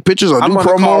record or take pictures or I'm do gonna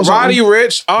promo call or something? Roddy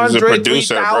Rich, He's a Andre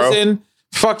producer, 3000,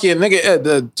 Fuck yeah, nigga.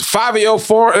 The 5-year-old,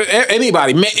 4,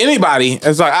 anybody.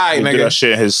 It's like, all right, He nigga. did that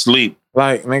shit in his sleep.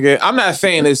 Like, nigga, I'm not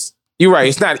saying this. You're right.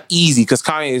 It's not easy because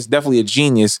Kanye is definitely a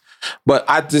genius, but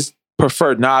I just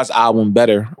prefer Nas' album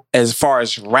better as far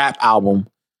as rap album.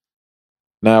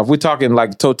 Now, if we're talking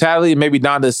like totality, maybe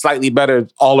Donda is slightly better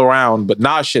all around, but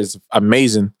Nas shit's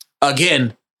amazing.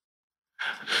 Again.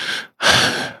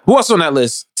 Who else on that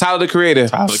list? Tyler, the Creator.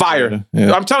 Fire. Creator,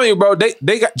 yeah. I'm telling you, bro,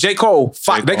 they got J. Cole.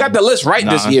 They got the list right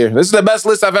this year. This is the best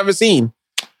list I've ever seen.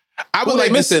 I would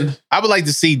like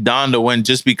to see Donda win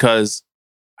just because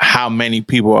how many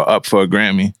people are up for a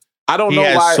Grammy. I don't He know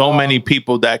has why. so many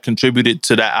people that contributed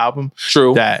to that album.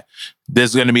 True. That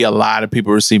there's going to be a lot of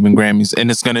people receiving Grammys,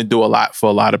 and it's going to do a lot for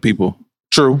a lot of people.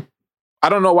 True. I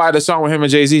don't know why the song with him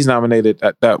and Jay-Z's nominated.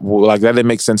 That didn't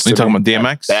make sense. You to talking me.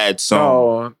 about DMX? Bad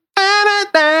song. That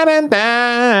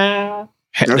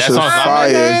That's just song's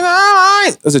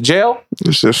fire. Is it Jail?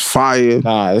 It's just fire.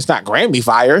 Nah, it's not Grammy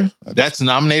fire. That's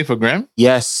nominated for Grammy?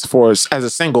 Yes, as a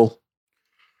single.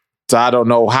 So I don't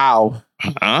know how.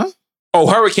 Huh? Oh,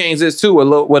 Hurricanes is too with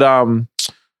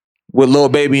Lil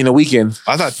Baby in the Weekend.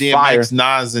 I thought DMX,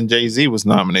 Nas, and Jay-Z was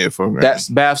nominated for a Grammy. That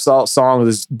Bath Salt song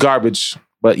is garbage,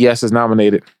 but yes, it's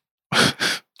nominated.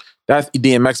 That's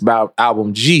DMX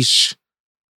album. Jeesh.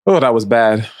 Oh, that was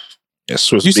bad. You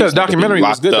said the documentary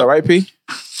was good though, right, P?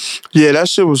 Yeah, that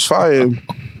shit was fire.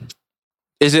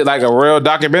 Is it like a real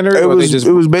documentary? It or they was just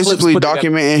it was basically clips put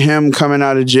together? documenting him coming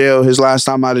out of jail, his last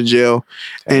time out of jail,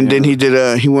 and then he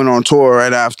went on tour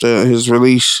right after his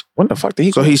release. When the fuck did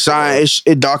he? So he signed.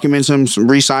 It documents him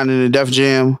re-signing the Def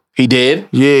Jam. He did.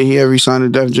 Yeah, he had re-signed the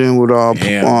Def Jam with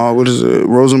what is it,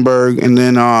 Rosenberg, and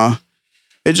then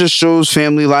it just shows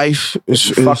family life. It's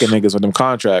fucking niggas with them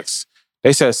contracts.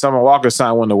 They said Summer Walker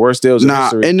signed one of the worst deals in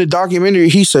history. In the documentary,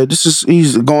 he said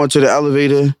he's going to the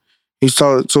elevator. He's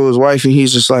talking to his wife, and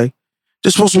he's just like,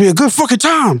 "This supposed to be a good fucking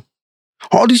time.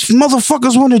 All these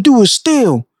motherfuckers want to do is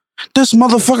steal. This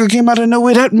motherfucker came out of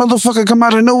nowhere. That motherfucker come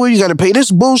out of nowhere. You got to pay this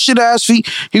bullshit ass fee."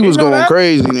 He was going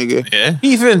crazy, nigga. Yeah,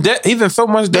 he's in so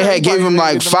much debt. They had gave him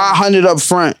like $500 up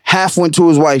front. Half went to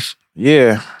his wife.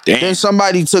 Yeah. Then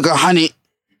somebody took 100.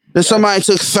 Then somebody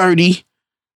took 30.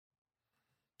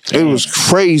 It was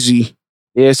crazy.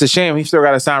 Yeah, it's a shame. He still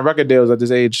got to sign record deals at this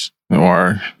age.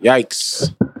 Or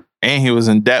Yikes. And he was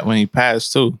in debt when he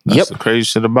passed too. That's the crazy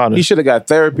shit about it. He should have got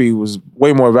therapy. It was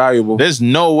way more valuable. There's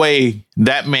no way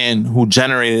that man who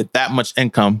generated that much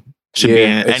income should be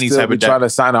in any type of debt. Trying to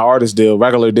sign an artist deal.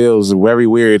 Regular deals are very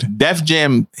weird. Def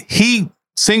Jam, he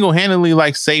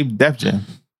single-handedly saved Def Jam.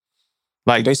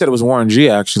 Like they said it was Warren G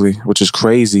actually, which is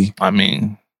crazy. I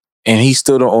mean, and he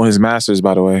still don't own his masters,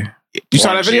 by the way. You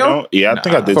saw that video? Yeah, I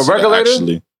think I did. For see that, Regulator?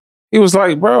 actually. He was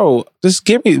like, bro, just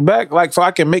give me back, like, so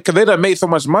I can make, because they done made so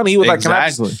much money. He was like,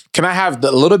 can I have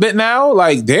a little bit now?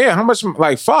 Like, damn, how much,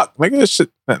 like, fuck. Like, this shit,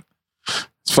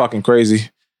 it's fucking crazy.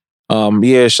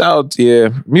 Yeah, shout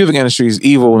out, music industry is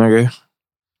evil, nigga.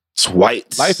 It's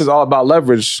white. Life is all about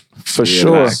leverage, for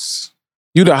sure. Nice.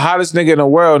 You the hottest nigga in the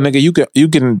world, nigga.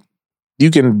 You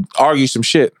can argue some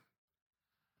shit.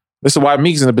 This is why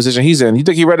Meek's in the position he's in. You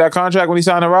think he read that contract when he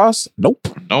signed to Ross? Nope.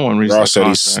 No one reads Ross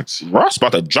that said contract. Ross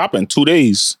about to drop in 2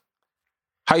 days.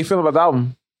 How you feel about the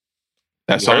album?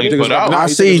 That's all he put out. I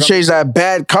see he changed that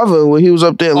bad cover when he was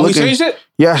up there looking. He changed it?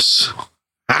 Yes.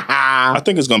 I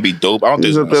think it's gonna be dope. I don't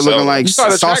He think was it's up there gonna looking sell.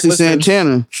 like Saucy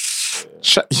Santana.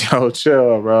 Yo,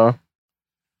 chill, bro.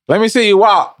 Let me see you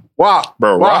walk.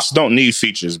 Bro, Ross don't need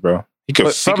features, bro. He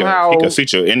could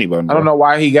feature anybody. Bro. I don't know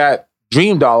why he got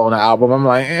Dream Doll on the album. I'm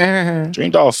like,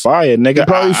 Dream Doll fire, nigga. He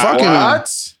probably fucking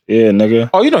what? Yeah, nigga.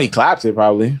 Oh, you know he clapped it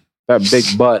probably. That big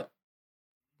butt.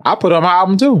 I put it on my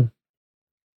album too.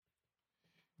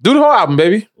 Do the whole album,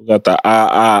 baby. We got the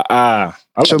I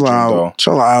like Chill Dream out. Doll.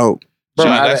 Chill out. Bro,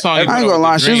 that song I you ain't put gonna on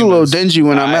lie. with She was a Dream little is- dingy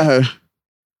when I met her.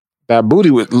 That booty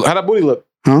how that booty look?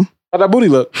 Huh? How that booty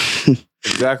look?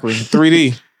 Exactly.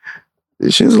 3D.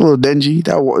 She was a little dingy.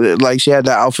 Like she had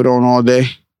that outfit on all day.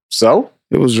 So?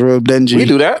 It was real dingy. We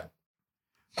do that.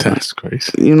 That's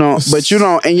crazy. You know, but you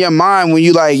know, in your mind, when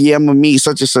you like, yeah, I'm gonna meet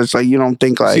such and such, like you don't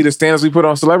think like, See the standards we put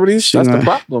on celebrities? That's the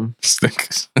problem.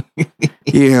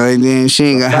 yeah, and then she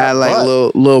ain't gonna have like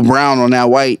little brown on that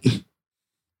white.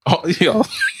 Oh, yo.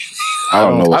 I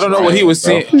don't know. I don't know what he was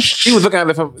saying. He was looking at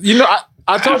it from, you know,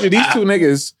 I told you these two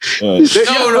niggas.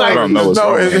 I don't know what's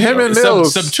wrong. It's him and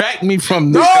Mills. Subtract me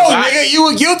from No, this. nigga, you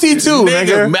were guilty too,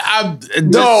 nigga.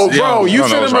 No, bro, you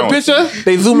send him a picture,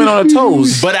 they zoom in on the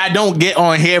toes. But I don't get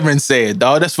on here and say it,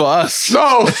 dog. That's for us.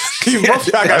 No, you both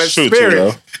got a That's true too,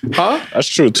 spirit. though. Huh? That's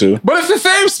true too. But it's the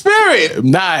same spirit.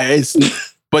 Nah, it's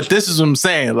But this is what I'm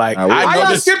saying. Like, Nah, we- Why I know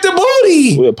y'all this. skip the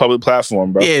booty? We're a public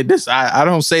platform, bro. Yeah, this I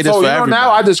don't say this So for you know everybody.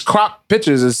 now I just crop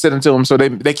pictures and send them to them so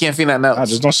they can't see nothing else. I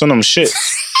just don't send them shit.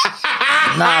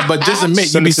 Nah, but just admit you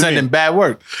Send be it to me. sending bad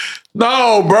work,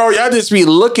 No, bro, y'all just be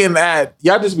looking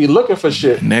for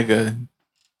shit. nigga.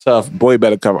 Tough boy,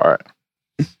 better cover art.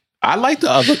 I like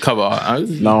the other cover art.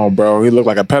 No, bro, he look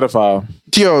like a pedophile.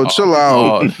 Yo, chill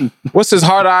out. Oh, What's his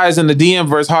hard eyes in the DM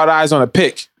versus hard eyes on a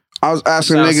pic? I was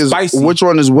asking Sounds niggas spicy. which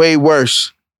one is way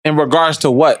worse. In regards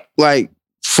to what? Like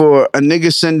for a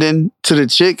nigga sending to the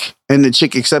chick and the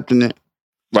chick accepting it.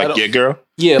 Like your girl?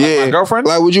 Yeah, like my girlfriend.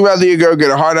 Like, would you rather your girl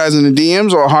get a hard eyes in the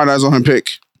DMs or a hard eyes on her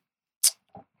pic?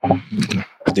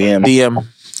 Damn. DM.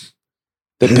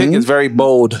 The pic is very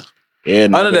bold. Yeah,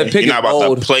 Under the pic you're is not about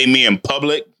bold. to play me in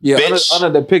public, Yeah, bitch. under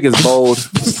the pic is bold.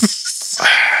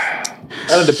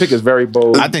 Under the pic is very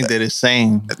bold. I think they're the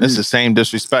same. It's the same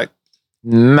disrespect.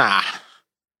 Nah.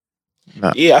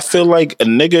 Yeah, I feel like a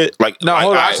nigga like No,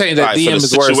 hold on, I'm saying that for DM the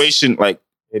is worse. situation, like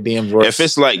The DM's worse. if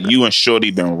it's like you and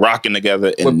Shorty been rocking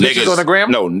together and With pictures niggas on the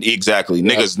gram? no, exactly.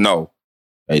 Niggas know.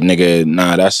 Like nigga,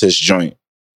 nah, that's his joint.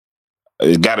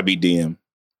 It gotta be DM.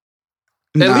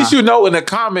 At least you know in the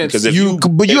comments. Because if You,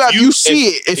 but you if have you see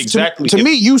it. If, exactly. To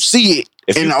me, you see it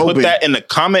If in you the put open. that in the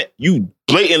comment, you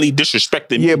blatantly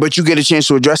disrespected me. Yeah, but you get a chance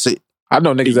to address it. I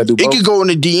know niggas that do It both. could go in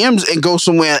the DMs and go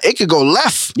somewhere. It could go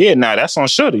left. Yeah, nah, that's on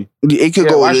Shorty. It could Yeah,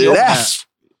 go why she open left.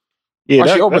 Yeah,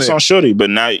 Why she open that's it? on Shorty. But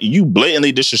now you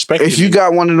blatantly disrespected If you me.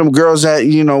 got one of them girls that,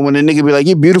 you know, when a nigga be like,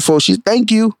 you're beautiful, she's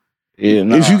thank you. Yeah,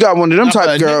 nah. If you got one of them A type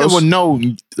nigga girls. would know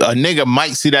a nigga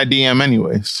might see that DM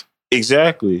anyways.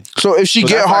 Exactly. So if she So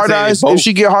get that's why I hard say eyes, both. if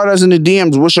she get hard eyes in the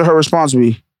DMs, what should her response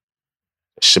be?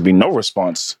 Should be no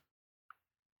response.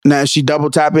 Now if she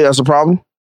double tap it, that's a problem.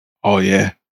 Oh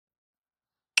yeah.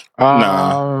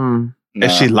 Nah.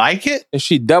 If she like it, if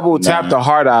she double tap Nah. the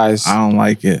hard eyes, I don't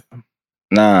like it.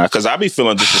 Nah, because I be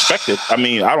feeling disrespected. I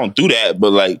mean, I don't do that,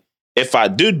 but like, if I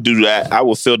did do that, I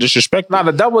would feel disrespected. nah,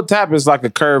 the double tap is like a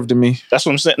curve to me. That's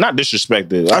what I'm saying. Not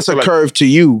disrespected. That's I a feel like- curve to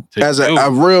you To as a you.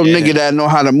 real Yeah. nigga that know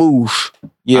how to move.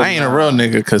 Yeah, I ain't a real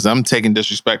nigga because I'm taking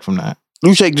disrespect from that.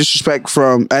 You take disrespect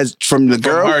from the From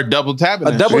girl. her double tapping.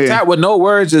 A that double shit. tap with no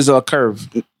words is a curve.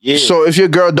 Yeah, So if your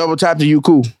girl double tapped you,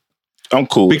 cool. I'm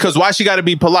cool. Because why she got to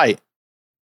be polite?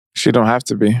 She don't have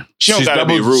to be. she don't she's gotta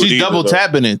double, be rude. she's either, double though.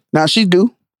 tapping it, Now she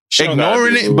do. She don't gotta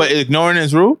ignoring be it, rude. but ignoring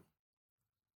is rude.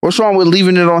 What's wrong with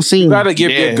leaving it on scene? You gotta give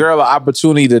Yeah. your girl an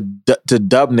opportunity to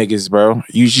dub niggas, bro.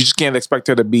 You just can't expect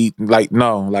her to be like,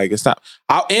 no, like it's not.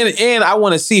 And I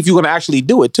want to see if you're gonna actually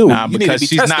do it too. Nah, You need to because be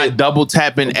she's tested. not double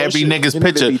tapping every nigga's You need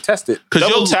to picture. be tested. Because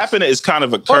double you'll tapping it is kind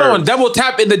of a Hold curve. on, double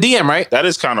tap in the DM, right? That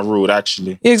is kind of rude,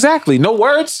 actually. Exactly. No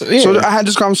words. Yeah. So I had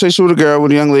this conversation with a girl,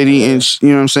 with a young lady, and you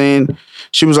know what I'm saying?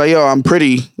 She was like, yo, I'm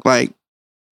pretty. Like,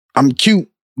 I'm cute.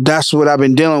 That's what I've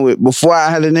been dealing with. Before I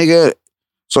had a nigga,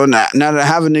 so now that I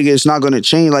have a nigga, it's not going to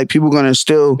change. Like, people going to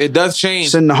still it does change.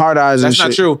 send the hard eyes That's and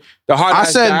not shit. true. The hard I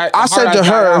eyes said- die- the I hard said eyes to die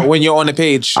her- out when you're on the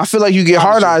page. I feel like you get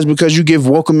hard eyes because you give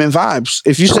welcoming vibes.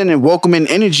 If you sending welcoming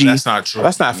energy, That's not true.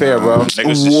 That's not fair, bro. Niggas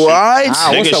just shoot. what? Ah,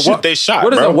 what's Niggas the shoot they shot,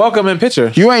 What is bro. a welcoming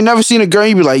picture? You ain't never seen a girl,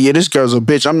 you be like, yeah, this girl's a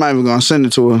bitch. I'm not even going to send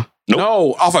it to her. Nope.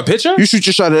 No, off a picture? You shoot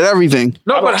your shot at everything.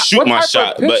 no, I don't shoot what my type of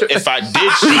shot, picture? but if I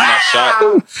did shoot my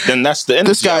shot, then that's the end.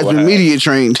 This guy's been media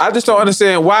trained. I just don't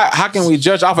understand why. How can we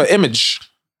judge off an image?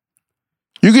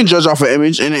 You can judge off an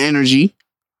image and an energy.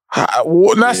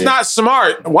 That's not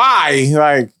smart. Why?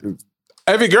 Like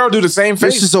every girl do the same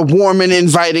face. This is a warm and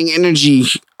inviting energy.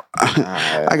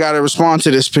 I got to respond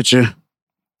to this picture.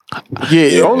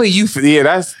 yeah, only you. Yeah,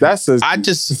 that's a. I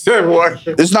just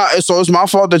It's not. So it's my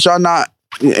fault that y'all not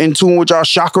in tune with y'all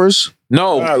chakras.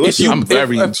 No, Nah, if listen, you, I'm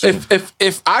very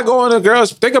if I go on a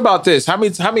girl's, think about this. How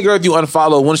many girls do you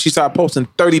unfollow when she start posting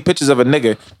 30 pictures of a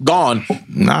nigga gone?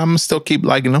 nah, I'm still keep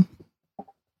liking them.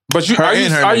 But Her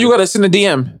and her are you nigga. gonna send a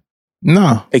DM?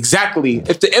 No, Exactly.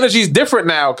 If the energy's different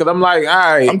now, because I'm like, all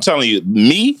right, I'm telling you,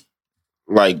 me,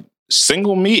 like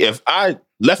single me, if I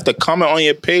left a comment on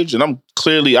your page and I'm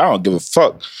clearly, I don't give a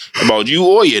fuck about you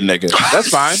or your nigga. that's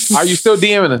fine. Are you still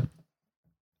DMing her?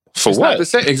 For It's what? not the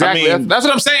same. Exactly. I mean, that's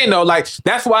what I'm saying though. Like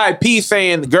that's why P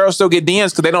saying girls still get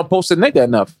DMs because they don't post a nigga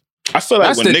enough. I feel like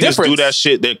That's when the niggas do difference. that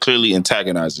shit, they're clearly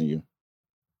antagonizing you.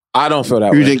 I don't feel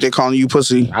that You way. think they're calling you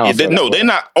pussy? I don't Yeah, feel that no, way. they're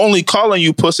not only calling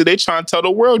you pussy, they trying to tell the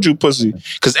world you pussy.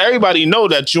 Because everybody know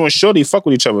that you and Shorty fuck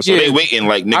with each other. So Yeah. they waiting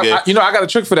like, nigga. I got a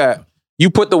trick for that. You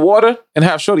put the water and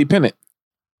have Shorty pin it.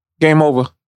 Game over.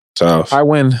 Tough. I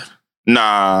win.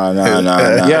 Nah.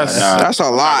 Yes. That's a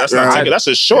lot. That's not taking. That's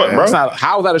a short, bro. That's not,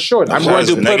 how is that a short? I'm going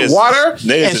to put Niggas- water niggas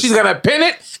and is- she's gonna pin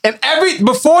it. And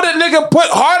before the nigga put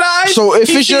hard eyes. So if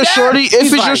he it's see your that, shorty,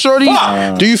 he's like,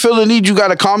 fuck. do you feel the need? You got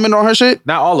to comment on her shit?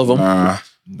 Not all of them.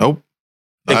 Nope.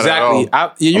 Not at Exactly.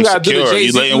 all. You I'm gotta do the secure. You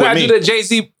Jay-Z. laying You gotta with do me. the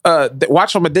Jay-Z.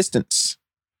 Watch from a distance.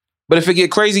 But if it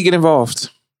get crazy, get involved.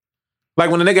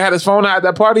 Like when the nigga had his phone out at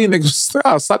that party, and nigga,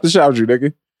 I'll slap the shit out of you,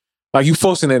 nigga. Like you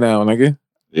forcing it now, nigga.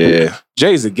 Yeah.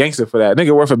 Jay's a gangster for that.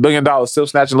 Nigga worth $1 billion, still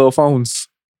snatching little phones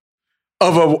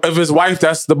of his wife.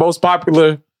 That's the most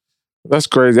popular. That's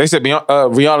crazy. They said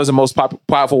Rihanna's the most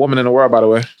powerful woman in the world, by the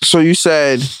way. So you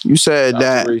said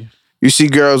that you see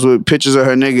girls with pictures of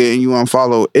her nigga and you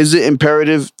unfollow. Is it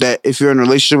imperative that if you're in a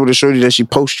relationship with a shorty that she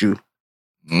post you?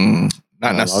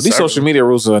 Not necessarily. These social media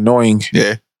rules are annoying.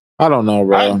 Yeah. I don't know,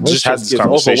 bro. I just had this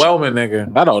conversation. Overwhelming,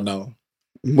 nigga. I don't know.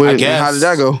 I guess. How did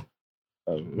that go?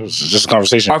 It was just a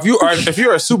conversation. Or if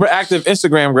you're a super active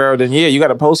Instagram girl, then yeah, you got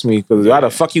to post me because why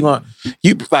the fuck you want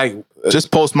you like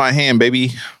just post my hand,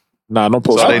 baby. Nah, don't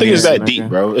post. So I don't think it's that nigga. deep,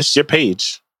 bro. It's your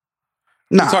page.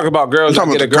 Nah, You talk about girls that I'm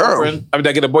talking get a about the girl. girlfriend. I mean,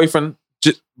 that get a boyfriend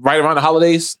just right around the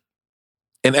holidays,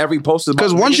 and every post is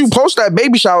Because once you post that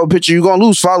baby shower picture, you're gonna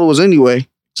lose followers anyway.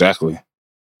 Exactly.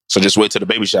 So just wait till the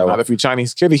baby shower. Not if you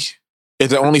Chinese kitty. Is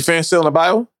the OnlyFans still in the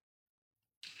bio?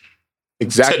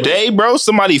 Exactly. Today, bro,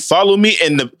 somebody followed me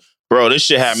bro, this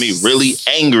shit had me really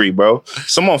angry, bro.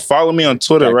 Someone followed me on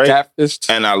Twitter, right? Catfished.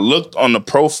 And I looked on the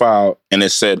profile and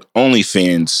it said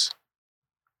OnlyFans.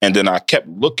 And then I kept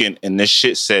looking and this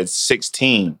shit said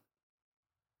 16.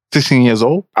 16 years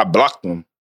old? I blocked them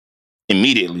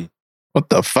immediately. What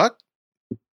the fuck?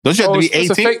 Don't you have to be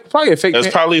It's 18? probably a fake. It was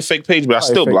probably a fake page, but I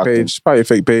still blocked them. Probably a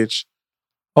fake page.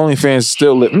 OnlyFans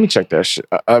still lit. Let me check that shit.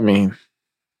 I mean,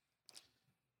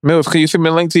 Milf, can you send me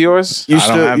a link to yours? You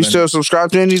still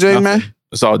subscribe to anything, man?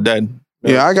 It's all dead.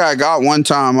 Yeah, I got one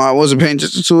time. I wasn't paying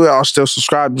attention to it. I was still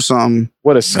subscribed to something.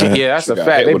 What a scam. Yeah, that's a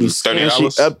fact. They be And she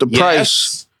 $30. upped the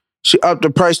price. She upped the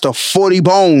price to 40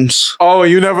 bones. Oh,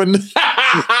 you never knew.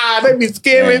 They be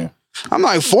scamming. I'm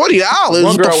like, $40?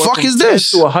 What the fuck is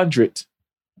this? To 100.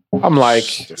 I'm like,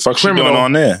 fuck she doing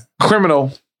on there?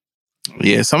 Criminal.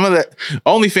 Yeah, some of that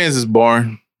OnlyFans is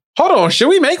boring. Hold on, should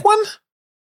we make one?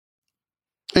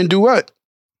 And do what?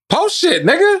 Post shit,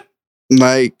 nigga.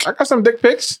 Like, I got some dick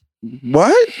pics.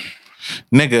 What?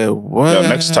 Nigga, what? Yo,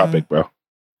 next topic, bro.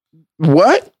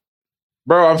 What?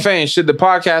 Bro, I'm saying, should the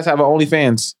podcast have an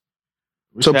OnlyFans?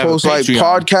 To post like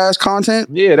podcast content?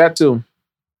 Yeah, that too.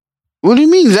 What do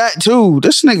you mean that too?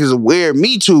 This nigga's weird.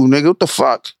 Me too, nigga. What the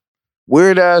fuck?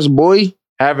 Weird ass boy.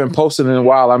 Haven't posted in a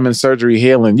while. I'm in surgery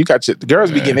healing. You got the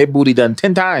girls be getting their booty done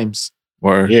 10 times.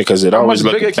 Word. Yeah, because it How always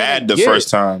much looked bigger can bad it the get? first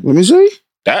time. Let me see.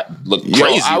 That looked Yo,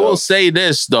 crazy. I will say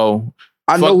this though.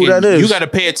 I know who that is. You got to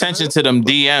pay attention to them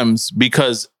DMs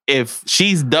because if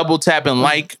she's double tapping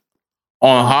like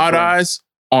on hard eyes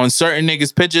on certain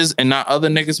niggas' pictures and not other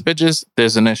niggas' pictures,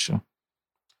 there's an issue.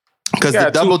 Because the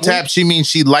double tap, she means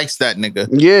she likes that nigga.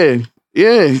 Yeah.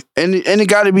 Yeah. And it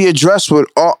got to be addressed with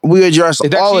all, we address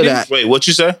all of that. Wait, what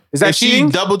you say? Is that if cheating?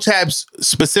 she double taps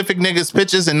specific niggas'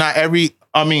 pictures and not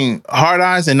hard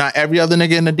eyes and not every other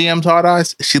nigga in the DM's hard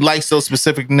eyes, she likes those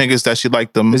specific niggas that she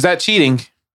like them. Is that cheating?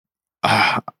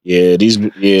 Yeah,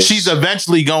 She's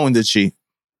eventually going to cheat.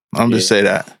 I'm just say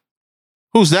that.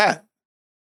 Who's that?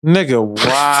 Nigga,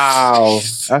 wow.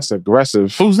 That's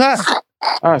aggressive. Who's that?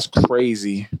 That's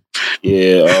crazy.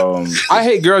 Yeah, I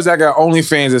hate girls that got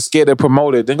OnlyFans and scared to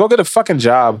promote it. Then go get a fucking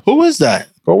job. Who is that?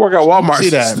 Go work at Walmart. See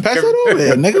that? Pass it over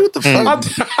there, nigga. What the fuck?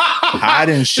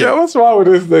 Hiding shit. Yeah, what's wrong with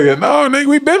this nigga? No, nigga,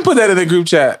 we been put that in the group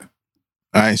chat.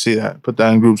 I ain't see that. Put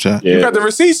that in group chat. Yeah. You got the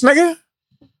receipts, nigga.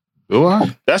 Do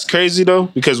I? That's crazy though,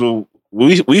 because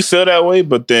we feel that way,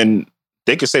 but then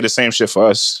they could say the same shit for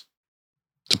us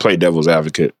to play devil's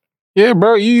advocate. Yeah,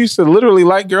 bro, you used to literally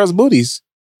like girls' booties.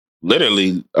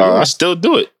 Literally, I still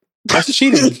do it. That's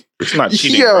cheating. It's not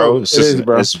cheating, Yo, bro. It's it just, is,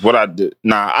 bro. It's what I did.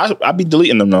 Nah, I be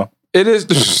deleting them though. It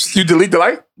is. You delete the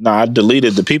like? Nah, I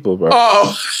deleted the people, bro.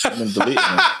 Oh. I've been deleting them.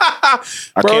 I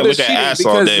Bro, can't this look at cheating ass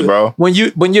all because day, bro. When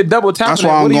you're double tapping That's why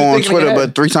I'm what are you going on thinking in Twitter, your head?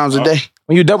 but 3 times a day.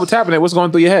 When you double tapping it, what's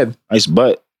going through your head? Nice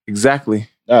butt. Exactly.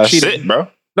 That's Cheating. it, bro.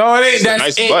 No, it ain't. It's a That's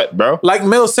nice it. butt, bro. Like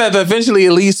Mill said, eventually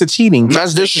it leads to cheating.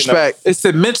 That's disrespect. It's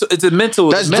a mental. It's a mental.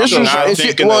 That's mental. disrespect. Not If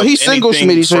thinking well, of he's single, anything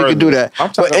Smitty, so he can do that.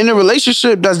 I'm talking But in a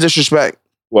relationship, that's disrespect.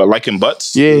 What, liking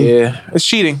butts? Yeah. Yeah, it's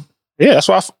cheating. Yeah, that's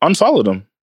why I unfollowed them.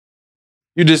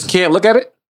 You just can't look at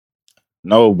it.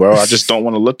 No, bro. I just don't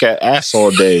want to look at ass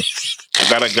all day. I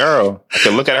got a girl. I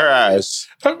can look at her eyes.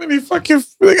 How many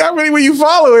were you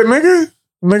following, nigga?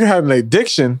 Nigga had an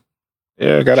addiction.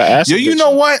 Yeah, I got an ass. Yo, you addiction.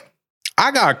 know what?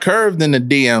 I got curved in the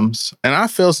DMs, and I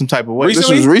feel some type of way. This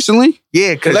was recently?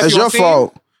 Yeah, because That's your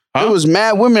fault. There was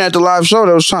mad women at the live show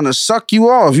that was trying to suck you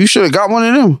off. You should have got one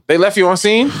of them. They left you on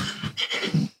scene?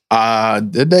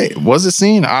 Did they? Was it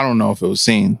seen? I don't know if it was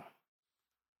seen.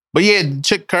 But yeah, the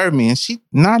chick curved me, and she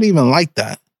not even like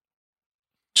that.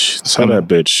 Tell that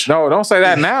bitch. No, don't say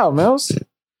that now, Mills.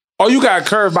 Oh, you got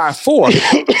curved by 4.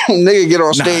 Nigga get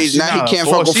on stage, now he can't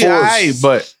fuck with She fours. alright,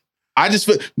 but I just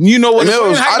feel, you know what?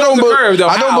 Mills, I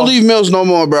don't believe Mills no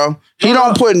more, bro. He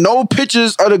don't put no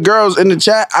pictures of the girls in the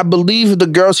chat. I believe the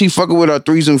girls he fucking with are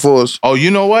 3s and 4s. Oh, you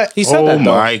know what? He said Oh that,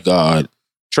 though. my God.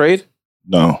 Trade?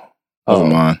 No. Never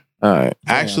mind. All right.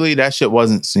 Actually, that shit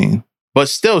wasn't seen. But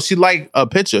still, she liked a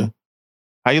picture.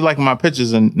 How you like my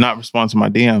pictures and not respond to my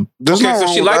DM? Okay, so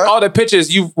she liked all the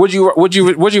pictures. Would you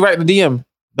write in the DM?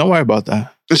 Don't worry about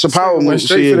that. It's a power Went move.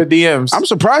 straight for the DMs. I'm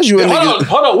surprised you.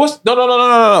 Hold on. What's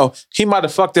no. He might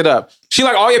have fucked it up. She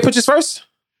like all your pictures first?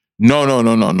 No.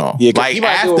 Yeah, 'cause like he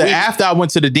might do a week. after I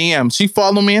went to the DM, she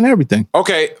followed me and everything.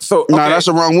 Okay, so Nah, that's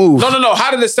the wrong move. No.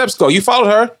 How did the steps go? You followed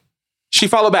her. She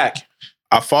followed back.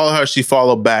 I followed her. She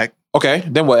followed back. Okay,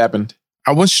 then what happened?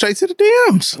 I went straight to the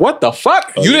DMs. What the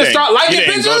fuck? Oh, you you didn't didn't- start liking you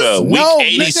didn't pictures? go to week No,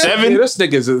 87? nigga. This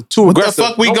nigga's too What aggressive. the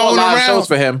fuck we No more going live around shows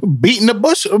for him? beating the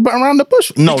bush around the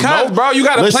bush? No, Because, no, bro, you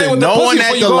gotta play with the no pussy one before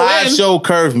at you the go live in. show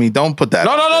curved me. Don't put that.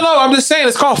 No. I'm just saying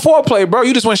it's called foreplay, bro.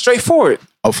 You just went straight for it.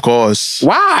 Of course.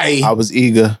 Why? I was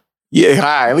eager. Yeah,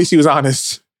 hi. At least he was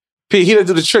honest. P, he didn't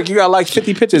do the trick. You got like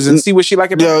 50 pictures and see what she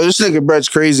like. Yo, this nigga Brett's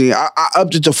crazy. I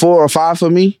upped it to 4 or 5 for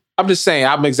me. I'm just saying,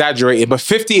 I'm exaggerating, but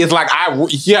 50 is like, I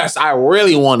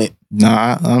really want it.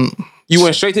 Nah, You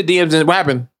went straight to DMs and what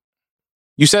happened?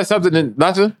 You said something and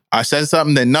nothing? I said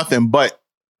something that nothing, but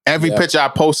every Yeah. picture I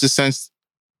posted since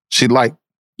she liked.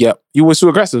 Yep. You were too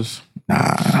aggressive.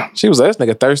 Nah. She was like, this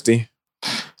nigga thirsty.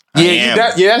 Yeah,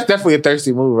 that's definitely a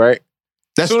thirsty move, right?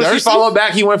 That's as soon as she thirsty? followed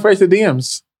back, he went straight to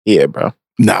DMs. Yeah, bro.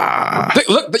 Nah.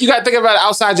 Look, you gotta think about it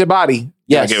outside your body.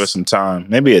 Yeah, Yes. give it some time.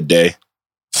 Maybe a day.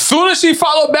 Soon as she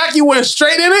followed back, you went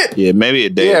straight in it? Yeah, maybe a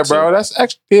day. Yeah, or two. bro. That's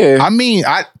extra. Yeah. I mean,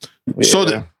 so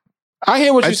I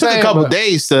hear what it you're took saying. a couple but-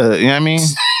 days to, you know what I mean?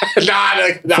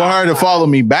 nah. For her to follow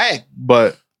me back,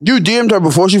 but You DM'd her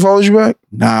before she followed you back?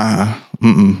 nah.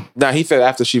 Mm-mm. Nah, he said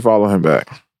after she followed him back.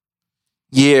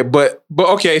 Yeah, but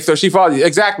okay, so she followed you.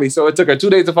 Exactly. So it took her 2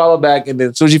 days to follow back, and then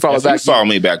as soon as she followed If you back, follow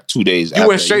me back 2 days. You after,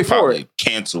 went straight for probably it.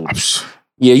 Canceled.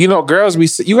 yeah, you know, girls,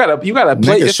 you gotta play.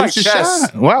 Nigga, It's like shoot your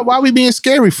chess. shot. Why we being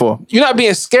scary for? You're not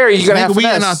being scary. You gotta Nigga, have we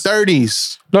in finesse. our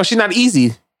 30s. No, she's not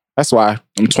easy. That's why.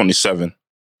 I'm 27.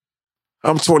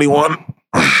 I'm 21.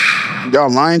 Y'all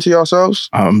lying to yourselves?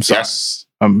 I'm sorry. Yes.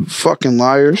 I'm Fucking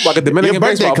liars. Like a Dominican your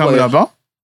birthday baseball coming player. up, huh?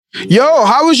 Yo,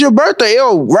 how was your birthday?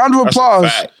 Yo, round of That's a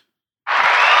applause. fact.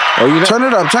 Oh, you know? Turn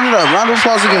it up. Round of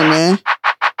applause again, man.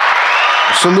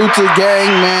 Salute to the gang,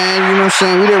 man. You know what I'm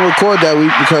saying? We didn't record that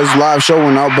week because live show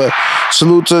went out, but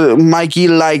salute to Mikey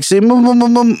likes it.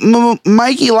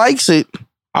 Mikey likes it.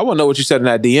 I want to know what you said in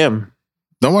that DM.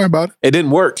 Don't worry about it. It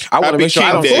didn't work. I want to Happy make sure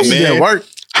I don't. King Day, Of course it man. didn't work.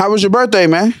 How was your birthday,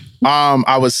 man?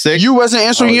 I was sick. You wasn't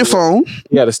answering your phone.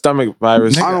 Yeah, the stomach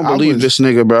virus. I don't I believe was- this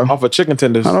nigga, bro. Off of chicken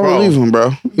tenders. I don't Bro. believe him,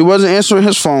 bro. He wasn't answering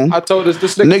his phone. I told this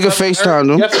nigga. Nigga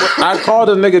FaceTimed him. Guess what? I called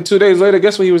the nigga 2 days later.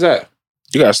 Guess where he was at?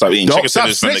 You gotta stop eating Don't chicken stop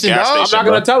tenders from the snitching, gas dog. I'm station. not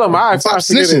gonna bro. tell him. I Stop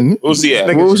forget it. snitching. Who's he at?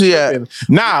 Where was he at?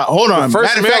 Nah, hold on. First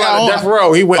Matter of meal fact, out of death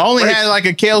row. He went. I only straight- had like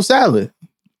a kale salad.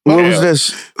 What was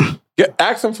this?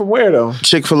 Ask him from where though.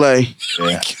 Chick-fil-A.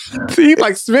 Yeah. He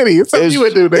like Smitty. It's It something was, you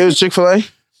would do. it Nigga. was Chick-fil-A?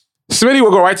 Smitty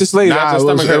will go right to sleep. Nah, after it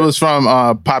stomach was, hurt. it was from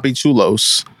Papi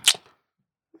Chulos.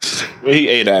 Where he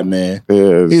ate at, man? He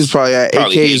was probably at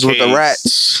Probably AKs with the AKs.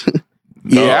 rats.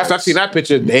 Yeah, after I've seen that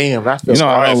picture, damn, that feels. You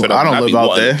know, I don't live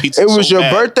out there. It was your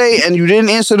birthday and you didn't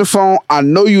answer the phone. I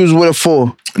know you was with a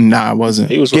 4. Nah, I wasn't.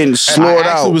 He was Getting I snored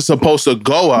actually out. was supposed to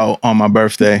go out on my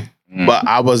birthday, but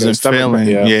I wasn't stomach, feeling.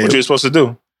 yeah. Yeah. What you supposed to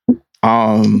do?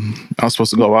 I was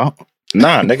supposed to go out.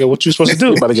 Nah, nigga, what you supposed to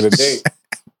do? about to get a date.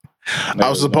 I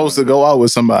was supposed to go out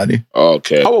with somebody.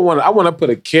 Okay. I want to put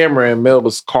a camera in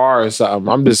Melba's car or something.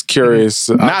 I'm just curious.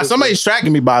 Nah, somebody's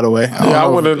tracking me, by the way. Yeah, I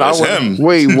want to. That's him.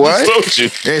 Wait, what? Told you.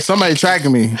 Hey, somebody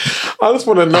tracking me. I just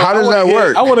want to know. How does that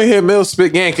work? I want to hear Mills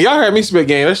spit game. Cause y'all heard me spit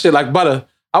game. That shit like butter.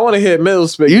 I want to hear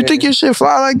Mills spit You game. think your shit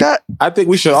fly like that? I think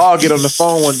we should all get on the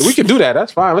phone. We can do that.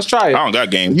 That's fine. Let's try I it. don't got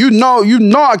game. You know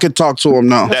I could talk to him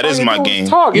now. That is my game.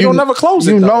 Talk. You don't never close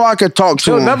it. You though. know I could talk to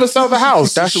He'll him. never sell the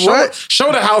house. That's show, what?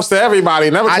 Show the house to everybody.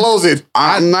 Never close it.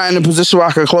 I'm not in a position where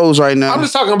I could close right now. I'm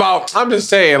just talking about. I'm just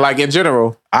saying, like in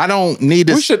general. I don't need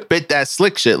to We should- spit that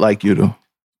slick shit like you do.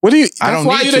 What do you? That's I don't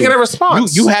why need you to. didn't get a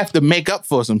response. You have to make up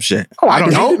for some shit. Oh, I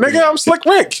don't. Nigga, I'm Slick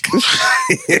Rick.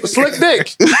 Slick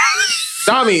Dick.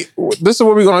 Donnie, this is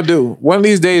what we're gonna do. One of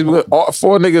these days, all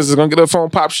 4 niggas is gonna get a phone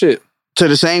pop shit. To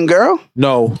the same girl?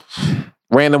 No.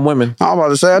 Random women. I'm about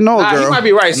to say, I know a girl. You might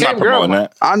be right. I'm not Same girl. promoting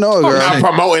that. I know a girl. I'm not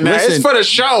promoting that. Listen, it's for the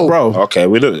show. Bro. Okay,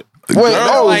 we did it.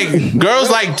 Wait, Girls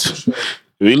like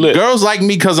We lit. girls like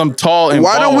me because I'm tall and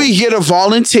why don't bald. we get a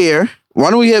volunteer? Why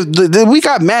don't we have? We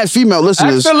got mad female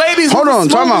listeners. Ask the ladies. Hold on,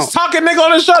 time out. Talking nigga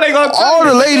on the show. They gonna tell All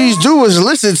you. the ladies do is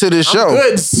listen to this show.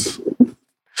 Goods.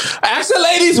 Ask the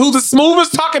ladies who's the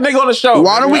smoothest talking nigga on the show.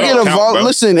 Why don't we get a vote?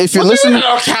 Listen, if you're listening,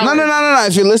 no.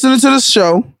 If you're listening to this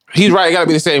show, he's right. It gotta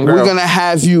be the same girl. we're gonna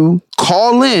have you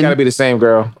call in. Gotta be the same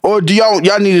girl. Or do y'all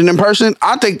need it in person?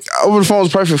 I think over the phone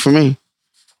is perfect for me.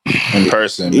 In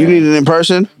person. You need it in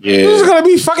person? Yeah. This is gonna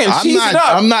be fucking cheesed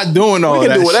up. I'm not doing all We can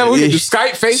that do whatever. shit. We can do Skype,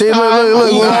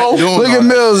 FaceTime. See, look at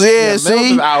Mills. Yeah, Mills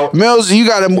see, is out. Mills, you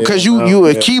gotta because you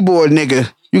a keyboard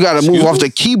nigga. You gotta move off the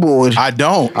keyboard. I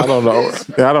don't. I don't know.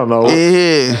 Yeah, I don't know.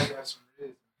 Yeah.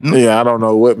 Yeah, I don't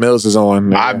know what Mills is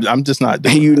on. I'm just not.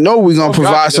 And you know we gonna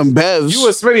provide some bevs. You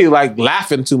was really like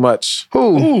laughing too much.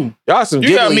 Who? Y'all some You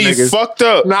giggly got me niggas. fucked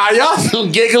up. Nah, y'all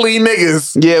some giggly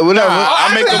niggas. Yeah, whatever.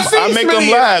 I make them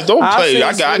laugh. Don't play.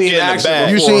 I get in the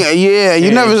bag. You seen? Yeah, you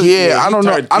never. Yeah, I don't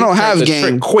know. I don't have the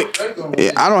game. trick quick.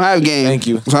 Yeah, I don't have game. Thank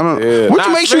you. So I don't. Yeah.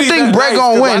 What makes you think Brett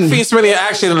gonna win? I see Smitty in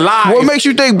action live. What makes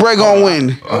you think Brett gonna win?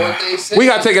 We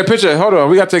gotta take a picture. Hold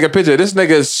on. We gotta take a picture. This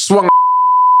nigga swung.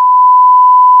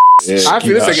 Yeah, I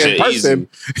feel this nigga in person.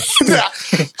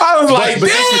 I was like, damn,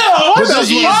 what the That's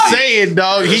what fuck? I'm saying,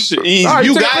 dog. You took a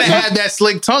gotta picture? have that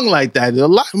slick tongue like that. A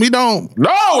lot, we don't. No,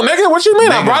 nigga, what you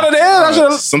mean? I brought it in. I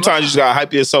should've- Sometimes you just gotta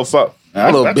hype yourself up. A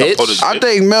little bitch. I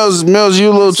think Mills, you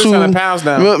a little too. 600 pounds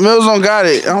now. Mills don't got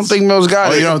it. I don't think Mills got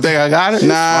Oh, it. you don't think I got it?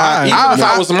 Nah, Even if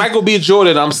I was Michael B.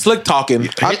 Jordan, I'm slick talking.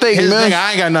 I think His Mills. nigga,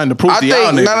 I ain't got nothing to prove I to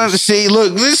y'all think niggas. see.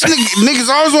 Look, this niggas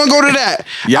always want to go to that.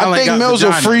 Y'all I ain't think got Mills will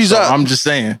vagina, freeze so up. I'm just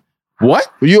saying. What?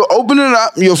 You open it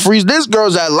up, you'll freeze. There's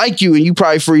girls that like you, and you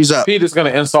probably freeze up. Pete is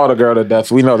gonna insult a girl to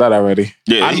death. We know that already.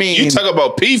 Yeah, I mean- you talk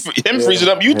about P, him freezing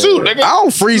up you too, nigga. I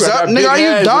don't freeze up, nigga. Are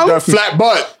you dumb? That flat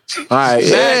butt. All right.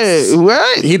 Yeah,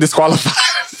 what? He disqualified.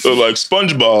 So like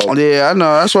SpongeBob. Yeah, I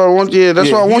know. That's what I want. Yeah,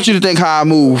 that's what I want you to think how I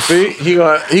move. See, he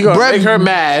gonna make her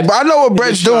mad. But I know what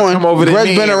Brett's doing. come over to Brett's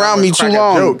me been and around I'ma me too crack a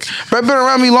long. joke. Brett been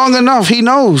around me long enough. He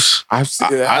knows. I've seen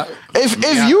that. If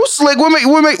you slick, what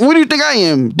do you think I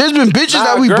am? There's been bitches Nah,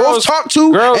 that we both girls- talked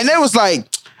to, girls- and they was like,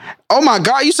 "Oh my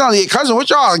god, you sound like your cousin. What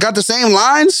y'all got the same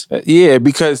lines?" Yeah,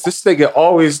 because this nigga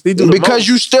always he do the Because most.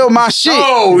 you steal my shit.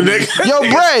 No, nigga.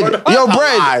 Yo,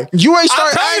 Bread. You ain't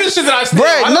start. I'll tell you the shit that I steal.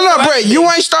 Bread, I no, know that Bread. I You steal.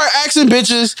 ain't start asking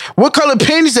bitches what color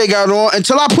panties they got on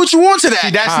until I put you onto that. See,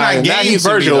 that's Alright, not now game he to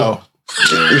me, Virgil. though.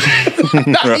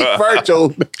 Not he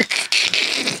Virgil.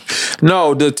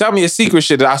 No, tell me a secret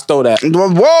shit that I stole that.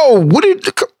 Whoa, what did?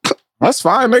 That's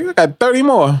fine, nigga. I got 30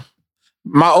 more.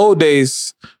 My old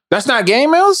days. That's not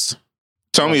game meals?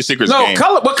 Tell me your secrets. No, game.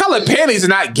 what color panties is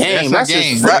not game. That's That's, not just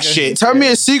game. freak That- shit. Tell me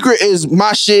a secret is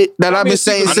my shit that I've me been a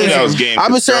saying secret. I knew since. that was game, I've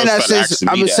been 'cause saying girls that started since. asking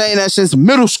I've me been that. saying that since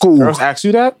middle school. Girls ask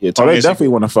you that? Yeah, tell Oh, me they a secret. definitely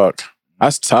want to fuck.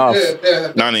 That's tough.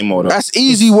 Not anymore though. That's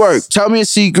easy work. Tell me a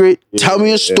secret. Tell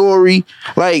me a story.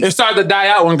 Like, It started to die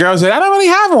out when girls said, I don't really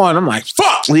have one. I'm like,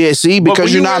 fuck. yeah, see, But because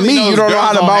when you're not really me, you don't know girls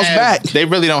how to bounce have- back. They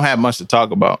really don't have much to talk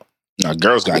about. Nah,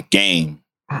 girls got game.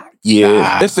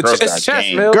 Yeah. It's girls got chess,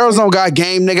 game. man. Girls don't got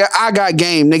game, nigga. I got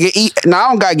game, nigga. No, I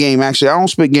don't got game, actually. I don't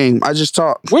spit game. I just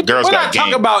talk. We're Girls not got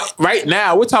talking game. about right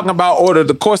now. We're talking about order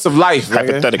the course of life. nigga.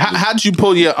 Hypothetically. How did you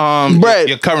pull your Brett.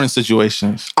 your current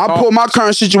situations? I pulled my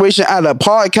current situation at a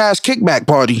podcast kickback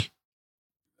party.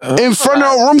 In front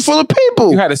of a room full of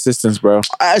people. You had assistance, bro.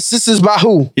 Assistance by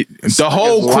who? The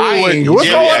whole crew. Lying. What's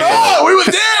Yeah, going yeah. on? We was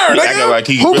there, He acting nigga. like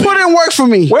he Who really- put in work for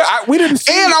me? We didn't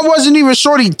see And I wasn't even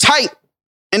shorty tight.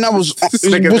 And I was,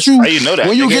 nigga- but you, How you know that,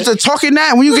 when you nigga? get to talking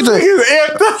that, when you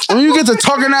get to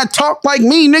talking that talk like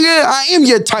me, nigga, I am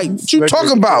your type. What you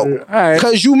talking about? right.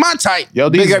 Cause you my type. Yo,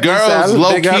 these Big up your girls salad,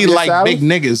 low big up key your like salad. big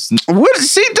niggas. What?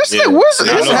 See, this Yeah. nigga, what's I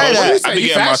this know. head I at? be You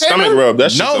getting my fat stomach shaming? rubbed.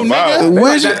 That shit's No, a nigga. vibe.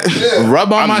 Where's your,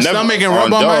 Rub on I'm my never stomach and on rub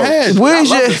on my dogs. head.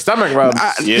 where's I love your? the stomach rub.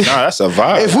 Yeah, nah, that's a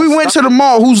vibe. If we went to the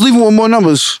mall, who's leaving with more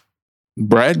numbers?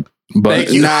 Bread.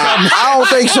 But Nah, I don't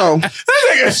think so. That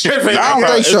nigga tripping. I don't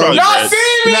think It's so. probably Y'all Brad.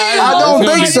 see me? I don't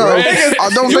think so. I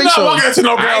don't You're think not so. walking up to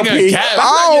no girl, ain't gonna P. cap. That's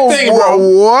not your thing, bro.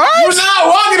 What? You're not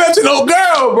walking up to no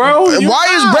girl, bro. You're Why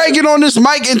is not. Brad get on this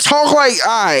mic and talk like,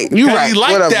 all right, you right, he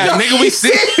like whatever. that, nigga. We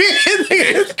see.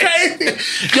 It's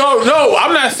crazy. Yo, no,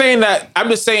 I'm not saying that. I'm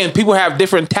just saying people have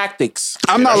different tactics.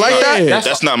 I'm not like that.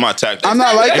 That's not my tactic. I'm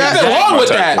not like There's that. nothing wrong with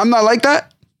that. I'm not like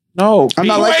that. No, I'm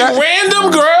not you like ain't that.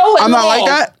 random girl. I'm not like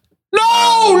that.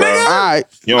 No, nigga. All right.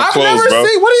 You don't I've close, never bro.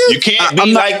 seen- what are you- You can't be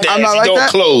I'm not like that. I'm not if like you don't that.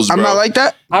 close, bro. I'm not like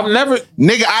that I've never.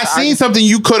 Nigga, I seen something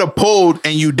you could have pulled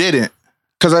and you didn't.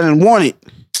 because I didn't want it.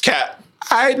 Cap.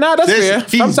 All right, no, that's This- fair.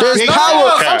 he's Sometimes big no, Power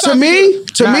sometimes to me.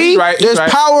 To Nah, me, he's right, he's there's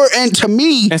right. power, and to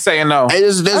me, and saying no.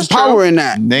 there's That's power true. in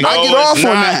that. Nigga. I get No, off it's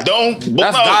on not. that. Don't.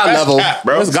 That's God level. Cap,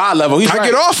 bro. That's God level. He's I right.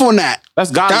 get off on that.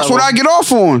 That's God That's level. what I get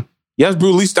off on. Yes,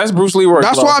 Bruce Lee works.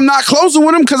 That's bro. why I'm not closing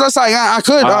with him because I was like, I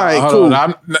could. All right, hold cool.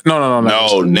 on. No. No,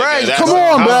 nigga. Brad, that's come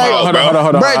on, how- Brad. how, bro.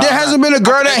 Hold on. Brad, there hasn't been a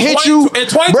girl that hit you. In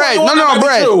 2021, Brad, that might be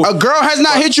Brad. true. A girl has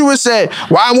not hit you and said,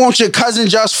 "Why won't your cousin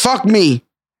just fuck me?"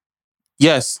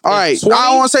 Yes. All right, I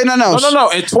don't want to say nothing else. No.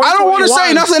 I don't want to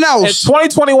say nothing else. In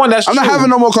 2021, that's I'm not true. having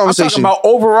no more I'm talking conversation. about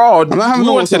overall. I'm not having no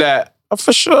you more into that.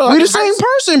 For sure. We In the same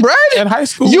person, Brad. In high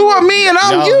school. You are me and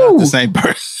I'm Y'all you. not the same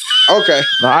person. Okay.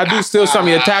 No, I do steal some of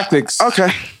your tactics. Okay.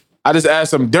 I just add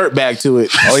some dirt bag to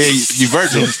it. Oh yeah, you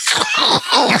virgin.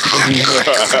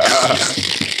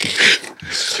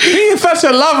 Being such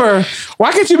a lover,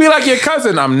 why can't you be like your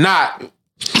cousin? I'm not.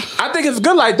 I think it's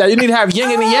good like that. You need to have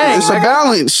yin and yang. It's a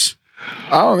balance.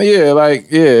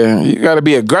 You gotta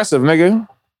be aggressive, nigga.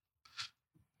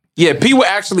 Yeah, P would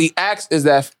actually ask, is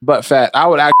that butt fat? I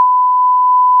would ask.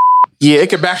 Yeah, it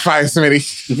could backfire,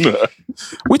 Smitty.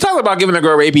 We talked about giving a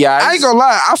girl APIs. I ain't gonna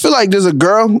lie. I feel like there's a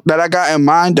girl that I got in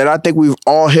mind that I think we've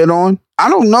all hit on. I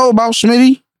don't know about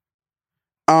Smitty.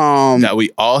 That we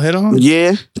all hit on?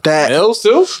 Yeah. That Mills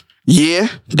too? Yeah.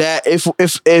 That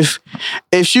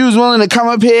if she was willing to come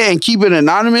up here and keep it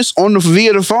anonymous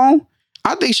via the phone,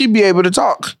 I think she'd be able to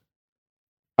talk.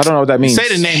 I don't know what that means. Say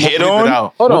the name. Hit We'll bleep on? it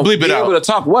out. Hold on. We'll bleep it Be out. able to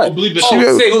talk what? We'll bleep it Oh,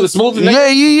 out. say who's the smoothest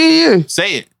nigga? Yeah.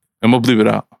 Say it. And we'll bleep it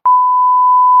out.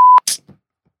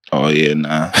 Oh yeah,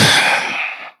 nah.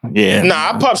 Yeah.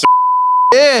 Nah, I popped some.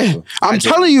 Yeah. I'm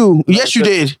telling you. Yes, you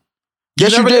did.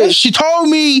 Yes, you never did. did? She told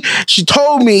me.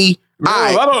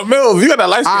 I don't know. You got that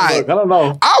light skin look. I don't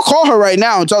know. I'll call her right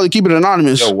now and tell her to keep it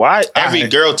anonymous. Yo, why every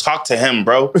girl talk to him,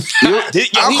 bro?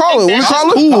 I'll call her. We call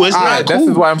her. Cool. It's All not right, This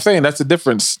is why I'm saying that's the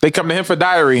difference. They come to him for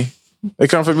diary. They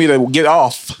come for me to get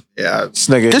off. Yeah. This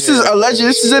nigga. This is alleged.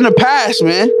 This is in the past,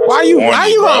 man. Why you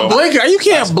Horny, gonna bro. blink her? You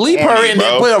can't bleep her horny, and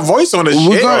then bro. put a voice on the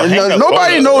We're shit. gonna- hang the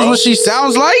nobody phone up, knows bro. what she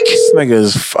sounds like. This nigga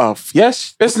is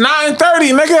yes. It's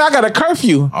 9:30, nigga. I got a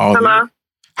curfew. Hello.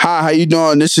 Hi, how you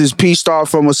doing? This is P Star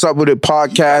from What's Up With It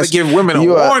podcast. Gotta give women a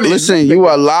you are, warning. listen, you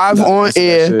are live on listen to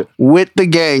that air shit. with the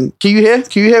gang. Can you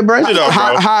hear, Brent? Turn it up,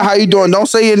 bro. Hi, how you doing? Don't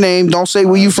say your name. Don't say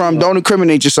where you from. Don't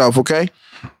incriminate yourself, okay?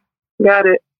 Got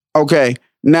it. Okay.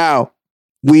 Now,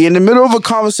 we in the middle of a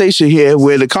conversation here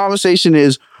where the conversation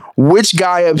is which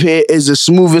guy up here is the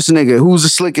smoothest nigga? Who's the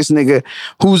slickest nigga?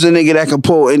 Who's the nigga that can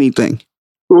pull anything?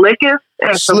 Slickest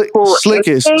and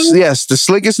Slickest. Yes, the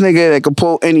slickest nigga that can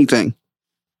pull anything.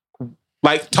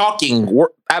 Like talking,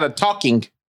 out of talking.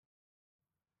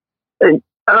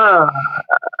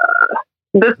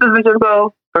 This doesn't just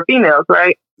go for females,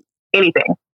 right?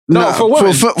 Anything. No, for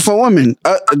women. For women.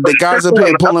 The guys up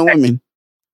here pulling women.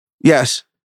 Yes.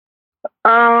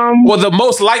 Well, the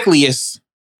most likeliest.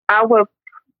 I would.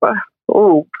 Ooh.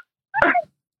 All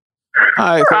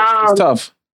right, so it's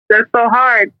tough. That's so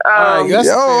hard. All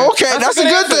right, okay. That's a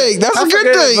good thing. That's a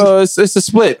good thing. So it's a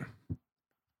split.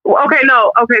 Okay,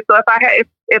 no. Okay, so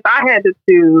if I had to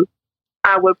choose,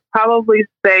 I would probably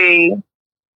say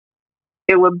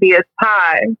it would be a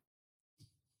tie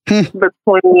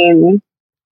between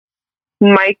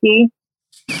Mikey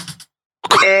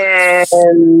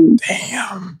and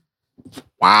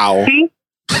Wow. P.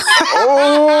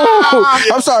 Oh,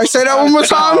 I'm sorry. Say that one more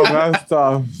time. That's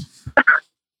tough.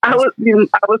 I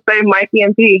would say Mikey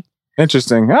and P.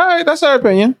 Interesting. All right, that's our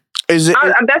opinion. Is it?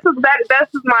 That's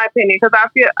just my opinion because I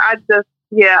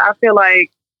feel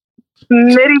like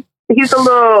Smitty. He's a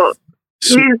little.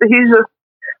 He's just.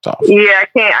 Tough. Yeah, I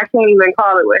can't even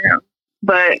call it with him.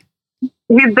 But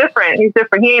he's different. He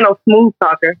ain't no smooth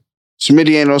talker.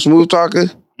 Smitty ain't no smooth talker?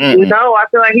 Mm-mm. No, I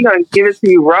feel like he's gonna give it to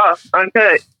you raw,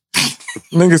 uncut.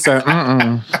 Nigga said,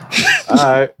 All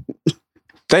right.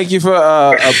 Thank you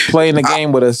for playing the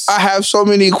game with us. I have so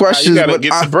many questions. You gotta but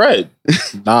get some bread.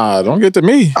 Nah, don't get to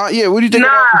me. Yeah, what do you think?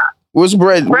 Nah, What's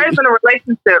bread? Brad's in a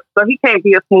relationship, so he can't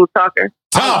be a smooth talker.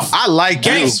 Tough. I like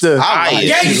Gangster. I like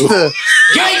Gangster.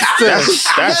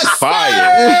 Gangster. That's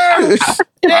fire.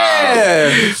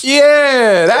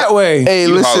 Yeah, that way. Hey,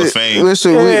 You Hall of Fame.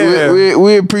 listen. Yeah.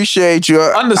 We appreciate you.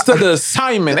 Understood the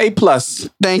assignment. A+.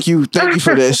 Thank you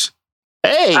for this.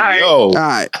 Hey, right. yo. All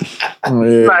right.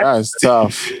 Yeah, Bye. that's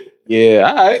tough. Yeah,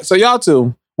 all right. So y'all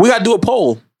two, we gotta do a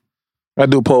poll.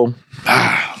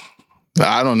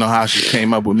 I don't know how she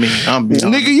came up with me.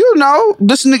 Nigga, you know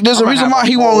this nigga. There's a reason why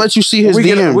he won't let you see his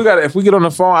DM. If we get on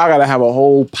the phone, I gotta have a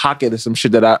whole pocket of some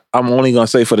shit that I'm only gonna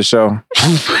say for the show.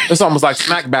 It's almost like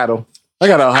smack battle. I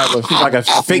gotta have a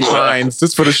fake line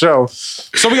just for the show.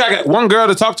 So we gotta get one girl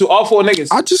to talk to all 4 niggas.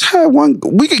 I just had one.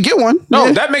 We could get one.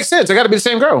 No, that makes sense. It gotta be the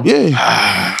same girl. Yeah.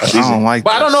 I don't like.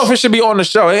 But I don't know if it should be on the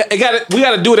show. We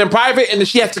gotta do it in private, and then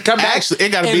she has to come back. Actually,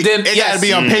 it gotta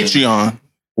be on Patreon.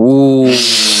 Ooh.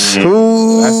 They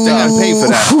gotta pay for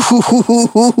that.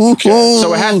 Okay.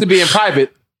 So it has to be in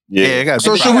private. Yeah, it gotta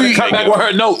So be should we come back with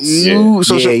her notes?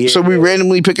 So we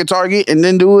randomly pick a target and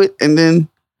then do it, and then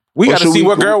we got to see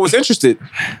what girl was interested.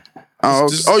 Oh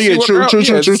yeah, true. Yeah, what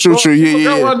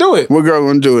girl want to do it? What girl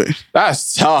want to do it?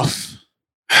 That's tough.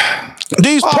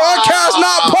 These podcasts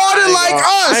not partying like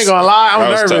us. I ain't gonna lie,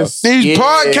 I'm nervous. These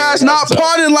podcasts not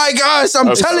partying like us.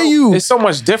 I'm telling you, it's so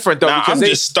much different though. Nah, I'm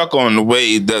just stuck on the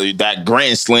way that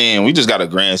Grand Slam. We just got a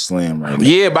Grand Slam right now.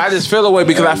 Yeah, but I just feel away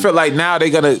because I feel like now they're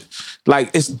gonna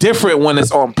it's different when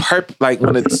it's on purpose. Like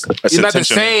when it's not the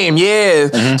same. Yeah,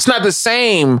 it's not the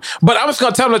same. But I'm just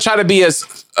gonna tell them to try to be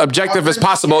as objective as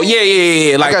possible.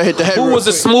 Yeah. Like who was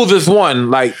the smoothest one?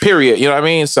 Like period. You know what I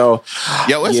mean? So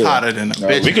yo, it's hotter than a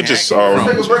bitch. We could just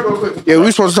yeah,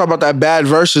 we supposed to talk about that bad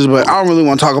verses, but I don't really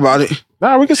want to talk about it.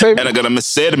 Nah, we can say. And I gotta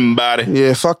miss everybody.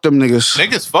 Yeah, fuck them niggas.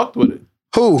 Niggas fucked with it.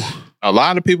 Who? A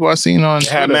lot of people I seen on.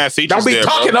 Had mad features. Don't be there,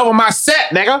 talking bro. over my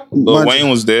set, nigga. Lil Wayne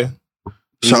was there.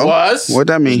 So what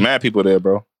that mean? Mad people there,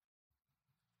 bro.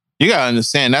 You gotta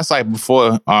understand that's like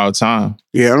before our time.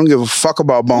 Yeah, I don't give a fuck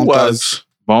about Bone Thugs.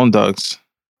 Bone Thugs.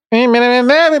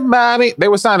 Everybody, they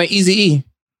were signing Eazy-E.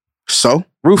 So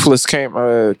Ruthless came.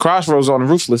 Crossroads on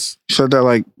Ruthless. So that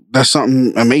like that's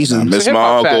something amazing. Miss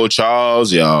my Uncle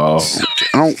Charles, y'all.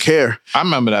 I don't care. I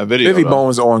remember that video. Bivy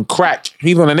Bones on crack.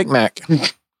 He's on a knick-knack. Talking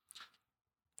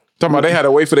about they had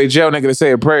to wait for their jail nigga to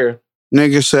say a prayer.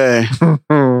 Nigga say,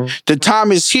 the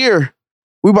time is here.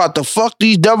 We about to fuck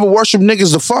these devil worship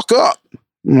niggas the fuck up.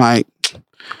 I'm like,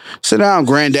 sit down,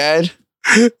 granddad.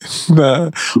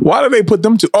 Nah. Why did they put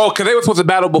them to? Oh, because they were supposed to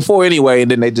battle before anyway,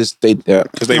 and then because they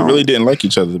really didn't like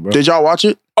each other, bro. Did y'all watch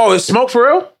it? Oh, it's Smoke for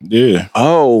real? Yeah.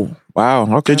 Oh,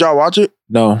 wow. Okay. Did y'all watch it?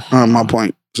 No. My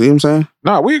point. See what I'm saying?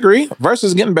 No, we agree.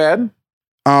 Versus getting bad.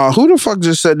 Who the fuck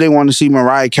just said they want to see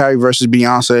Mariah Carey versus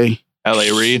Beyonce?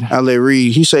 L.A. Reid. L.A.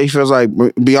 Reid. He said he feels like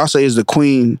Beyonce is the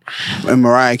queen and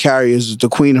Mariah Carey is the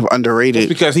queen of underrated. It's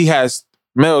because he has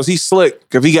Mills. He's slick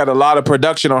because he got a lot of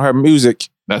production on her music.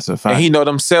 That's a fact. And he know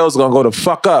them sales gonna go the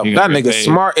fuck up. That nigga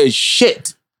smart as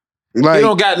shit. Like, he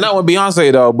don't got nothing with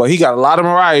Beyonce though, but he got a lot of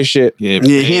Mariah shit. Yeah,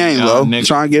 he ain't low.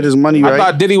 Trying to get his money right. I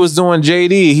thought Diddy was doing JD.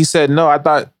 He said no. I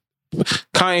thought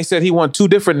Kanye said he want 2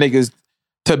 different niggas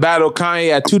to battle Kanye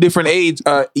at 2 different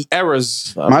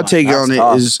eras. My take on it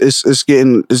is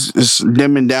it's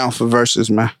dimming down for verses,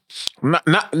 man.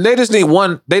 They just need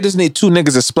one. They just need 2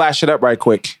 niggas to splash it up right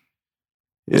quick.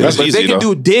 Yeah, that's easy, they can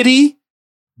do Diddy.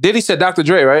 Diddy said Dr.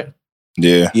 Dre, right?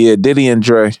 Yeah. Yeah, Diddy and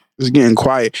Dre. It's getting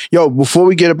quiet. Yo, before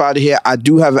we get up out of here, I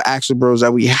do have an Axel Bros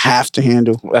that we have to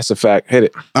handle. That's a fact. Hit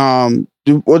it. Well,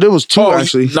 there was 2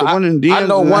 actually. No, the one in DMs, I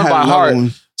know one by heart.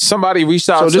 Somebody reached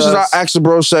out to us. So this is our Axel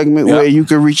Bros segment where you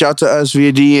can reach out to us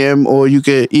via DM or you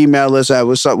can email us at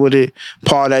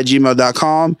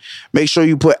whatsupwithitpod@gmail.com. Make sure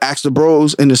you put Axel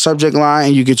Bros in the subject line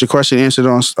and you get your question answered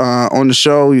on the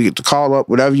show. You get to call up,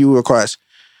 whatever you request.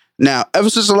 Now, ever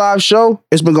since the live show,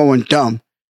 it's been going dumb.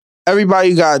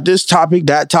 Everybody got this topic,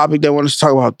 that topic. They want us to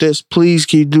talk about this. Please,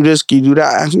 can you do this? Can you do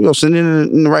that? Ask me, send it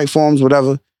in the right forms,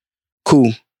 whatever.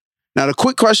 Cool. Now, the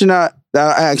quick question that I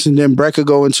asked, and then Brett could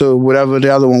go into whatever the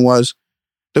other one was.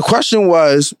 The question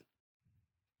was,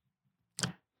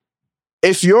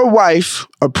 if your wife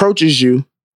approaches you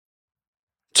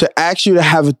to ask you to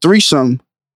have a threesome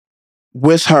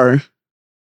with her,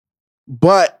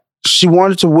 but she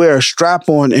wanted to wear a strap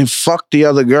on and fuck the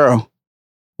other girl,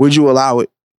 would you allow it?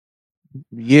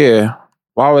 Yeah.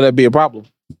 Why would that be a problem?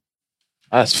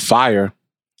 That's fire.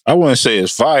 I wouldn't say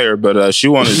it's fire, but she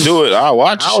want to do it. I'll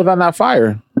watch. How is that not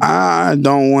fire? I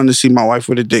don't want to see my wife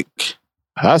with a dick.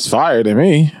 That's fire to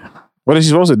me. What is she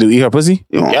supposed to do? Eat her pussy?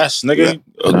 Yes, nigga.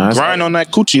 Grind on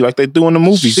that coochie like they do in the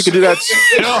movies. She could do that.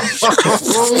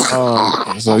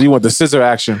 So you want the scissor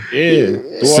action? Yeah.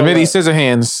 Smitty scissor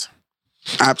hands.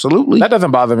 Absolutely. That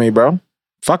doesn't bother me, bro.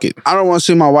 Fuck it. I don't want to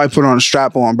see my wife put on a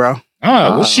strap on, bro.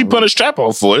 What's she put a strap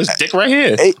on for? This dick right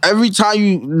here. Every time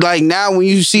you, like now when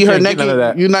you see her naked,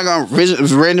 you're not going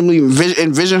to randomly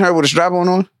envision her with a strap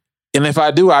on? And if I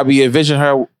do, I'll be envision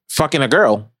her fucking a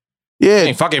girl. Yeah.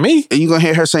 Ain't fucking me. And you gonna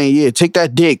hear her saying, yeah, take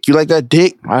that dick. You like that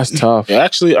dick? That's tough. Yeah,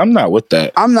 actually, I'm not with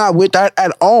that. I'm not with that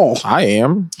at all. I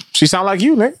am. She sound like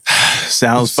you, nigga.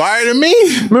 Sounds fire to me.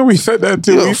 Remember we said that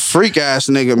too. You a freak ass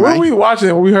nigga, When man. we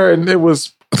watching, we heard and it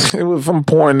was from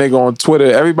porn nigga on Twitter.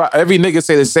 Every nigga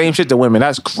say the same shit to women.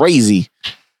 That's crazy.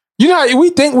 You know how we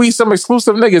think we some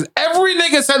exclusive niggas. Every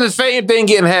nigga said the same thing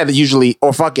getting head usually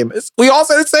or fucking. We all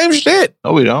say the same shit.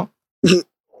 No, we don't.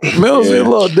 Mills is a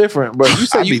little different, but you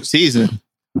said I be teasing.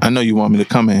 I know you want me to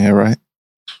come in here, right?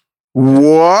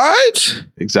 What?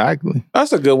 Exactly.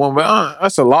 That's a good one, but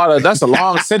that's a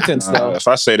long sentence though. If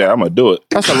I say that, I'm gonna do it.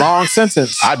 That's a long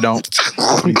sentence. I don't.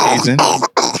 I be teasing.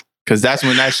 Cause that's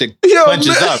when that shit Yo, punches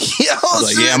man. up. Yo, I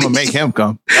was like, yeah, I'm gonna make him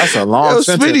come. That's a long Yo,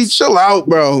 sentence. Smitty, chill out,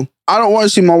 bro. I don't want to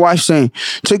see my wife saying,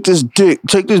 take this dick,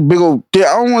 take this big old dick.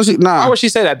 I don't want to see, Why nah. would she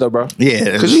say that though, bro?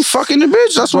 Yeah. Because you fucking the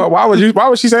bitch. That's what. Why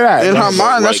would she say that? In her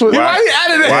mind, that's what. Why, you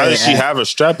added it? why does she have a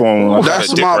strap on? Like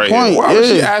That's a dick my right point. Here? Why was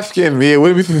she Yeah. asking me? What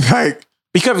do we think? Like,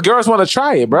 because girls want to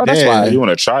try it, bro. That's Yeah. why You want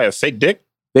to try a fake dick?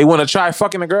 they want to try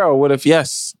fucking a girl. What if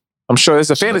yes? I'm sure it's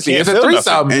a fantasy. can't It's a feel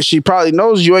threesome. And she probably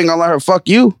knows you ain't gonna let her fuck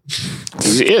you.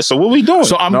 Yeah. So what we doing?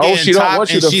 So I'm No, getting she don't top want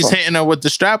you and to she's fuck. hitting her with the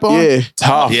strap on? Yeah.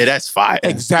 Tough. Yeah, that's fire.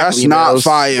 Exactly. That's not Mills.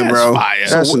 fire, bro. fire.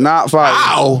 That's not fire.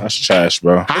 How? That's trash,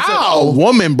 bro. How? A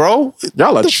woman, bro.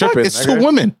 Y'all are The fuck? tripping. It's nigga. two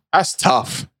women. That's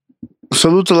tough.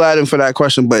 Salute to Latin for that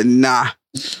question, but nah,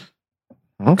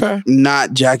 Okay.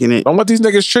 not jacking it. Don't let these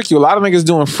niggas trick you. A lot of niggas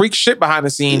doing freak shit behind the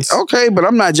scenes. Okay, but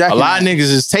I'm not A jacking lot of it.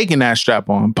 niggas is taking that strap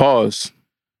on. Pause.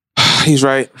 He's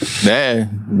right. Yeah,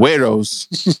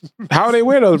 weirdos. How are they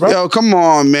weirdos, bro? Yo, come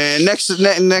on, man. Next question.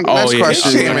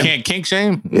 I man. can't kink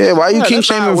shame. Yeah, why you Yeah, king that's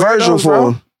shaming not Virgil weirdos, for?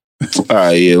 bro. All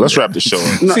right, yeah. Let's wrap the show.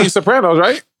 See Sopranos,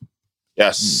 right?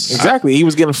 Yes. Exactly. He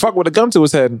was getting fucked with a gun to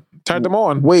his head. Turned him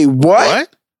on. Wait,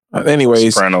 what?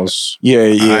 Anyways. Sopranos.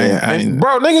 Yeah. I-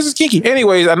 Bro, niggas is kinky.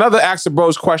 Anyways, another Ask the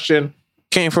Bros question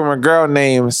came from a girl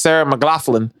named Sarah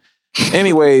McLaughlin.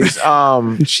 Anyways,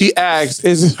 she asks,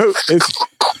 is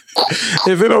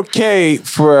it okay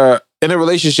for in a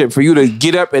relationship for you to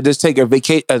get up and just take a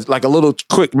vacation, like a little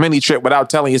quick mini trip without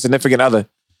telling your significant other?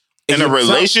 In a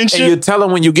relationship? And you tell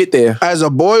them when you get there. As a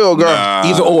boy or girl? Nah,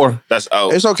 Either or. That's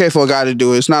out. It's okay for a guy to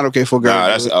do it. It's not okay for a girl. Nah,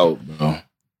 to that's do it. out, bro.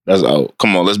 That's out.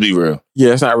 Come on, let's be real.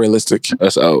 Yeah, it's not realistic.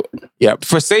 That's out. Yeah,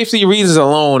 for safety reasons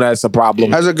alone, that's a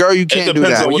problem. As a girl, you It can't do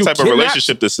depends that. on what You type of kidnapped?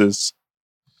 relationship this is.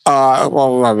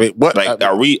 Well, I mean, what? Like,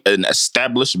 are we an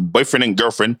established boyfriend and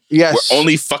girlfriend? Yes. We're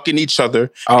only fucking each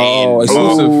other. Oh, and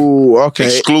exclusive. Ooh, okay.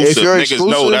 exclusive. If you're Niggas exclusive,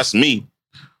 know that's me.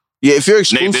 yeah. If you're Nigga,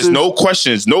 exclusive, there's no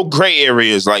questions, no gray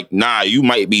areas. Like, nah, you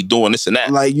might be doing this and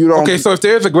that. like you don't. Okay, so if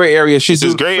there's a gray area, she's This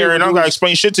is gray area, and I don't gotta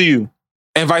explain shit to you.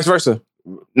 and vice versa.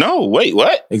 No, wait,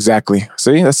 what? Exactly.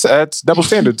 See, that's double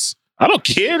standards. I don't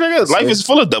care, nigga. Life is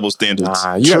full of double standards.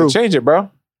 Nah, you gotta change it,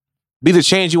 bro. Be the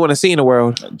change you want to see in the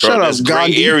world. Bro, Shut up, there's gray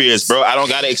Gandhi. areas, bro. I don't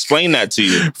gotta explain that to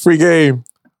you. Free game.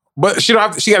 But she don't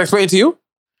have. She gotta explain it to you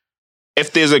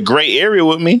If there's a gray area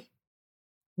with me,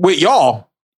 with y'all.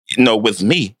 no, with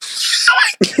me.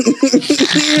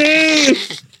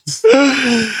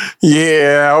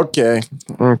 Yeah. Okay.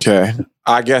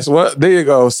 I guess what? There you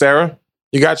go, Sarah.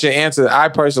 You got your answer. I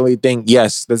personally think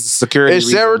yes. There's security. Is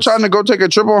Sarah reasons. trying to go take a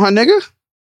trip on her nigga?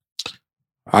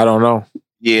 I don't know.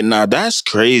 Yeah, nah, that's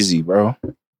crazy, bro.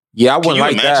 Yeah, I Can wouldn't you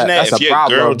like imagine that. That's if a your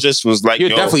problem. girl just was like, You're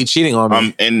yo, definitely cheating on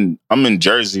me. I'm in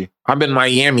Jersey. I'm in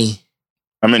Miami.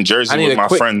 I'm in Jersey I need with a my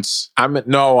quick- friends. I'm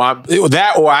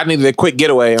that, or I needed a quick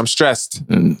getaway. I'm stressed.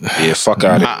 Yeah, fuck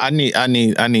out of here. I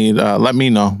need let me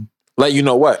know. Let you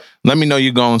know what? Let me know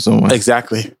you're going somewhere.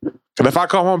 Exactly. But if I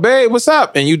come home, babe, what's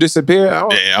up? And you disappear,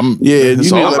 Yeah, I'm Yeah, you need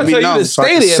so to I'm let gonna me tell you know to so I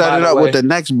stay can there, set by it the up way. with the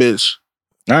next bitch.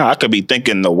 Nah, I could be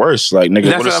thinking the worst. Like, nigga,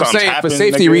 that's what if what I'm something saying. happened? For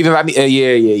safety nigga? reasons, I need.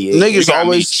 Yeah. Niggas got me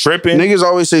always tripping. Niggas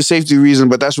always say safety reason,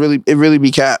 but that's really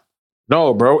be cap.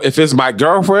 No, bro. If it's my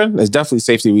girlfriend, it's definitely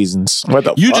safety reasons. What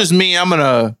the You fuck? just mean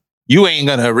you ain't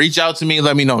gonna reach out to me,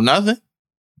 let me know nothing.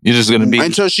 You're just gonna be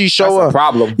Until she show That's a up.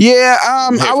 problem. Yeah,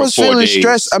 I'm here I for was 4 feeling days.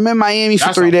 stressed. I'm in Miami for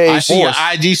That's 3 a- days. I see an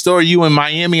IG story you in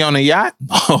Miami on a yacht.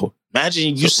 Oh,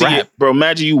 Imagine you It's a see wrap. it, bro.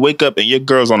 Imagine you wake up and your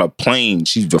girl's on a plane.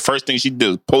 The first thing she did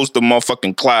is post the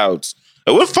motherfucking clouds.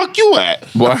 Like, where the fuck you at?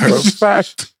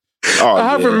 Fact. Oh, I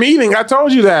have yeah. a meeting. I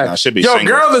told you that. Nah, should be Yo,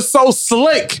 single. girl is so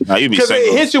slick. Nah, you be Because they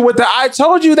single. hit you with the I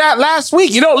told you that last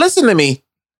week. You don't listen to me.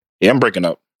 Yeah, I'm breaking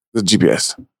up. The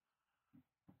GPS.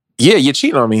 Yeah, you're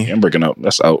cheating on me. Yeah, I'm breaking up.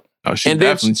 That's out. oh, she And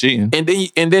then- definitely cheating.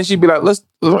 And then she'd be like,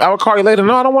 I'll call you later.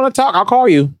 No, I don't want to talk. I'll call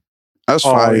you. That's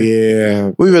Oh, fine.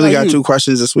 yeah. We really Are got you- 2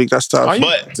 questions this week. That's tough. Are you-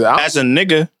 But I'm- as a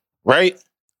nigga, right?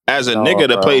 As a No, nigga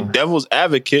to bro. play devil's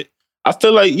advocate, I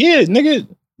feel like, yeah, nigga,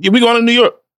 we going to New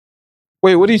York.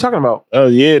 Wait, what are you talking about? Oh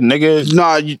yeah, nigga.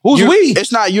 Nah, Who's we?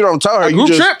 It's not. You don't tell her. A You group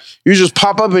just trip? you just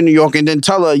pop up in New York and then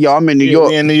tell her, yo, I'm in New Yeah, York.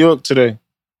 we in New York today.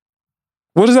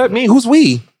 What does that mean? Who's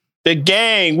we? The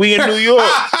gang. We in New York.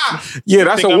 Yeah,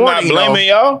 that's a Think I'm warning. not blaming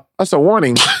though. y'all. That's a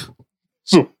warning.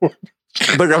 Look,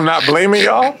 I'm not blaming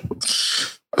y'all.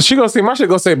 She gonna see my shit.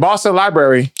 Gonna say Boston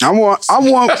Library. I want,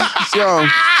 yo.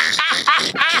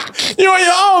 You on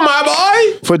your own, my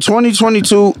boy. For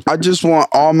 2022, I just want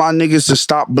all my niggas to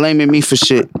stop blaming me for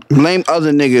shit. Blame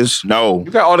other niggas. No.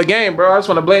 You got all the game, bro. I just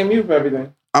want to blame you for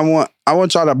everything. I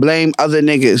want y'all to blame other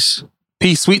niggas.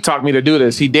 P Sweet talked me to do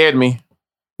this. He dared me.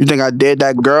 You think I dared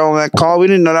that girl on that call? We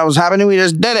didn't know that was happening. We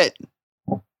just did it.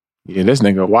 Yeah, this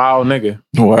nigga, wild nigga.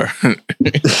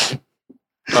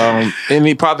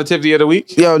 Any positivity of the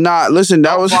week? Yo, nah, listen,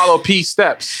 that was follow P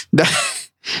steps.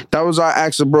 That was our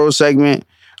Ask the Bro segment.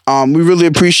 We really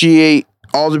appreciate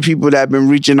all the people that have been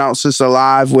reaching out since the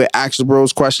live with Ask the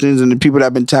Bros questions and the people that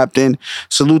have been tapped in.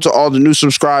 Salute to all the new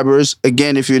subscribers.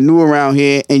 Again, if you're new around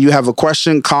here and you have a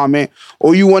question, comment,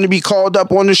 or you want to be called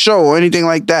up on the show or anything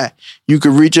like that, you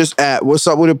can reach us at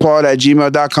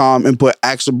whatsupwithitpod@gmail.com and put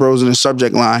Ask the Bros in the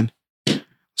subject line.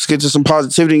 Let's get to some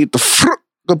positivity and get the fuck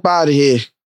up out of here.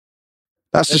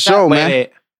 That's the show, man.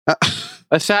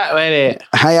 Let's shot with it.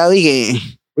 How y'all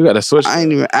weekend? We got to switch. I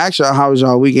ain't even ask y'all how was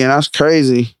y'all weekend. That's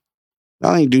crazy.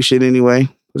 Y'all ain't do shit anyway.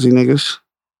 Pussy niggas.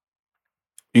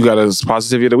 You got a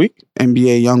positivity of the week?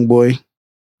 NBA young boy.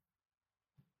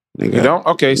 Nigga, You don't?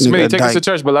 Okay, Smitty, take us to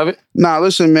church, beloved. Nah,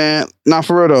 listen, man. Nah,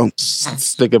 for real though.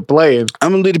 This nigga playing.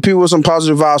 I'm gonna lead the people with some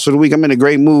positive vibes for the week. I'm in a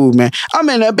great mood, man. I'm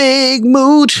in a big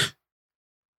mood.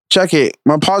 Check it.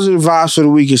 My positive vibes for the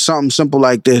week is something simple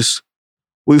like this.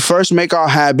 We first make our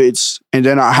habits, and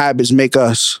then our habits make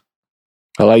us.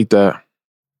 I like that.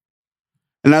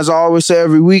 And as I always say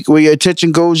every week, where your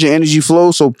attention goes, your energy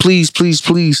flows. So please, please,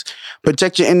 please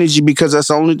protect your energy because that's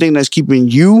the only thing that's keeping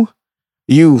you.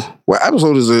 What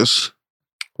episode is this?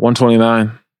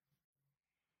 129.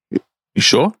 You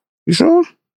sure? You sure?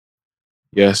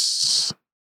 Yes.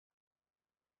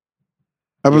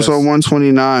 Episode Yes.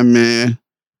 129, man.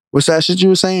 What's that shit you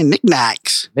were saying?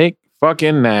 Knickknacks. Nick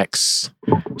fucking Knacks.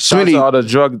 Shout out Smitty. to all the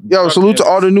drug. Yo, salute to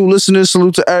all the new listeners.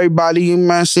 Salute to everybody. You know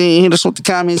what I'm saying? Hit us with the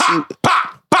comments.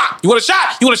 Pop! You want a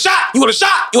shot? You want a shot? You want a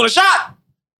shot? You want a shot?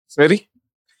 Smitty?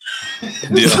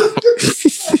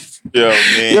 Yo,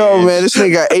 man. Yo, man, this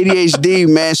nigga got ADHD,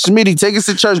 man. Smitty, take us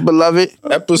to church, beloved.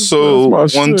 Episode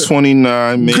That's my shit.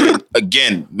 129, man.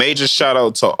 Again, major shout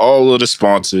out to all of the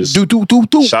sponsors.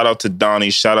 Shout out to Donnie.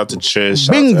 Shout out to Trish.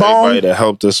 Shout Bing out to bong. everybody that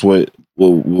helped us with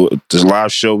this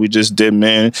live show we just did,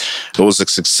 man. It was a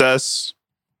success.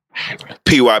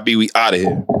 PYB, we out of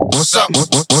here. What's up?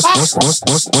 What's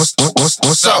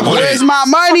up? Where's my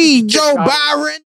money, Joe Byron?